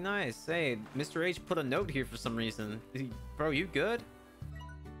looking pretty nice. Hey, Mr. H put a note here for some reason. Bro, you good?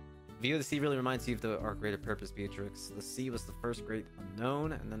 View of the sea really reminds you of our greater purpose, Beatrix. The sea was the first great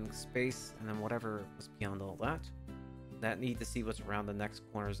unknown, and then space, and then whatever was beyond all that. That need to see what's around the next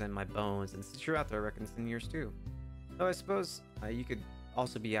corners in my bones, and since you're out there, I reckon it's in yours too. So I suppose you could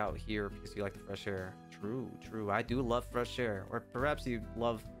also be out here because you like the fresh air. True. I do love fresh air, or perhaps you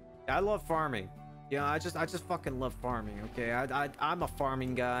love. I love farming. Yeah, I just fucking love farming. Okay, I'm a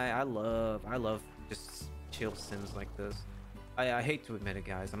farming guy. I love just chill sims like this. I hate to admit it,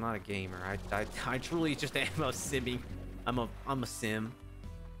 guys. I'm not a gamer. I truly just am a simming. I'm a sim.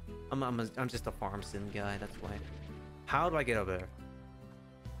 I'm just a farm sim guy. That's why. How do I get over there?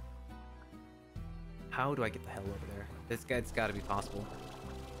 How do I get the hell over there? It's got to be possible.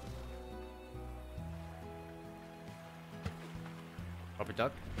 Rubber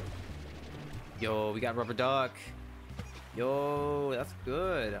duck. Yo, we got rubber duck. Yo, that's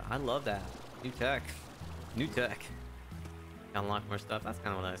good. I love that. New tech. Unlock more stuff. That's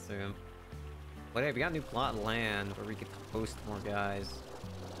kind of what I assume. But hey, we got a new plot of land where we get to host more guys.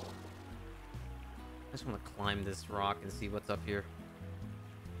 I just want to climb this rock and see what's up here.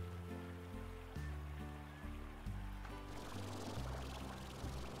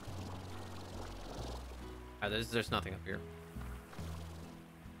 There's nothing up here.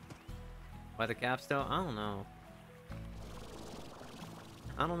 Why the capstone? I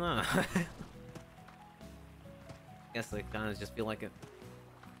don't know. Guess I kind of just feel like it.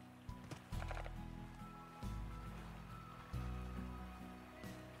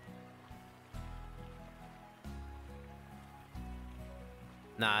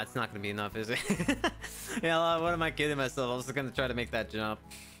 Nah, it's not gonna be enough, is it? Yeah, what am I kidding myself? I was gonna try to make that jump.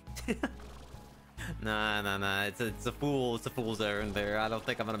 Nah. It's a fool's errand there. I don't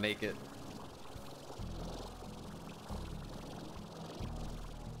think I'm gonna make it.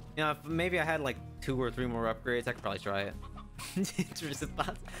 You know, if maybe I had like 2 or 3 more upgrades, I could probably try it.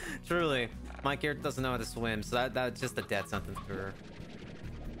 Truly, my character doesn't know how to swim, so that's just a death sentence for her.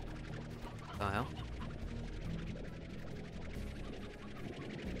 What the hell?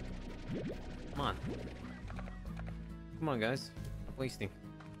 Come on, guys. I'm wasting.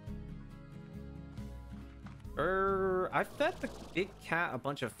 I've fed the big cat a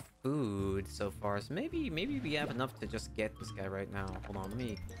bunch of food so far, so maybe we have enough to just get this guy right now. Hold on, let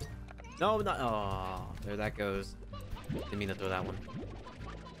me... No, not... Oh, there that goes. Didn't mean to throw that one.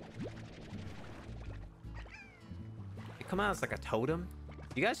 You come out as like a totem?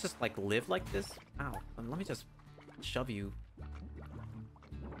 You guys just like live like this? Ow, let me just shove you.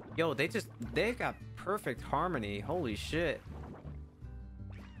 Yo, they got perfect harmony. Holy shit.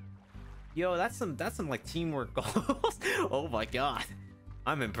 Yo, that's some like teamwork goals. Oh my god.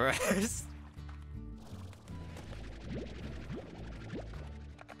 I'm impressed.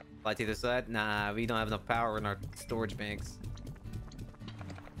 Fly to the side? Nah, we don't have enough power in our storage banks.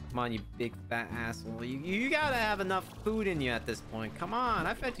 Come on, you big fat asshole. You gotta have enough food in you at this point. Come on,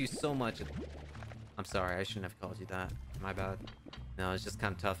 I fed you so much. I'm sorry, I shouldn't have called you that. My bad. No, it's just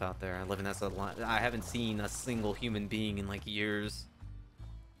kind of tough out there. I live in that I haven't seen a single human being in like years.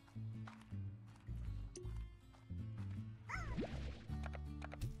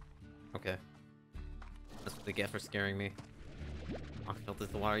 Okay. That's what they get for scaring me. Oh, filters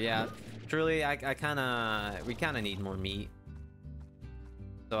the water. Yeah, truly, we kind of need more meat.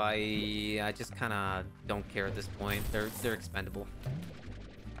 So I just kind of don't care at this point. They're expendable.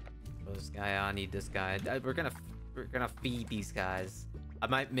 So this guy, I need this guy. We're gonna feed these guys. I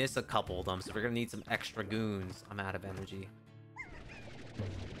might miss a couple of them, so we're gonna need some extra goons. I'm out of energy.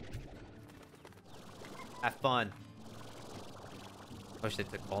 Have fun. Wish they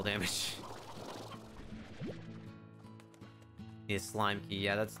took fall damage. Need a slime key.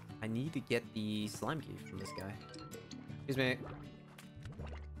 Yeah, that's. I need to get the slime key from this guy. Excuse me.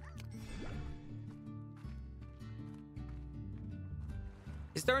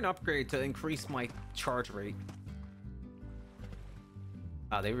 Is there an upgrade to increase my charge rate?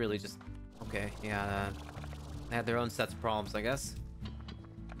 Oh, they really just... Okay, yeah. They had their own sets of problems, I guess.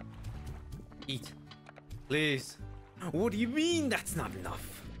 Eat. Please. What do you mean that's not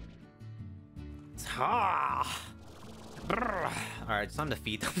enough? Ah. Alright, it's time to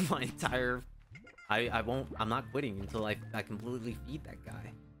feed them my entire... I'm not quitting until I completely feed that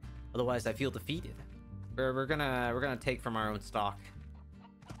guy. Otherwise, I feel defeated. We're gonna take from our own stock.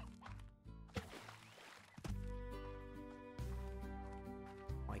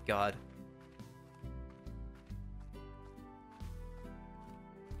 God.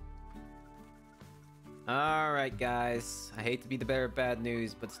 Alright, guys. I hate to be the bearer of bad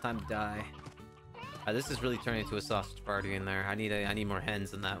news, but it's time to die. This is really turning into a sausage party in there. I need more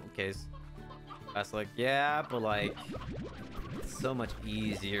hens in that case. That's like, yeah, but like, it's so much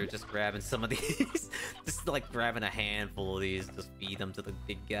easier just grabbing some of these. Just like grabbing a handful of these, just feed them to the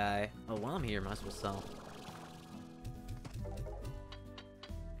big guy. Oh, while I'm here, might as well sell.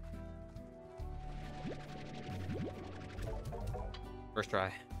 First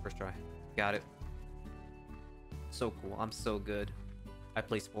try. Got it. So cool. I'm so good. I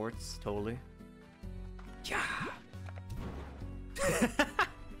play sports, totally. Yeah.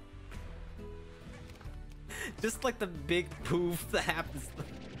 Just like the big poof that happens.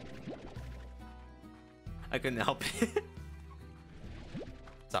 I couldn't help it.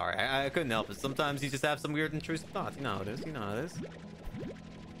 Sorry, I couldn't help it. Sometimes you just have some weird intrusive thoughts. You know how it is. You know how it is.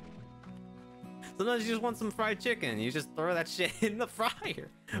 Sometimes you just want some fried chicken. You just throw that shit in the fryer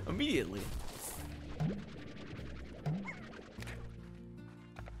immediately.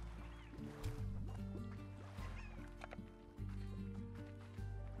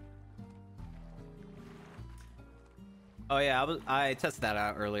 Oh yeah, I tested that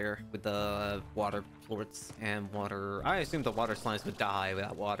out earlier with the water plorts and water. I assumed the water slimes would die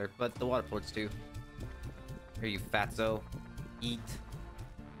without water, but the water plorts do. Here, you fatso, eat.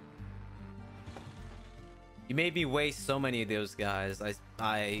 You made me waste so many of those guys.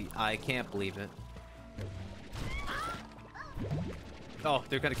 I can't believe it. Oh,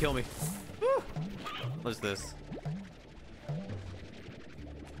 they're gonna kill me. Woo! What's this?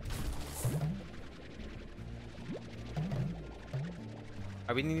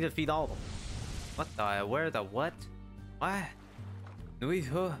 We need to feed all of them. What the? Where the what? What?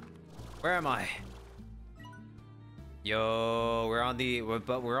 Where am I? Yo, we're on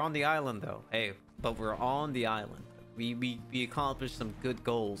the island though. Hey, but we're on the island. We accomplished some good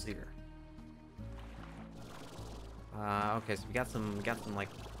goals here. Okay, so we got some like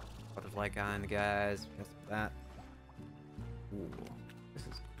butterfly kind of guys. We got some of that. Ooh, this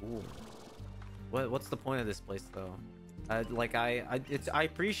is cool. What's the point of this place though? I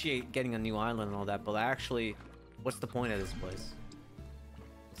appreciate getting a new island and all that, but actually, what's the point of this place?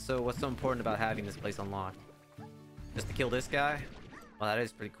 So what's so important about having this place unlocked? Just to kill this guy? Well, that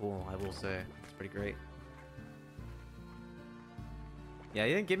is pretty cool, I will say. It's pretty great. Yeah,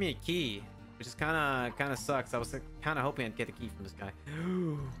 he didn't give me a key, which is kind of sucks. I was kind of hoping I'd get a key from this guy.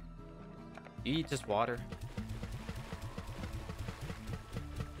 You eat just water.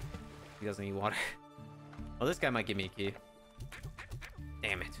 He doesn't eat water. Well, this guy might give me a key.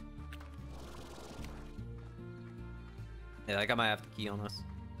 Damn it. Yeah, that guy might have the key on us.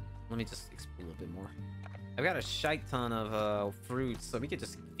 Let me just explore a little bit more. I've got a shite ton of fruits, so we could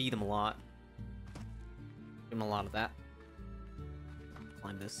just feed him a lot. Give him a lot of that.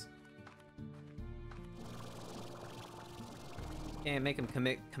 Climb this. Can't make him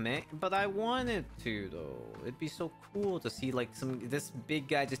commit, but I wanted to though. It'd be so cool to see like this big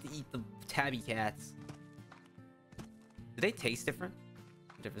guy just eat the tabby cats. Do they taste different?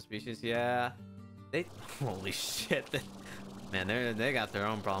 Different species, yeah. They holy shit. Man, they got their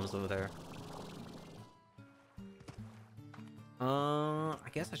own problems over there. I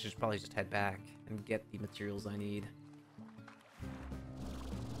guess I should probably just head back and get the materials I need.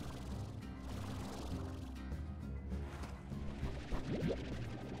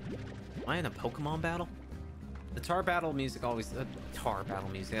 Am I in a Pokemon battle? The tar battle music always... tar battle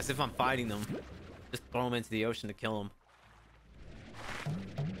music, as if I'm fighting them. Just throw them into the ocean to kill them.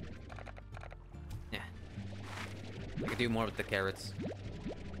 Yeah. I could do more with the carrots.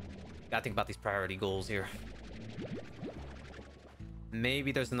 Gotta think about these priority goals here.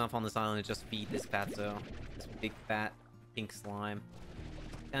 Maybe there's enough on this island to just feed this fatso. This big, fat, pink slime.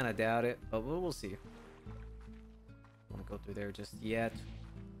 Kinda doubt it, but we'll see. Don't wanna go through there just yet.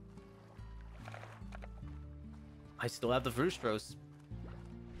 I still have the Frustros.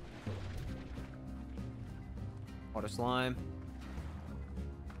 Water slime.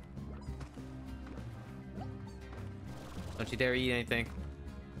 Don't you dare eat anything.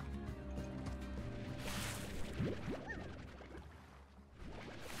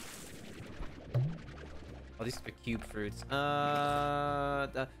 Oh, these are cube fruits.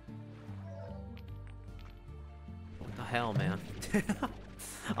 What the hell, man?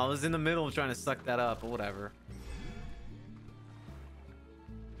 I was in the middle of trying to suck that up, but whatever.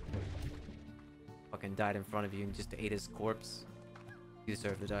 Fucking died in front of you and just ate his corpse. You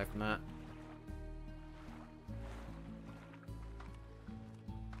deserve to die from that.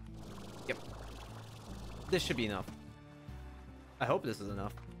 Yep. This should be enough. I hope this is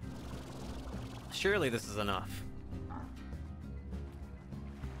enough. Surely this is enough.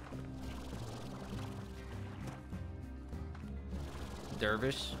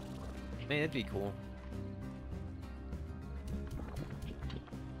 Dervish? Man, it'd be cool.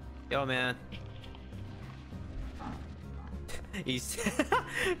 Yo, man. He's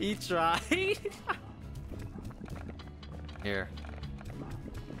he tried. Here.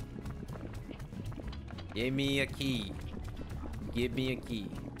 Give me a key. Give me a key.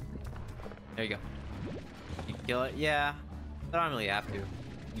 There you go. You can kill it? Yeah. But I don't really have to.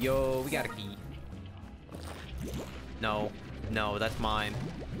 Yo, we got a key. No. No, that's mine.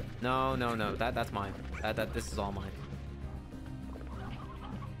 No, no, no. That's mine. This is all mine.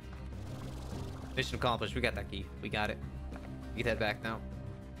 Mission accomplished. We got that key. We got it. We can head back now.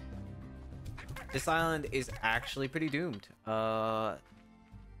 This island is actually pretty doomed.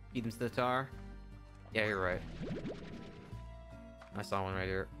 Feed him to the tar. Yeah, you're right. I saw one right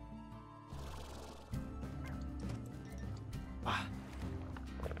here. Ah.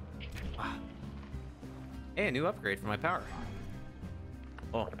 Ah. Hey, a new upgrade for my power.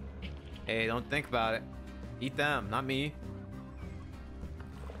 Oh. Hey, don't think about it. Eat them, not me.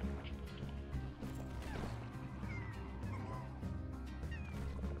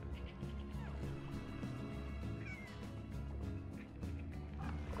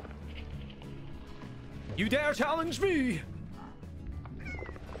 You dare challenge me?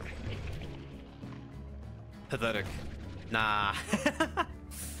 Pathetic. Nah. It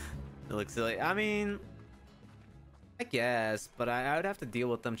looks silly. I mean, I guess, but I would have to deal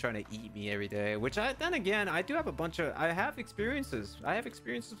with them trying to eat me every day. Which then again, I do have a bunch of. I have experiences. I have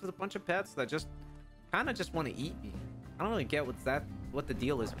experiences with a bunch of pets that just kind of just want to eat me. I don't really get what the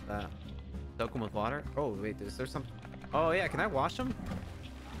deal is with that. Soak them with water. Oh wait, is there some? Oh yeah, can I wash them?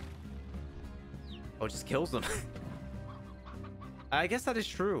 Oh, it just kills them. I guess that is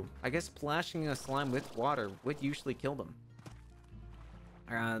true. I guess splashing a slime with water would usually kill them.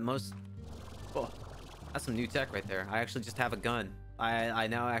 Oh, that's some new tech right there. I actually just have a gun. I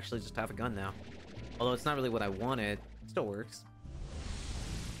now actually just have a gun now. Although it's not really what I wanted. It still works.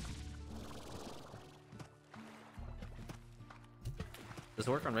 Does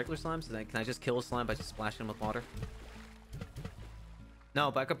it work on regular slimes? Can I just kill a slime by just splashing him with water? No,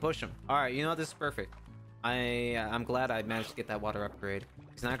 but I could push him. Alright, you know, this is perfect. I'm glad I managed to get that water upgrade.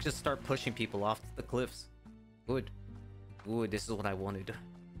 Because now I can just start pushing people off the cliffs. Good. Good, this is what I wanted.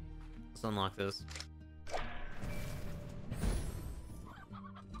 Let's unlock this.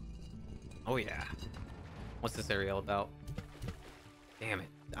 Oh yeah. What's this area all about? Damn it.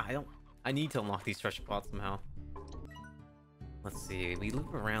 I need to unlock these treasure pots somehow. Let's see. We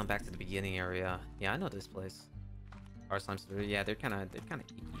loop around back to the beginning area. Yeah, I know this place. Our slimes, yeah, they're kind of easy.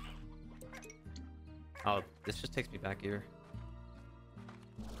 Oh, this just takes me back here.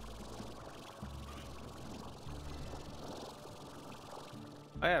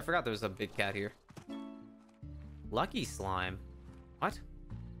 Oh yeah, I forgot there was a big cat here. Lucky slime? What?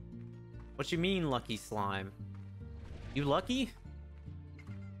 What you mean, lucky slime? You lucky?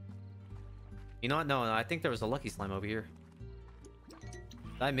 You know what? No, I think there was a lucky slime over here.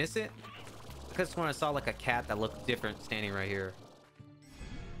 Did I miss it? I could have sworn I saw like a cat that looked different standing right here.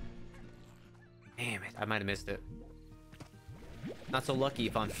 Damn it, I might have missed it. Not so lucky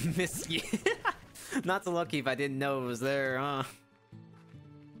if I'm missing it. Not so lucky if I didn't know it was there, huh?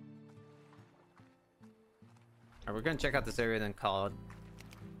 Alright, we're gonna check out this area then call it.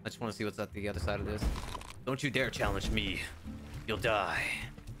 I just want to see what's at the other side of this. Don't you dare challenge me. You'll die.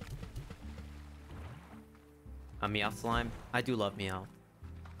 A Meowth slime? I do love Meowth.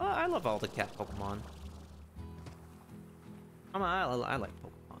 I love all the cat Pokemon. I like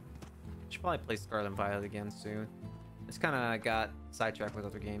Pokemon. Should probably play Scarlet and Violet again soon. It's kind of got sidetracked with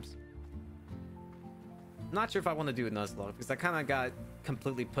other games. Not sure if I want to do it Nuzlocke because I kind of got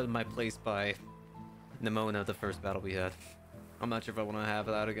completely put in my place by Nemona, the first battle we had. I'm not sure if I want to have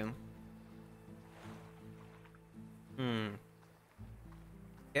that again. Can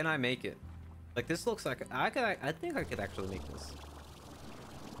I make it? Like, this looks like I think I could actually make this.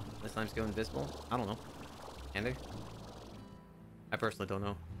 This time's go invisible? I don't know. Can they? I personally don't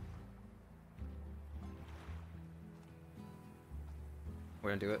know.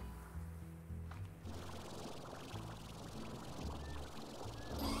 We're gonna do it.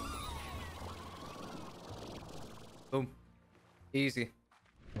 Boom. Easy.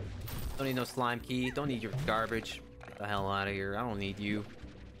 Don't need no slime key. Don't need your garbage. Get the hell out of here. I don't need you.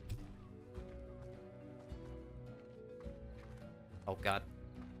 Oh god.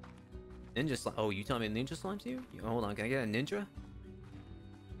 Ninja slime. Oh, you telling me ninja slime's you? Hold on, can I get a ninja?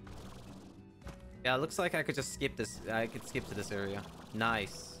 Yeah, it looks like I could just skip this. I could skip to this area.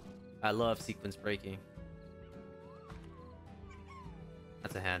 Nice. I love sequence breaking.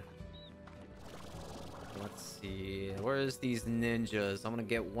 That's a hand. Let's see. Where's these ninjas? I'm gonna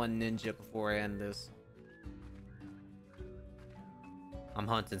get one ninja before I end this. I'm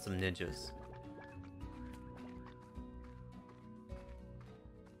hunting some ninjas.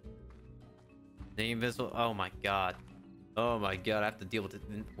 The invisible. Oh my god. Oh my god. I have to deal with it.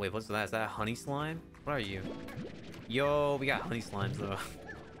 Wait, what's that? Is that a honey slime? What are you? Yo, we got honey slimes though.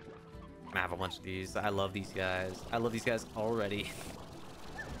 I have a bunch of these. I love these guys. I love these guys already.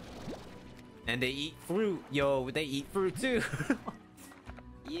 And they eat fruit. Yo, they eat fruit too.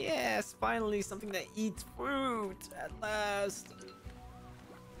 Yes, finally something that eats fruit at last.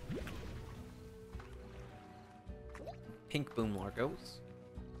 Pink boom largos.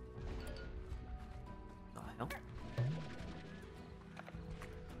 The hell?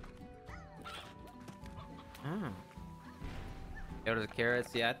 Go to the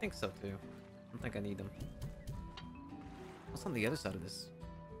carrots. Yeah, I think so too. I don't think I need them. What's on the other side of this?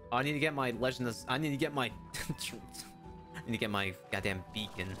 Oh, I need to get my legend. I need to get my. I need to get my goddamn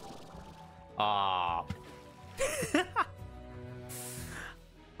beacon. Ah.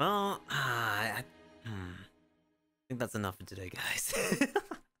 Well, I think that's enough for today, guys.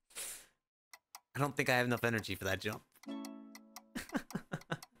 I don't think I have enough energy for that jump.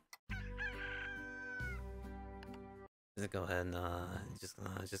 Just go ahead and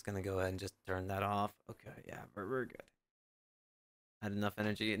just gonna go ahead and just turn that off. Okay, yeah, we're good. I had enough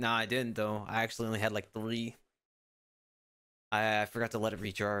energy. No, I didn't though. I actually only had like 3. I forgot to let it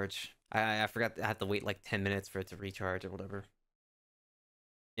recharge. I forgot I had to wait like 10 minutes for it to recharge or whatever.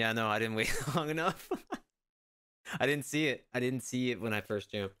 Yeah, no, I didn't wait long enough. I didn't see it. I didn't see it when I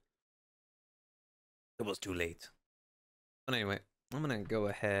first jumped. It was too late. But anyway, I'm gonna go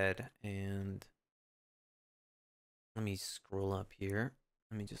ahead and let me scroll up here.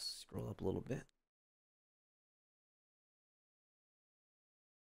 Let me just scroll up a little bit.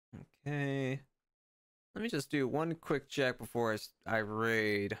 Okay. Let me just do one quick check before I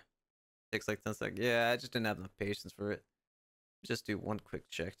raid. Takes like 10 seconds. Yeah, I just didn't have enough patience for it. Just do one quick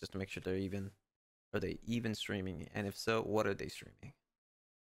check just to make sure they're even. Are they even streaming? And if so, what are they streaming?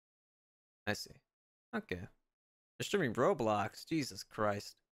 I see. Okay. They're streaming Roblox. Jesus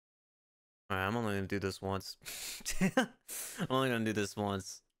Christ. Alright, I'm only gonna do this once. I'm only gonna do this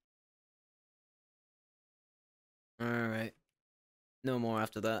once. Alright. No more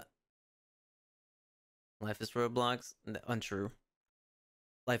after that. Life is Roblox? Untrue.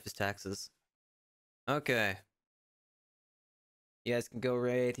 Life is taxes. Okay. You guys can go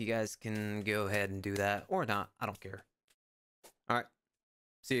raid. You guys can go ahead and do that. Or not. I don't care. Alright.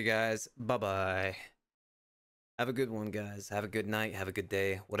 See you guys. Bye-bye. Have a good one, guys. Have a good night. Have a good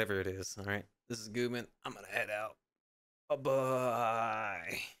day. Whatever it is. Alright. This is Goodman. I'm gonna head out.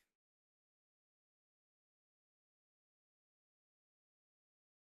 Bye-bye.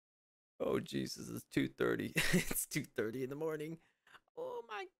 Oh, Jesus. It's 2:30. It's 2:30 in the morning. Oh,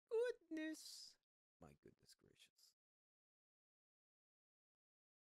 my goodness.